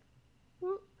there's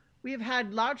we have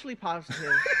had largely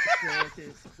positive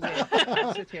experiences with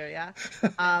Soteria,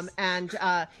 and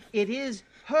it is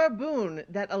her boon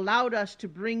that allowed us to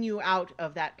bring you out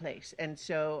of that place, and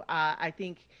so I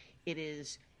think it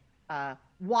is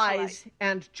wise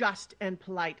and just and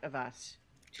polite of us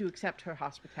to accept her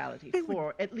hospitality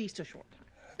for at least a short time.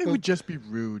 It would just be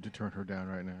rude to turn her down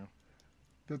right now.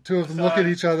 The two of them look at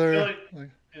each other.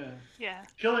 Yeah.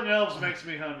 Killing elves makes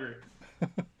me hungry.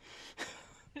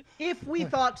 If we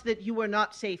thought that you were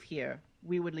not safe here,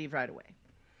 we would leave right away.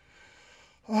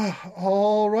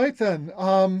 All right then.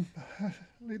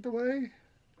 Lead the way.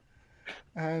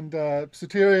 And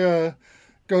Soteria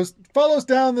follows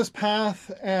down this path,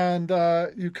 and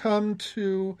you come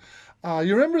to.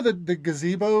 You remember the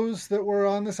gazebos that were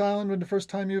on this island when the first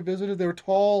time you visited? They were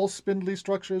tall, spindly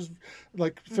structures,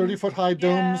 30-foot high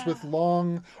domes with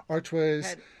long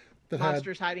archways.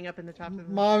 Monsters hiding up in the top of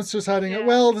them. Monsters hiding up.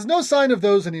 Well, there's no sign of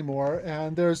those anymore,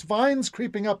 and there's vines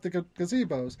creeping up the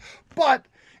gazebos. But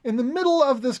in the middle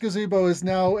of this gazebo is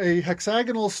now a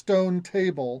hexagonal stone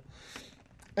table,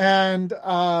 and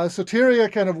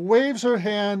Soteria kind of waves her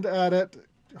hand at it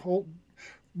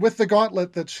with the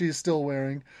gauntlet that she's still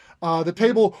wearing. The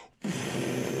table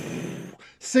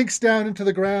sinks down into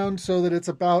the ground so that it's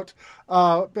about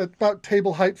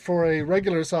table height for a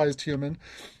regular-sized human,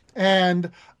 and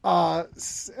 12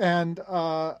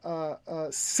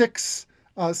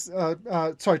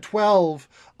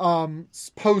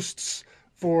 posts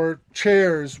for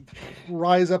chairs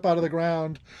rise up out of the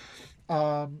ground,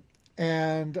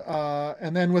 and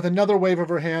then with another wave of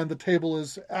her hand, the table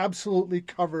is absolutely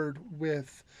covered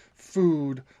with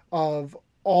food of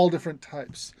all different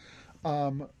types.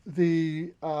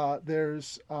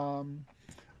 There's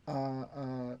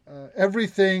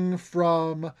everything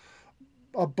from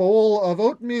a bowl of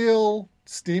oatmeal,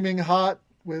 steaming hot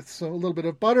with a little bit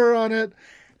of butter on it,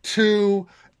 to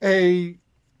a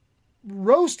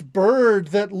roast bird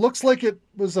that looks like it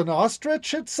was an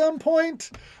ostrich at some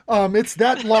point. It's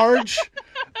that large.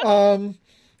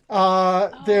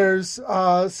 There's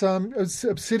some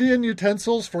obsidian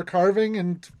utensils for carving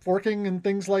and forking and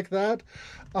things like that.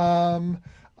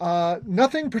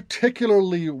 Nothing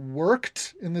particularly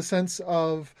worked in the sense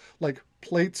of like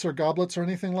plates or goblets or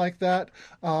anything like that.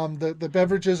 The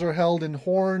beverages are held in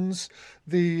horns.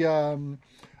 And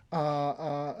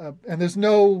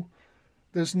the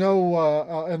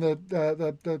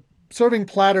serving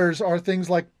platters are things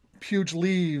like huge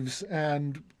leaves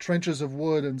and trenches of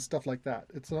wood and stuff like that.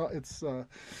 It's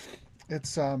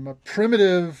a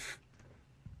primitive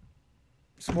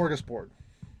smorgasbord.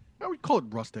 I would call it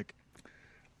rustic.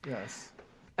 Yes.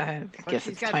 I guess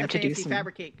it's time to do some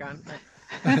fabricate gun.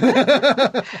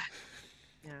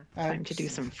 Time to do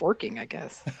some forking, I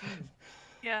guess.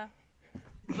 Yeah.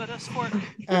 Let us fork.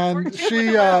 And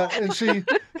she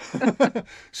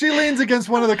she leans against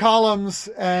one of the columns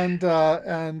and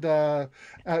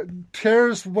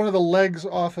tears one of the legs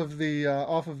off of the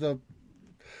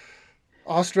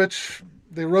ostrich,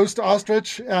 the roast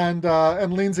ostrich, and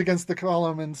leans against the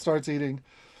column and starts eating.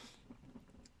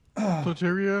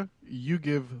 Soteria, you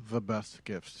give the best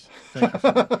gifts. Thank you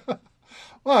so much.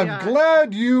 Well, I'm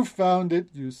glad you found it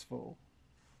useful.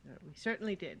 We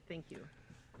certainly did. Thank you.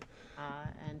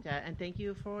 And thank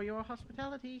you for your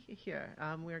hospitality here.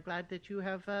 We're glad that you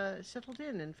have settled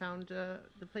in and found the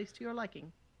place to your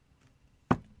liking.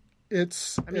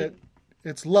 It's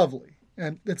lovely,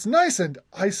 and it's nice and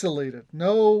isolated.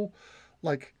 No,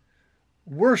 like,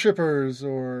 worshippers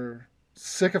or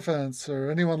sycophants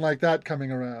or anyone like that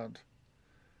coming around.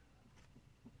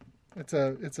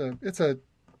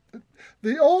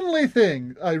 The only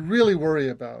thing I really worry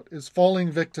about is falling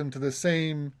victim to the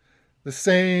same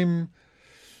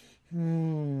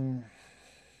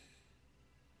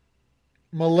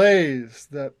malaise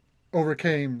that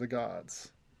overcame the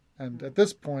gods. And at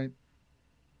this point,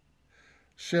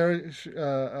 Sharon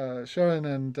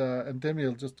and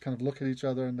Demiel just kind of look at each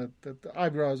other, and the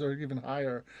eyebrows are even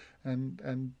higher,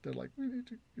 and they're like, "We need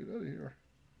to get out of here."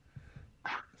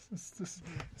 It's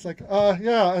like,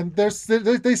 and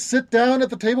they sit down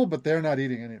at the table, but they're not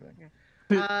eating anything.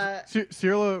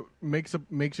 Cyrilla makes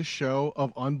a show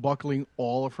of unbuckling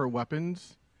all of her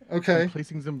weapons, okay, and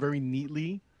placing them very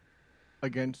neatly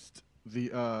against the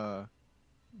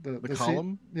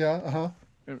column.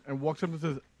 And walks up and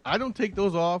says, "I don't take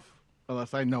those off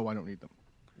unless I know I don't need them.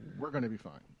 We're going to be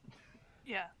fine."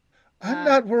 Yeah. I'm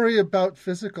not worried about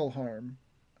physical harm.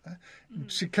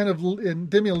 She kind of, and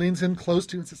Demiel leans in close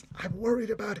to you and says, "I'm worried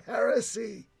about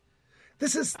heresy.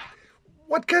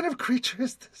 What kind of creature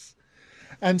is this?"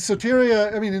 And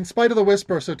Soteria, in spite of the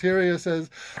whisper, Soteria says,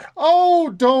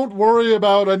 "Oh, don't worry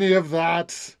about any of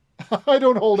that. I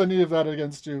don't hold any of that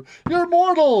against you. You're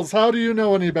mortals. How do you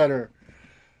know any better?"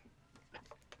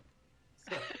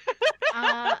 So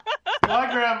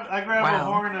I grab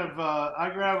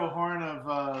a horn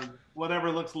of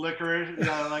whatever looks licorice,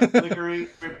 like licorice,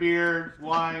 beer,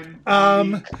 wine.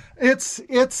 There's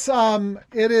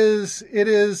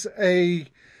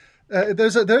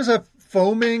a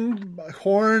foaming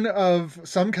horn of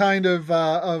some kind of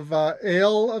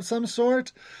ale of some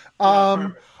sort.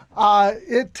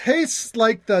 It tastes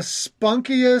like the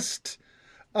spunkiest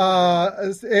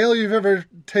ale you've ever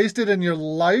tasted in your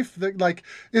life.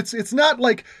 It's not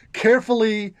like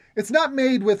carefully. It's not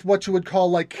made with what you would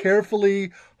call like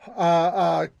carefully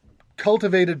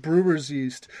cultivated brewer's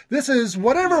yeast. This is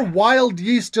whatever wild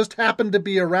yeast just happened to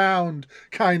be around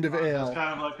kind of ale. It's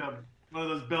kind of like one of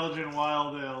those Belgian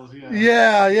wild ales.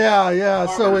 Yeah.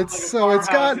 So it's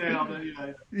got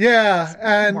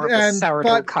and more of a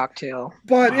sourdough cocktail.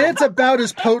 But it's about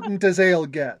as potent as ale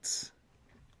gets.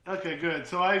 Okay, good.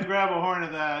 So I grab a horn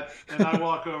of that and I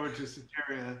walk over to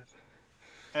Soteria.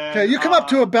 Okay, you come up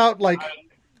to about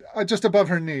just above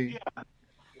her knee. Yeah.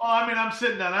 Well, I'm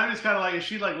sitting down. I'm just kind of like, is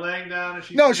she like laying down?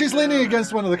 No, she's leaning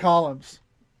against one of the columns.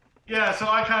 Yeah, so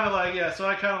I kind of like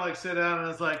sit down and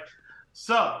it's like,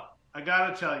 so I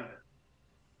gotta tell you,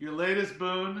 your latest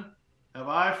boon, have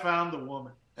I found the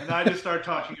woman? And I just start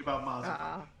talking about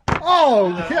Mazda. Oh,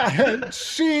 yeah,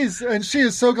 she is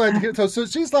so glad to hear. So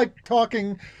she's like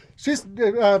talking.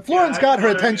 Florin's got her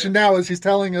attention now as he's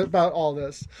telling about all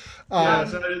this.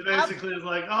 So it basically is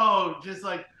like, just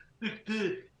like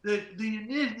the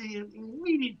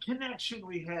immediate connection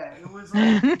we had. It was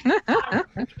like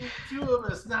the two of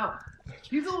us. Now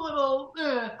she's a little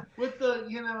with the,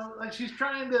 like she's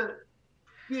trying to,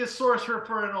 be a sorcerer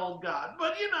for an old god,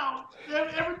 but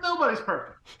nobody's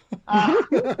perfect.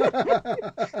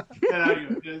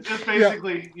 Just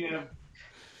basically,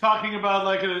 talking about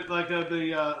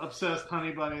the obsessed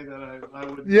honey bunny that I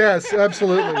would. Yes,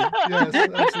 absolutely. Yes,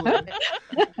 absolutely.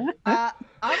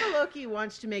 Avaloki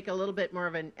wants to make a little bit more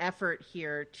of an effort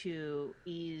here to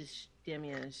ease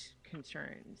Demia's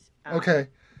concerns. Okay.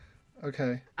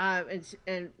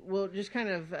 And we'll just kind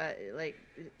of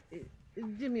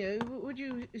Demia, would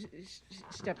you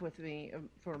step with me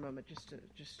for a moment, just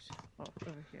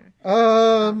over here?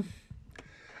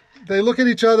 They look at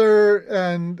each other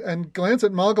and glance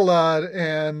at Malgalad,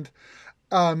 and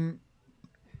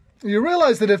you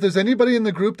realize that if there's anybody in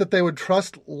the group that they would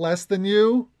trust less than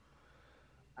you,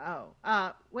 well,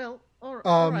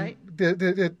 all right.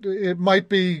 It might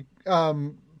be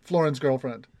Florin's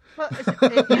girlfriend. Well,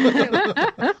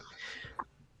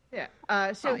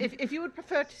 so if you would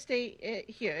prefer to stay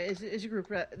here as a group,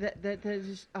 that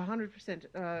is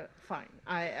 100% fine.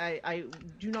 I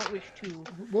do not wish to.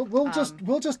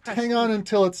 We'll just hang on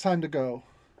until it's time to go.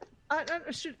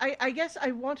 I guess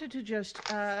I wanted to just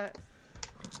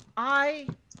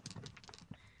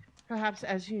perhaps,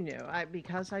 as you know,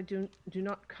 because I do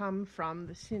not come from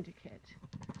the syndicate,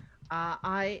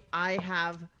 I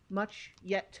have much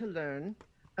yet to learn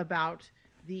about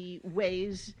the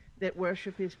ways that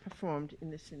worship is performed in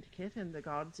the syndicate and the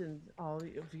gods and all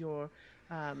of your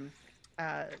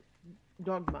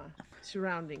dogma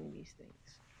surrounding these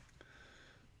things.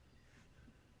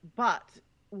 But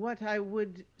what I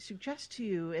would suggest to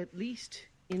you, at least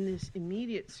in this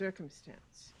immediate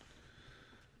circumstance,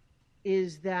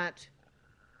 is that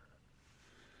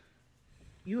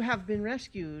you have been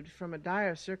rescued from a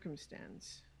dire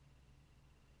circumstance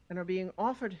and are being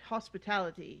offered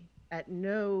hospitality at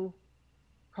no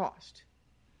cost.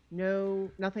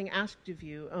 Nothing asked of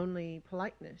you, only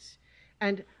politeness.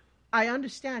 And I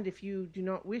understand if you do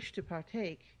not wish to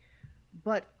partake,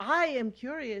 but I am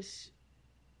curious,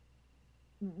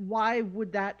 why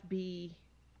would that be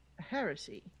a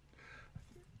heresy?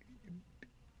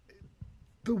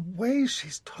 The way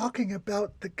she's talking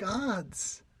about the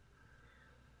gods.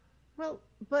 Well,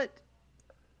 but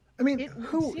I mean,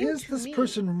 who is this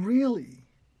person really?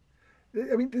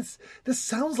 I mean, this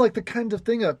sounds like the kind of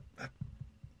thing a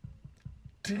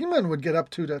demon would get up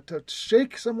to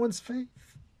shake someone's faith.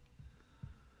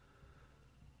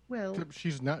 Well,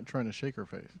 she's not trying to shake her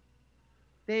faith.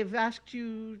 They've asked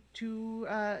you to.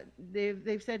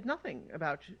 They've said nothing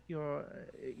about your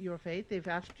faith. They've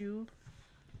asked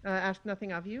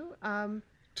nothing of you.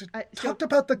 Talked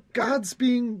about the gods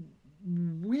being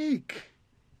weak.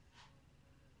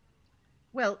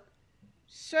 Well,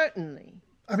 certainly.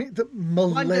 I mean, the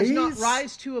malaise. One does not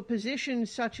rise to a position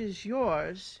such as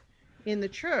yours in the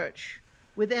church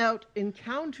without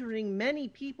encountering many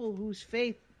people whose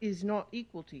faith is not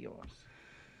equal to yours.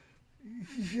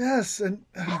 Yes, and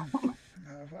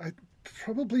I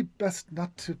probably best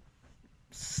not to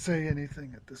say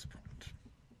anything at this point.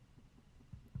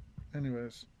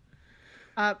 Anyways.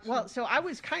 Well, so I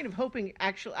was kind of hoping,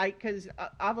 actually, because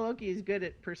Avaloki is good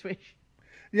at persuasion.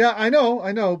 Yeah, I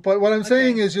know. But what I'm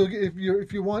saying is, if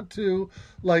you want to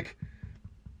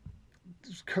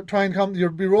try and come,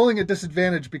 you'll be rolling at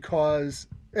disadvantage because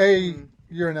A,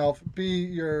 you're an elf, B,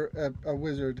 you're a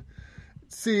wizard,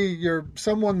 C, you're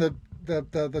someone that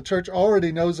the church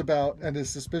already knows about and is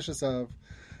suspicious of.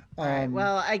 Right.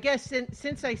 Well, I guess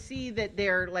since I see that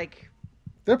they're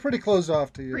pretty closed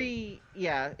off to you.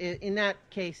 In that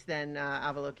case, then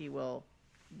Avaloki will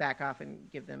back off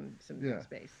and give them some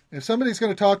space. If somebody's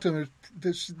going to talk to them,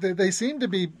 they seem to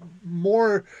be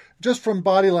more, just from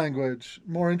body language,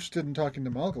 more interested in talking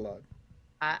to Malgalad.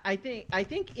 I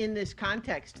think in this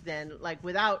context, then,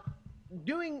 without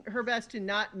doing her best to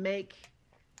not make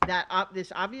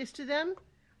this obvious to them,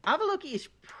 Avaloki is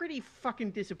pretty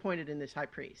fucking disappointed in this high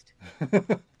priest.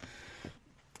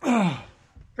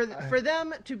 For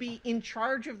them to be in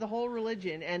charge of the whole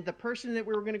religion and the person that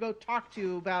we were going to go talk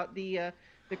to about the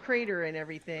crater and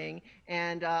everything,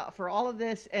 and for all of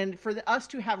this, and for us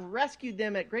to have rescued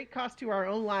them at great cost to our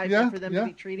own lives, and for them to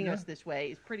be treating us this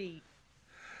way is pretty.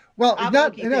 Well,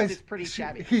 it's pretty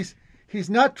shabby. He's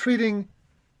not treating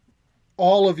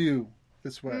all of you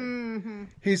this way. Mm-hmm.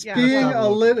 He's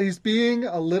being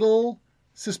a little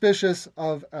suspicious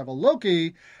of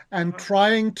Avaloki and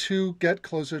trying to get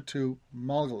closer to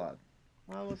Malgalad.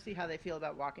 Well, we'll see how they feel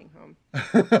about walking home.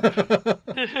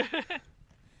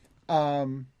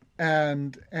 So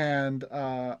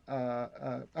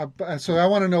I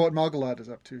want to know what Malgalad is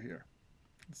up to here.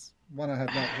 It's one I have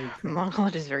not heard from.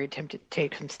 Malgalad is very tempted to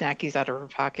take some snackies out of her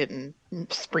pocket and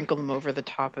sprinkle them over the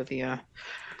top of the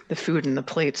the food in the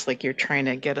plates like you're trying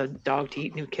to get a dog to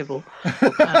eat new kibble. How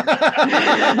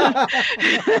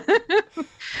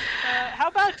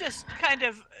about just kind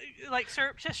of like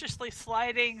surreptitiously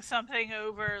sliding something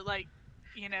over, like,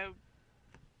 you know,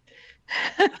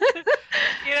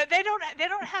 they don't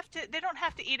have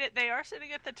to eat it. They are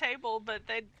sitting at the table, but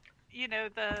they,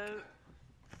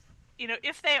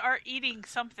 if they are eating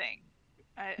something,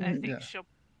 I think she'll.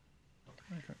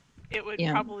 Okay. It would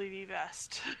probably be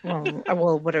best.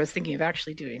 well, what I was thinking of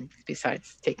actually doing,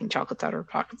 besides taking chocolates out of her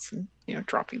pockets and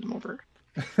dropping them over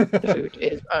the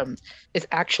food, is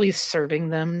actually serving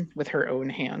them with her own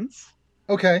hands.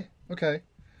 Okay.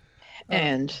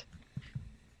 And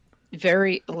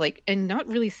very and not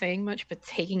really saying much, but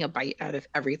taking a bite out of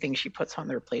everything she puts on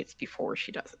their plates before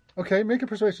she does it. Okay, make a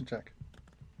persuasion check.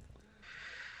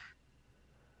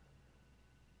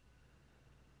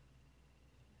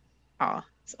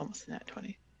 It's almost a nat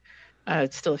 20.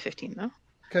 It's still a 15 though.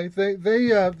 Okay,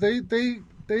 they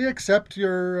accept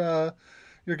your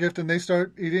gift and they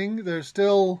start eating. They're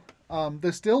still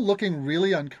looking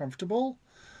really uncomfortable,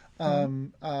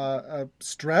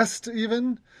 stressed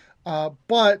even,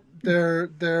 but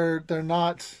they're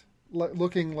not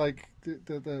looking like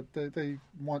they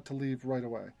want to leave right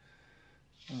away.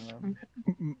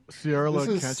 Sierra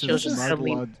catches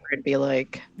Magdalene and be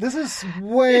like, "This is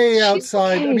way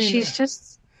outside." Okay. I mean, she's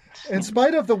just. In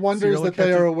spite of the wonders Sierra that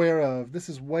they are aware of, this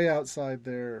is way outside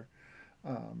their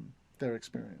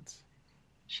experience.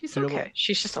 She's okay.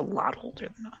 She's just a lot older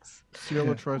than us.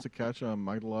 Sierra tries to catch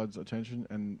Magdalad's attention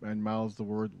and mouths the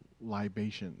word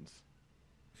libations.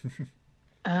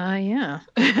 Yeah.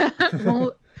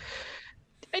 Well,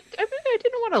 I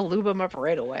didn't want to lube them up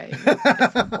right away.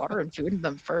 Get some water and food in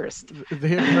them first.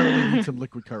 They apparently need some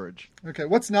liquid courage. Okay,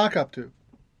 what's Knock up to?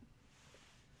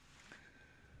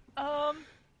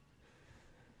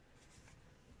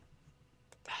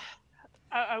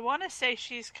 I want to say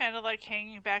she's kind of like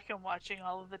hanging back and watching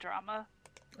all of the drama.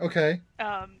 Okay.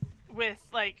 With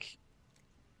like,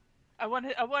 I want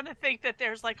to think that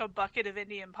there's like a bucket of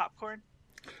Indian popcorn.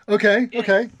 Okay,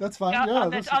 that's fine.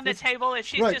 On the table, and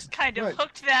she's just kind of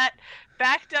hooked that,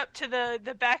 backed up to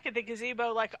the back of the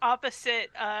gazebo, like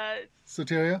opposite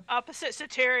Soteria,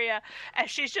 and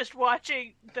she's just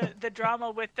watching the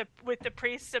drama with the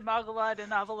priests and Magalad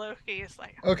and Avaloki. It's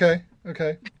like okay.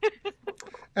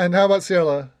 And how about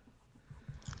Sierra?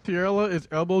 Sierra is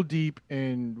elbow deep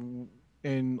in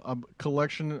a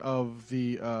collection of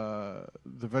the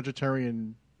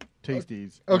vegetarian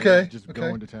tasties. Okay. Just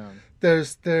going to town.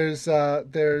 There's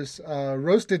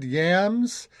roasted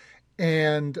yams,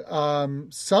 and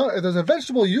there's a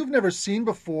vegetable you've never seen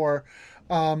before.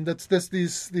 That's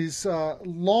these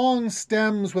long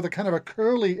stems with a kind of a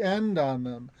curly end on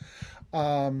them,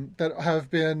 that have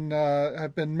been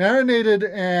marinated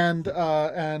and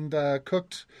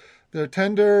cooked. They're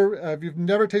tender. You've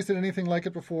never tasted anything like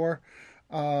it before,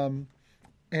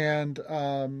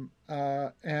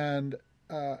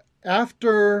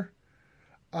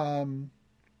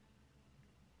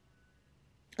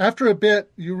 After a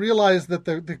bit, you realize that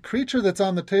the creature that's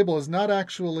on the table is not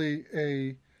actually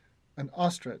an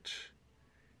ostrich.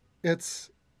 It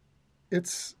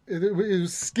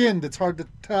was skinned. It's hard to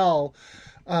tell.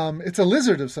 It's a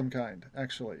lizard of some kind,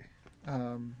 actually,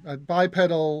 a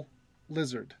bipedal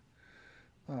lizard,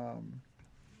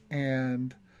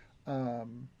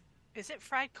 is it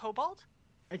fried cobalt?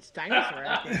 It's dinosaur,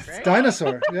 I think, right? It's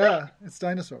dinosaur. Yeah, it's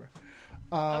dinosaur.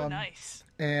 Oh, nice.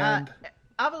 And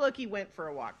Avaloki went for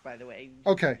a walk, by the way.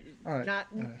 Okay, all right.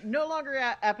 No longer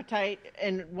appetite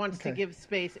and wants to give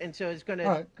space, and so is going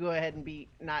to go ahead and be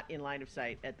not in line of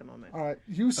sight at the moment. All right.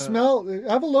 You smell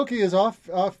Avaloki is off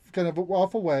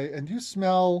away, and you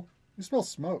smell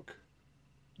smoke.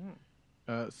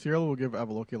 Cyril will give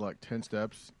Avaloki like 10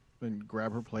 steps, then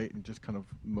grab her plate and just kind of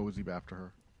mosey after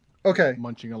her. Okay.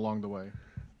 Munching along the way.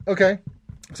 Okay.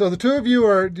 So the two of you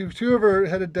are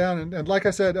headed down, and like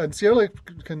I said, and Sierra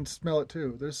can smell it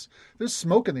too. There's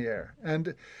smoke in the air,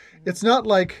 and it's not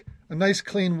like a nice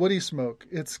clean woody smoke.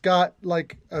 It's got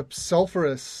like a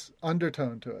sulfurous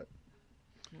undertone to it.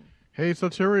 Hey,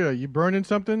 Soteria, you burning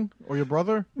something? Or your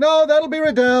brother? No, that'll be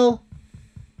Riddell.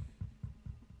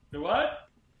 The what?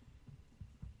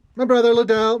 My brother,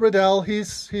 Riddell.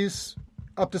 He's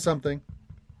up to something.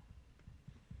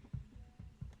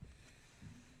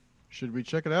 Should we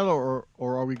check it out, or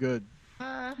are we good?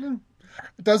 It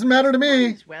doesn't matter to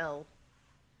me. Well,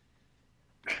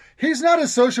 he's not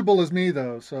as sociable as me,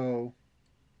 though. So,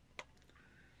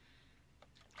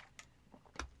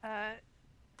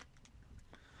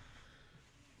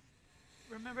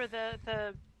 remember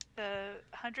the the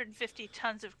 150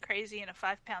 tons of crazy in a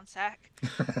 5-pound sack.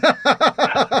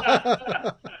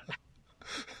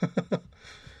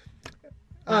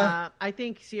 I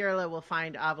think Sierra will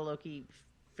find Avaloki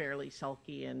fairly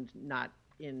sulky and not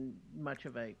in much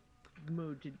of a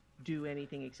mood to do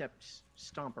anything except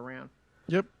stomp around.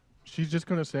 Yep. She's just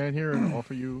going to stand here and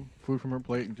offer you food from her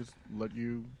plate and just let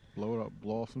you blow it up,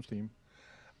 blow off some steam.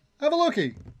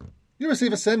 Avaloki, you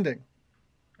receive a sending.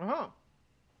 Oh.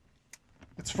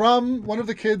 It's from one of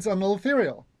the kids on the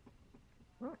Letherial.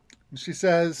 Oh. And she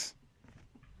says,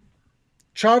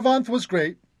 Charvanth was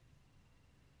great.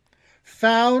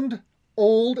 Found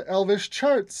old Elvish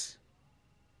charts.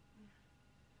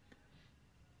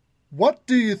 What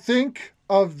do you think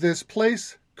of this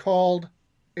place called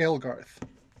Aelgarth?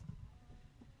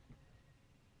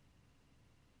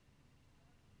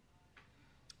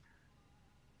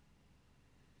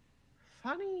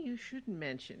 Funny you should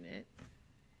mention it.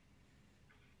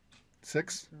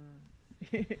 6?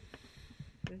 Isn't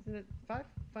it 5?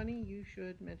 Funny you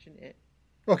should mention it.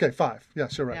 Okay, 5.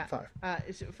 Yes, you're right, Yeah. 5.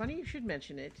 It's funny you should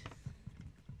mention it.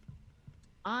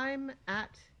 I'm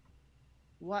at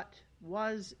what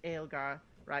was Aelgar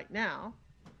right now.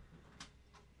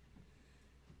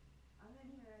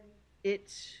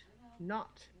 It's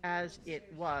not as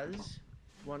it was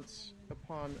once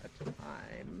upon a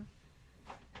time.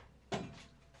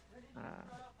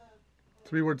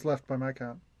 3 words left by my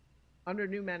count. Under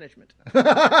new management.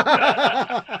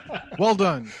 Well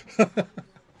done.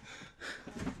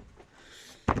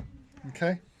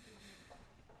 Okay.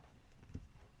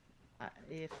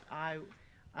 If I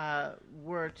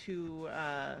were to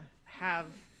have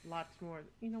lots more,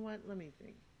 you know what? Let me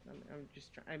think. I'm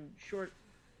just I'm short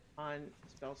on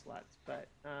spell slots, but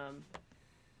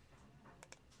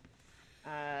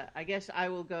I guess I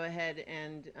will go ahead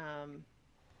and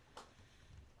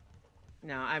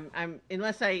no, I'm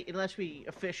unless we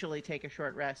officially take a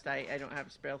short rest, I don't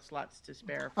have spell slots to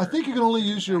spare. I think you can only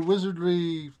use your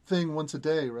wizardry thing once a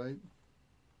day, right?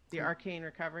 The arcane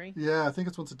recovery. Yeah, I think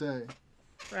it's once a day.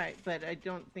 Right, but I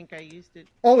don't think I used it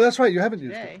Oh, that's right. You haven't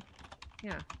used today. it.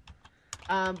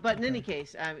 Yeah. But in any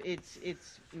case,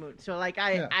 it's moot. So like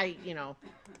I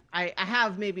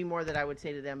have maybe more that I would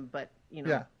say to them, but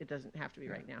Yeah. it doesn't have to be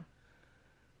right now.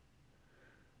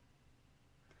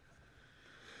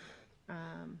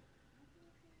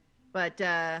 But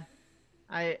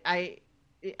I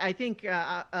think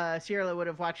Sierra would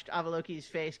have watched Avaloki's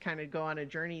face kind of go on a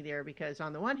journey there, because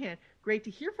on the one hand, great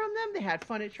to hear from them. They had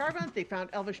fun at Charvanth. They found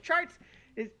Elvish charts.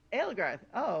 Is Aelgarth?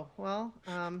 Oh well.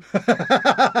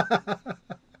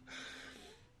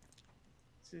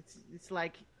 It's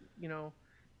like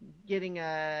getting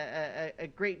a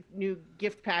great new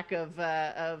gift pack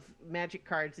of magic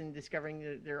cards and discovering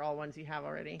that they're all ones you have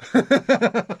already.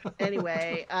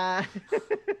 Anyway,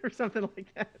 or something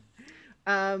like that.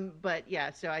 But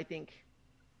yeah, so I think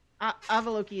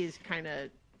Avaloki is kind of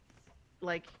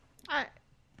like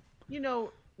you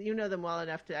know them well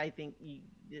enough to, I think,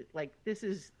 this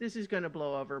is going to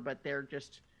blow over, but they're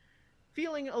just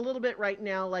feeling a little bit right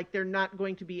now like they're not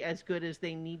going to be as good as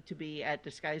they need to be at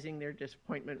disguising their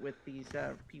disappointment with these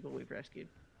people we've rescued.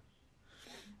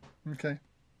 Okay.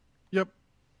 Yep.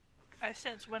 I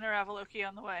sense Winter Avaloki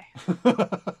on the way.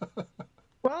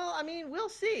 Well, I mean, we'll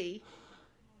see.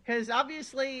 Because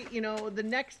obviously, the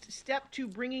next step to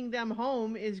bringing them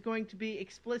home is going to be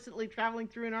explicitly traveling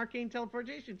through an arcane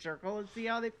teleportation circle and see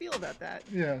how they feel about that.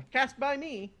 Yeah. Cast by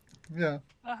me. Yeah.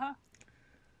 Uh-huh.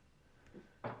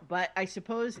 But I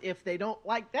suppose if they don't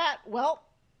like that, well,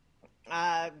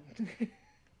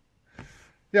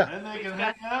 Yeah. And they can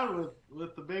hang out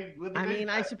with the big. I mean,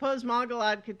 I suppose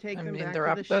Mogolad could take them back to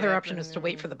the the other ship option is to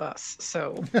wait for the bus.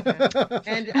 So,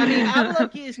 And I mean,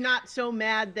 Avaloki is not so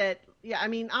mad that. Yeah, I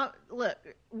mean, look,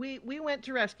 we went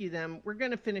to rescue them. We're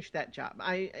going to finish that job.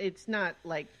 It's not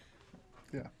like.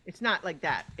 Yeah. It's not like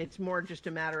that. It's more just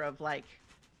a matter of like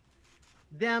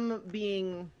them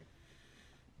being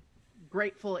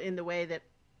grateful in the way that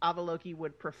Avaloki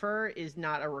would prefer is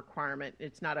not a requirement.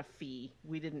 It's not a fee.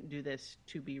 We didn't do this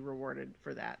to be rewarded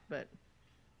for that, but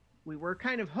we were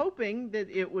kind of hoping that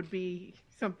it would be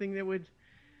something that would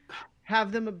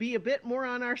have them be a bit more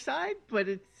on our side, but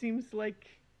it seems like,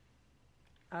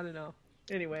 I don't know.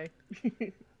 Anyway.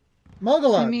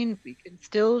 Mogolad. I mean, we could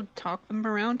still talk them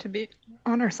around to be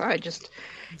on our side. Just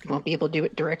you won't be able to do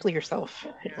it directly yourself.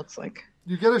 It looks like.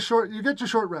 You get your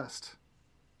short rest.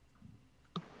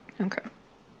 Okay.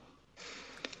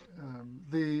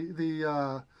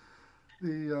 The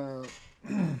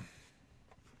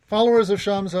followers of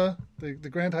Shamsa, the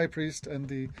Grand High Priest, and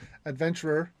the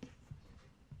adventurer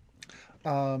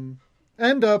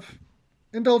end up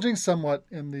indulging somewhat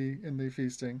in the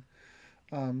feasting.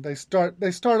 They start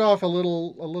off a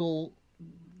little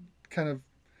kind of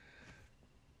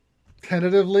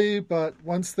tentatively, but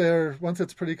once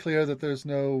it's pretty clear that there's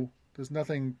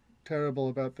nothing terrible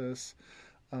about this,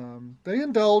 they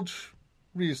indulge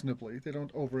reasonably. They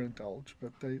don't overindulge,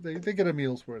 but they get a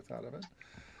meal's worth out of it.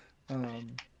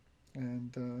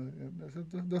 And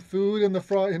the food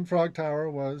in Frog Tower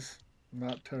was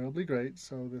not terribly great,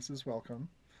 so this is welcome.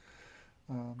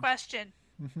 Question.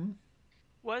 Mm-hmm.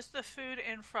 Was the food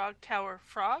in Frog Tower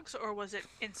frogs, or was it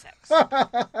insects?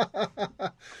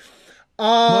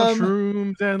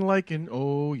 Mushrooms and lichen.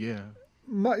 Oh, yeah.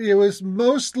 It was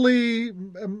mostly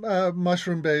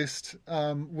mushroom based,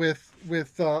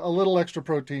 with a little extra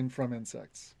protein from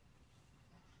insects.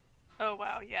 Oh,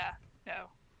 wow. Yeah. No.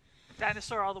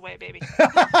 Dinosaur all the way, baby.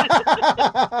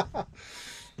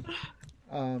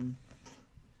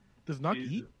 Does Nock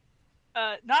eat?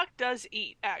 Nock does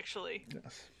eat, actually.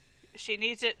 Yes. She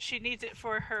needs it. She needs it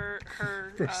for her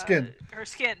skin. Her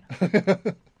skin.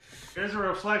 Here's a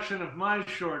reflection of my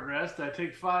short rest. I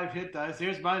take 5 hit dice.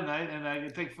 Here's my night, and I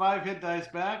take 5 hit dice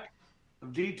back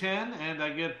of D10, and I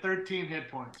get 13 hit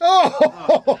points. Oh!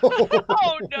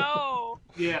 Oh no!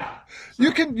 Yeah. So.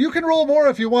 You can roll more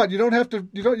if you want. You don't have to.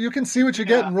 You can see what you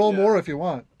get and roll more if you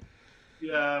want.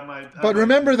 Yeah, But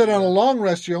remember that on a long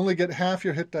rest, you only get half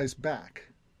your hit dice back.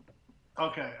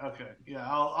 Okay. Yeah,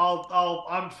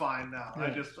 I'm fine now.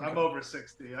 Yeah, I'm over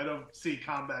 60. I don't see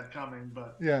combat coming,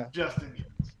 but yeah, just in case.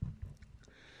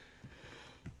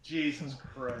 Jesus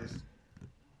Christ.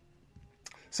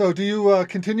 So, do you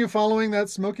continue following that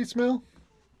smoky smell?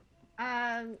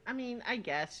 I mean, I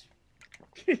guess.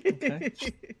 Okay.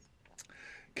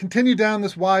 Continue down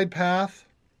this wide path,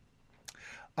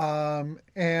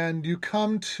 and you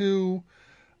come to,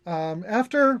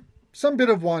 after some bit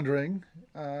of wandering,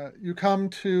 you come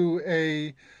to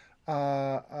the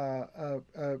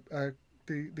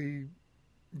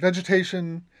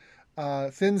vegetation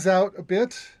thins out a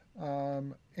bit.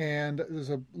 And there's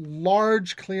a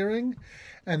large clearing,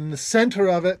 and in the center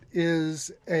of it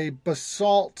is a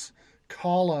basalt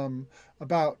column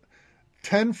about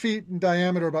 10 feet in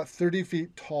diameter, about 30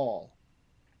 feet tall,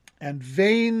 and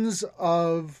veins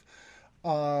of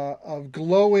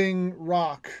glowing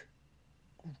rock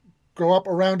go up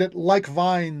around it like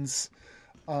vines,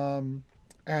 and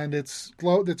it's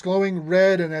glowing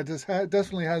red, and it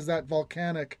definitely has that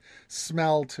volcanic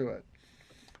smell to it.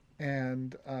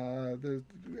 And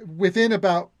within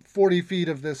about 40 feet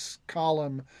of this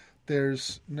column,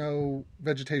 there's no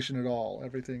vegetation at all.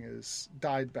 Everything is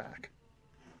died back.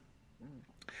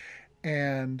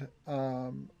 And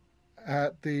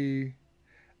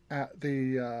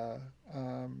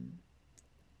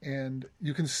and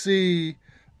you can see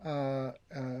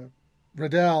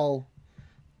Riddell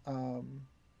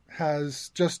has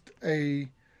just a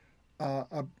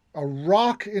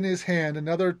rock in his hand,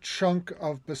 another chunk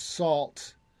of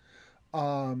basalt,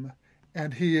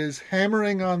 and he is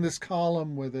hammering on this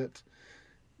column with it,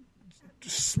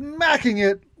 smacking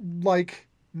it like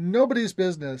nobody's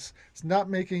business. It's not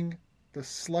making the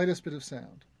slightest bit of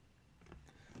sound.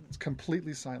 It's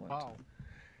completely silent. Wow.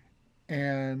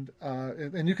 And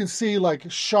you can see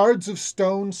like shards of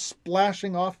stone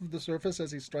splashing off of the surface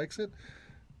as he strikes it.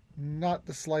 Not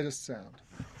the slightest sound.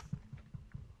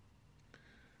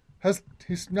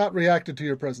 He's not reacted to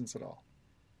your presence at all.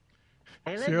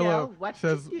 Hey, Ciela what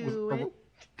says you doing?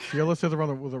 Ciela says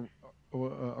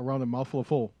around a mouthful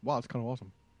full. Wow, it's kind of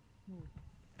awesome.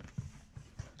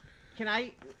 Can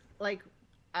I,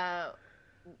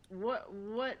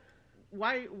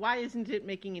 why isn't it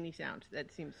making any sound?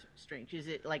 That seems strange. Is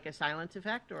it like a silence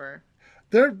effect, or?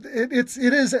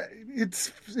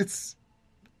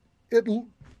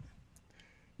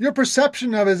 Your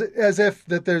perception of it is as if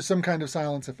that there's some kind of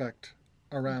silence effect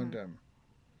around him.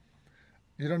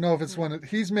 You don't know if it's one that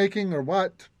he's making or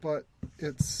what, but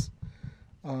it's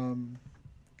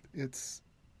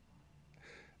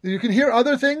you can hear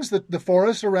other things. That the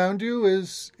forest around you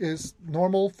is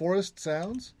normal forest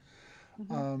sounds.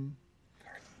 I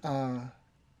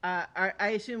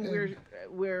assume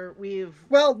we've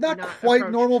not quite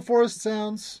approached. normal forest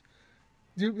sounds.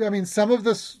 Some of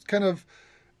this kind of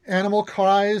animal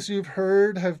cries you've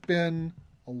heard have been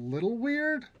a little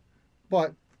weird,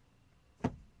 but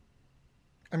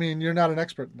you're not an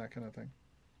expert in that kind of thing.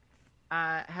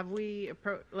 Have we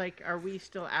are we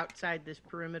still outside this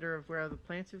perimeter of where the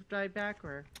plants have died back,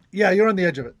 or? Yeah, you're on the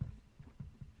edge of it.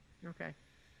 Okay.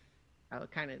 I'll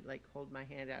kind of hold my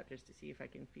hand out just to see if I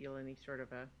can feel any sort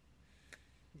of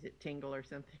is it tingle or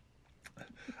something?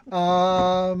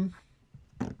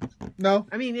 No.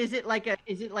 I mean, is it like a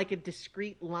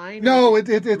discrete line? No, or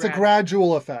it's a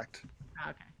gradual effect.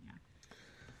 Okay.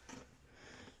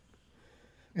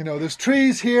 Yeah. There's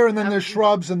trees here, and then there's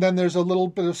shrubs, and then there's a little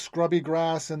bit of scrubby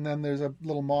grass, and then there's a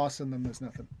little moss, and then there's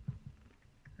nothing.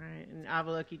 All right, and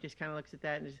Avaloki just kind of looks at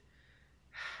that and is,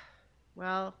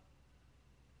 well,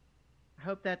 I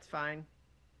hope that's fine.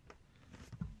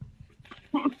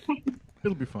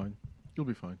 It'll be fine. You'll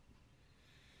be fine.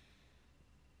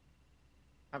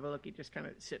 Avaloki just kind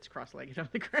of sits cross-legged on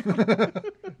the ground.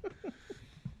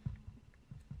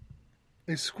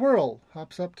 A squirrel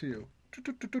hops up to you.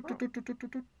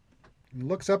 And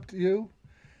looks up to you,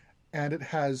 and it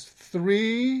has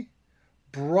 3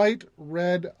 bright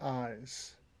red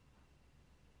eyes.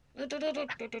 And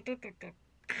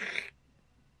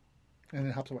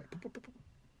it hops away.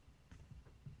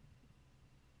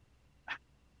 I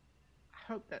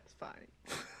hope that's fine.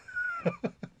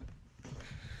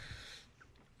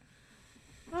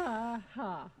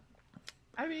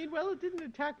 I mean, well, it didn't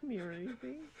attack me or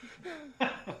anything.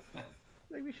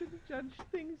 Like, we shouldn't judge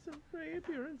things by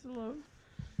appearance alone.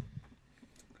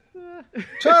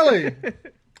 Charlie!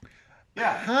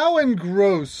 Yeah. How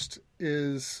engrossed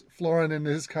is Florin in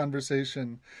his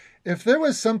conversation? If there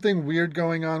was something weird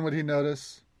going on, would he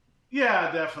notice?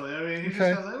 Yeah, definitely. I mean, he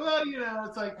Okay. just goes like, well,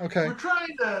 it's like Okay.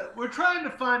 we're trying to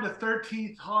find a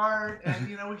 13th heart, and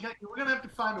we're gonna have to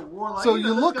find a warlock. So this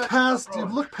you look guy's past not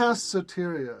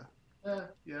Soteria,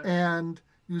 yeah. and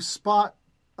you spot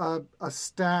a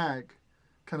stag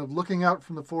kind of looking out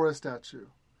from the forest at you.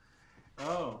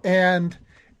 Oh. And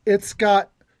it's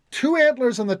got 2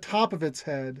 antlers on the top of its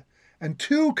head, and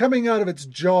 2 coming out of its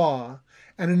jaw,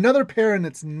 and another pair in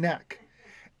its neck.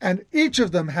 And each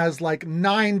of them has like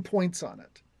 9 points on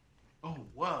it. Oh,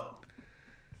 whoa.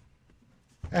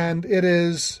 And it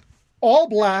is all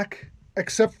black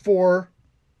except for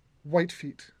white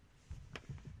feet.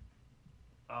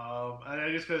 And I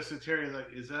just go to Soteria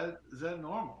like, is that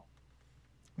normal?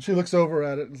 She looks over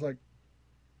at it and is like,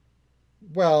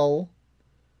 well,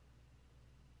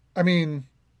 I mean,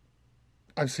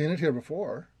 I've seen it here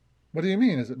before. What do you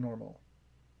mean, is it normal?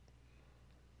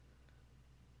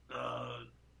 Let's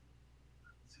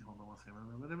see, hold on one second.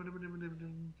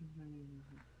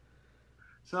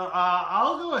 So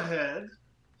I'll go ahead,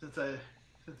 since I'm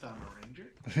a ranger.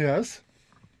 Yes.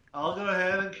 I'll go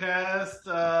ahead and cast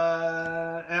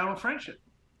Animal Friendship.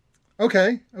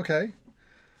 Okay.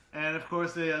 And of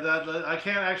course, I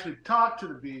can't actually talk to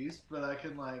the beast, but I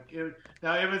can if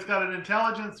it's got an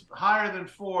intelligence higher than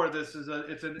 4, it's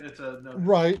a no.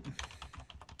 Right.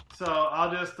 So I'll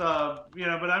just but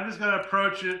I'm just gonna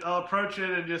approach it. I'll approach it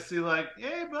and just see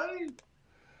hey buddy,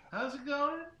 how's it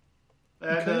going?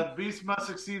 And Okay. beast must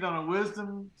succeed on a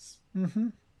wisdom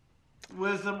Mm-hmm.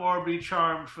 or be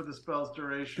charmed for the spell's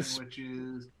duration, which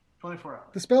is 24 hours.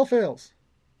 The spell fails.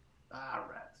 Ah,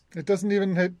 rats. It doesn't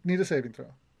even need a saving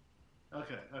throw.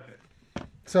 Okay.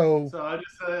 So I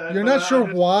just you're not sure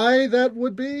why that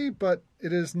would be, but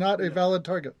it is not a valid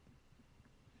target.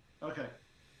 Okay.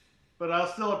 But I'll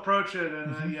still approach it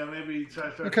and maybe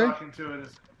start Okay. talking to it.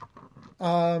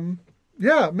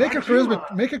 Yeah, make a Aren't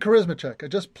you, charisma check.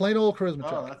 Just plain old charisma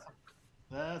Oh, check.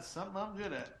 that's something I'm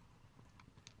good at.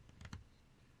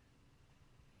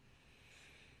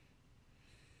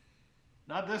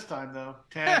 Not this time though.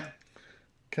 10.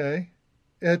 Okay.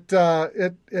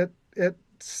 It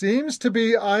seems to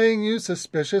be eyeing you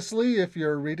suspiciously if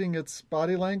you're reading its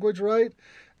body language right.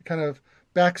 It kind of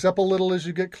backs up a little as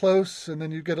you get close, and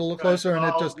then you get a little closer, and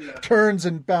it just turns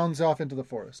and bounds off into the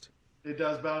forest. It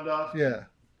does bound off? Yeah.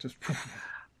 Just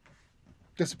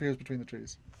disappears between the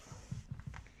trees.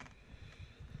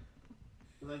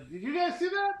 Did you guys see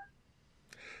that?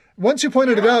 Once you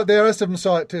pointed it out, the rest of them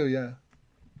saw it too, yeah.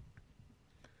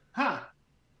 Huh.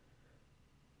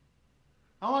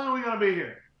 How long are we going to be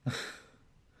here?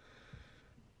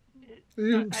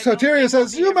 Soteria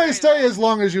says, you may stay as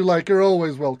long as you like. You're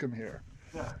always welcome here.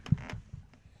 Yeah.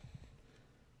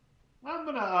 I'm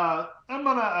gonna,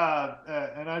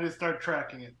 and I just start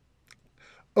tracking it.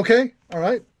 Okay. All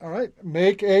right.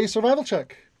 Make a survival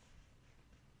check.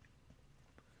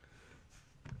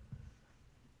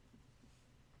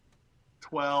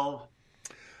 $12.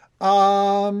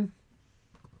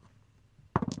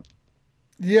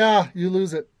 Yeah, you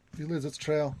lose it. You lose its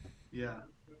trail. Yeah.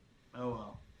 Oh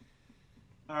well.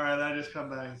 All right, I just come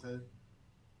back and said,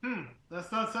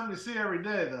 that's not something you see every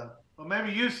day, though. Well,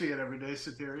 maybe you see it every day,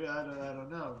 Soteria. I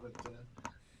don't know, but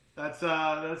that's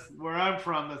where I'm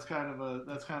from. That's kind of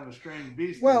a strange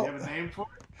beast. Well, do you have a name for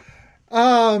it?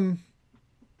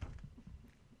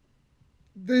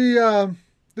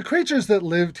 The creatures that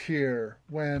lived here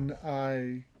when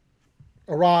I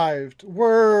arrived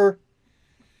were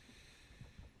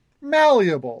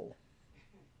malleable.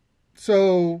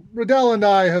 So Riddell and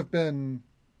I have been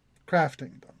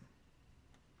crafting them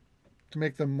to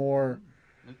make them more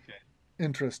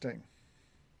interesting.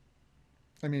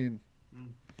 I mean,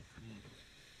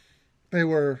 they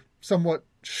were somewhat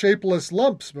shapeless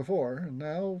lumps before, and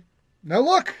now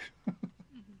look.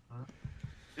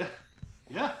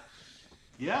 Yeah.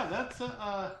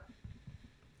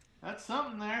 That's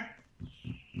something there.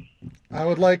 I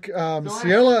would like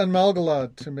Ciela and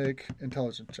Malgalad to make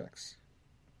intelligence checks.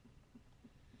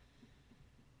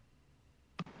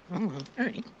 All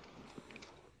right.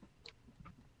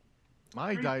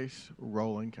 My dice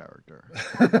rolling character.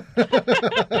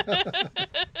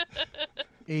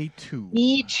 A 2.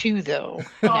 Me too, though.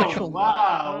 Oh, Natural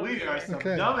wow. We are some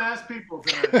Okay. dumbass people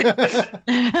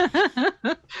tonight.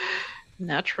 one.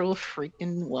 Natural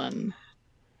freaking 1.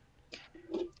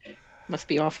 Must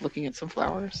be off looking at some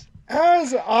flowers.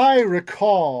 As I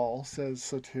recall, says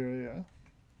Soteria,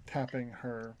 tapping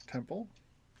her temple,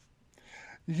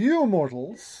 you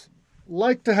mortals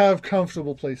like to have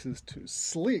comfortable places to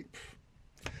sleep.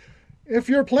 If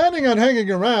you're planning on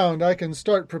hanging around, I can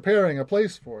start preparing a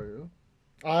place for you.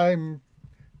 I'm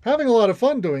having a lot of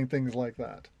fun doing things like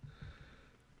that.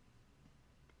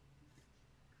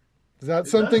 Is that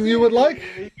something you would like?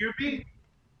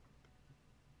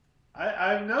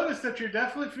 I've noticed that you're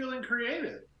definitely feeling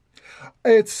creative.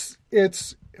 It's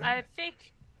I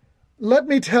think let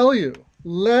me tell you.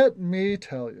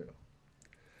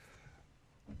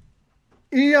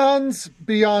 Eons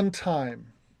beyond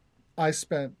time, I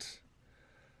spent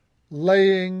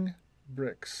laying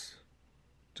bricks.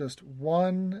 Just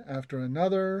one after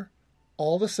another,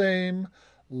 all the same,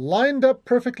 lined up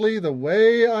perfectly the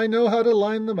way I know how to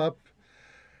line them up,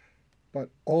 but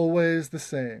always the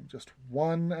same, just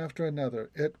one after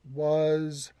another. It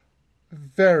was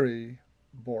very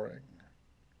boring.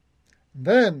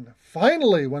 Then,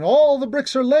 finally, when all the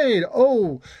bricks are laid,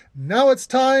 now it's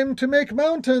time to make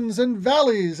mountains and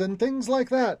valleys and things like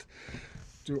that.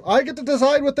 Do I get to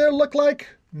decide what they look like?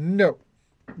 No.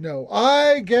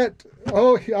 I get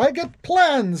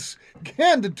plans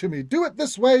handed to me. Do it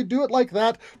this way, do it like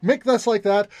that, make this like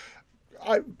that.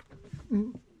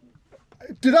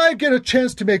 Did I get a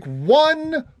chance to make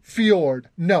one fjord?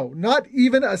 No, not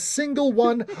even a single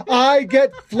one. I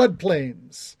get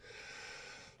floodplains.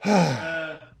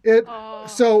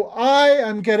 So I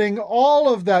am getting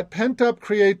all of that pent-up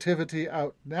creativity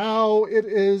out now. It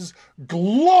is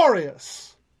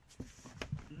glorious.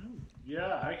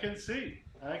 Yeah, I can see.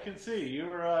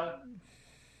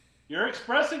 You're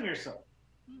expressing yourself.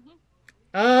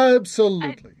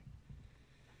 Absolutely.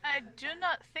 I do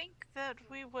not think that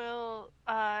we will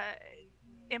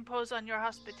impose on your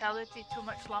hospitality too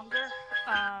much longer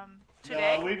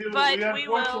today. No, we do. But we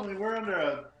unfortunately, we're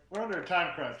under a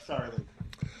time crunch. Sorry.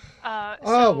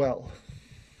 Well.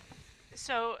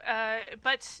 So,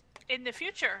 but in the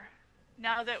future,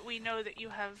 now that we know that you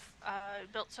have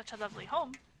built such a lovely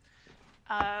home,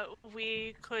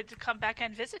 we could come back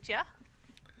and visit you.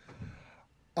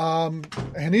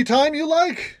 Anytime you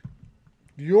like.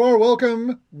 You are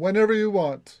welcome whenever you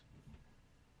want.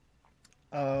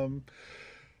 But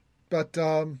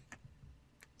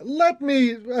let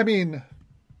me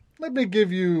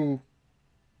give you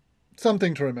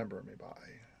something to remember me by.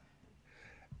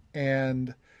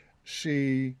 And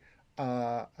she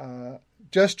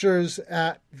gestures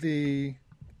at the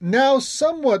now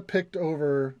somewhat picked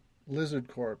over lizard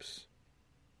corpse.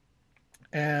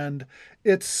 And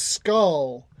its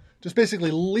skull just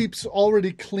basically leaps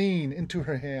already clean into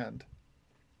her hand.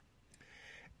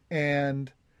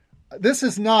 And this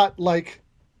is not like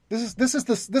this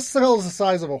skull is the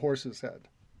size of a horse's head.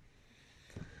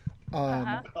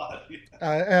 And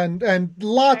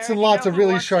lots and lots of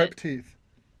really sharp teeth.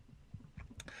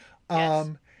 Yes.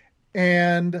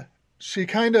 And she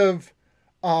kind of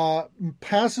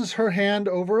passes her hand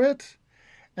over it,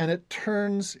 and it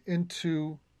turns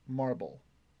into marble.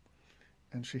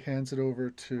 And she hands it over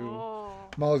to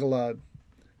Malgalad.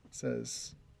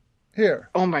 Says, "Here."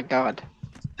 Oh my god.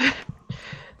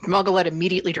 Malgalad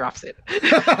immediately drops it.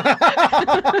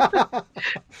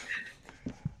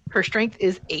 Her strength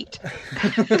is 8.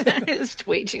 That is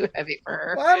way too heavy for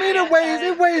her. Well, I mean, it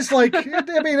weighs like,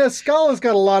 a skull has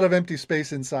got a lot of empty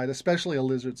space inside, especially a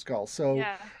lizard skull. So,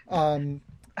 Yeah.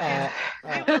 We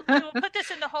will put this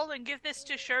in the hole and give this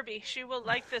to Sherby. She will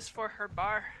like this for her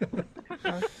bar.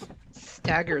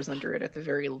 Staggers under it at the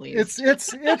very least.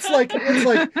 It's like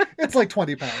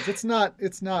 20 pounds. It's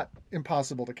not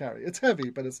impossible to carry. It's heavy,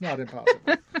 but it's not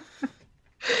impossible.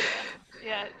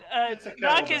 Yeah,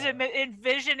 Nock is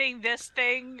envisioning this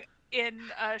thing in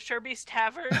Sherby's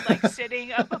Tavern, like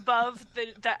sitting up above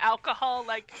the alcohol,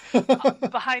 like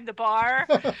behind the bar,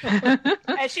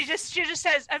 and she just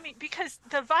says, I mean, because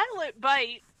the Violet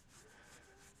Bite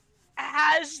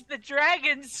has the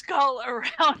dragon skull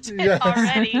around it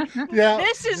already. Yeah.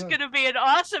 This is going to be an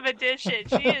awesome addition.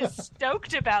 She is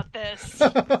stoked about this.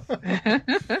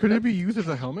 Could it be used as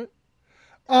a helmet?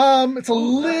 It's a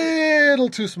little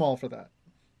too small for that.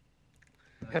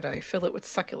 Could I fill it with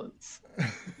succulents?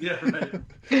 Yeah, right.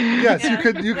 Yes, Yeah. you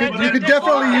could They're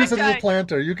definitely more use it as a anti-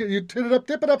 planter. You tip it up,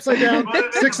 dip it upside down, Put it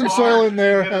in stick the some bar, soil in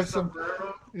there, get a have some.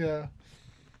 sombrero. Yeah.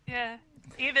 Yeah,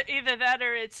 either that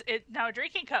or it's now a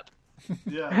drinking cup.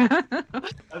 Yeah.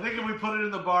 I think if we put it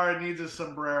in the bar, it needs a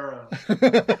sombrero.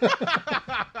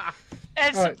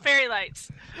 And All some right. fairy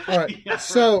lights. All right. Yeah,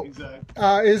 So, right,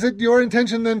 exactly. is it your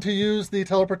intention then to use the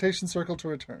teleportation circle to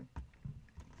return?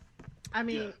 I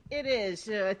mean, it is.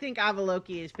 I think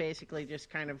Avaloki is basically just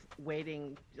kind of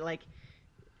waiting, like,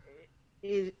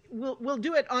 we'll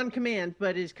do it on command,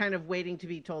 but is kind of waiting to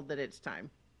be told that it's time.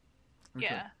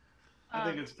 Yeah. I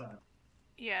think it's time.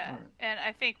 Yeah, and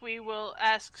I think we will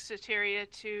ask Soteria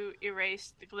to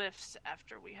erase the glyphs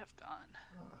after we have gone.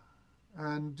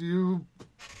 And do you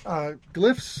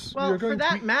glyphs? Well, you're for going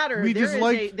that matter, we just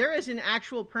like- there is an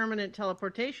actual permanent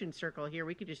teleportation circle here.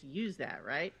 We could just use that,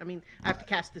 right? I mean, I have to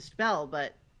cast the spell,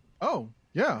 but Oh,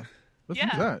 yeah. Let's use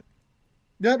Yeah. that.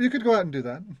 Yeah, you could go out and do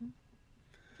that.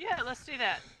 Yeah, let's do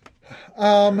that.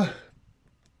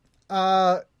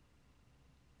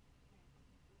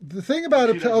 The thing about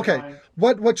it, She doesn't okay, mind.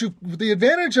 the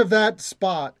advantage of that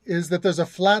spot is that there's a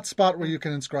flat spot where you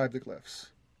can inscribe the glyphs.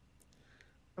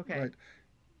 okay. Right.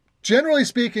 Generally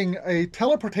speaking, a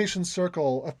teleportation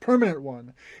circle, a permanent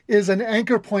one, is an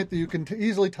anchor point that you can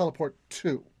easily teleport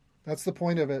to. That's the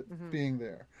point of it being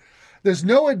there. There's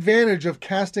no advantage of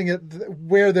casting it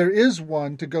where there is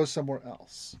one to go somewhere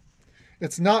else.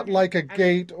 It's not like a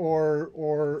gate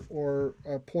or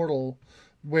a portal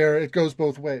where it goes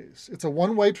both ways. It's a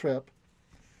one-way trip,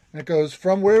 and it goes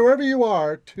from wherever you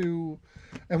are to,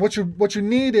 and what you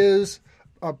need is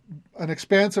an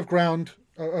expanse of ground,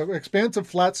 expansive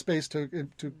flat space to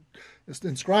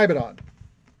inscribe it on.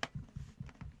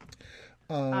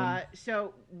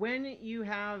 So when you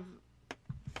have,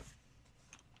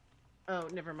 oh,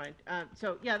 never mind.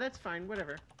 So yeah, that's fine.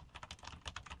 Whatever.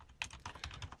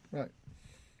 Right.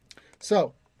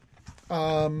 So,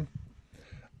 what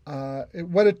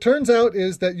it turns out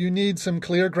is that you need some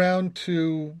clear ground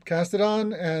to cast it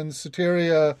on, and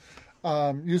Soteria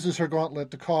uses her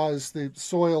gauntlet to cause the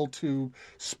soil to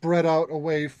spread out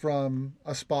away from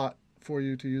a spot for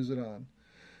you to use it on.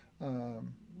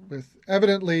 With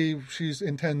evidently, she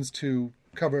intends to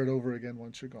cover it over again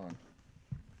once you're gone.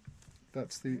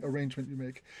 That's the arrangement you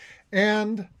make,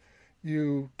 and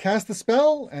you cast the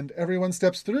spell, and everyone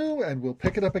steps through, and we'll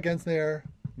pick it up again there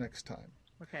next time.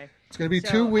 Okay. It's going to be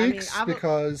So, 2 I mean, weeks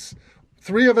because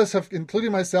 3 of us have,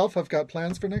 including myself, have got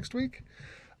plans for next week.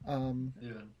 Yeah.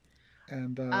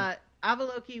 And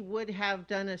Avaloki would have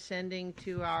done a sending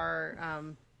to our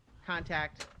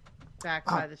contact back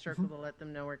by the circle to let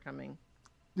them know we're coming.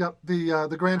 yep,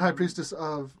 the Grand High Priestess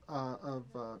of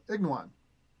Ignuan.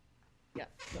 Yeah.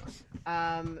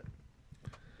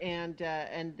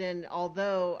 And then,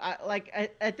 although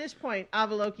at this point,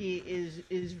 Avaloki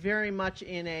is very much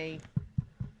in a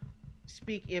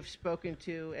speak if spoken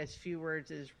to as few words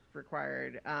as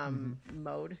required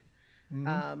mode,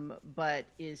 but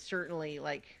is certainly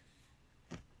like,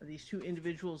 are these two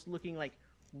individuals looking like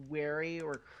wary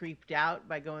or creeped out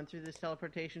by going through this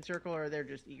teleportation circle, or they're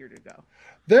just eager to go?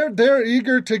 They're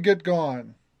eager to get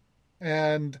gone,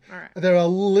 and All right. they're a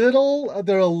little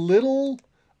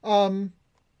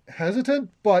hesitant,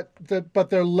 but they're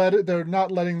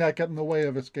not letting that get in the way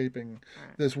of escaping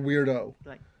this weirdo.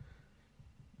 Like,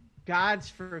 gods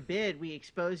forbid we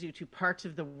expose you to parts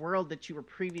of the world that you were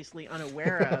previously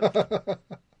unaware of.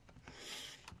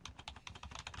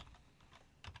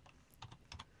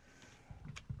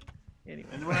 Anyway.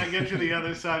 And when I get to the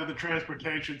other side of the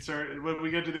transportation, when we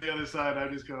get to the other side, I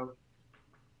just go,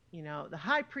 You know, the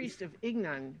High Priest of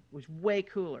Ignan was way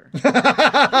cooler.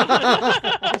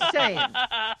 Just saying.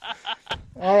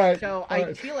 All right. So all I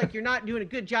right. feel like you're not doing a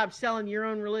good job selling your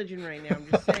own religion right now. I'm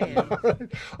just saying.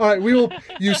 All right,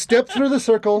 you step through the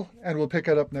circle, and we'll pick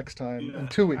it up next time in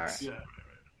 2 weeks. yeah.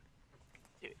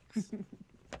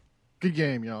 Good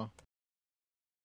game, y'all.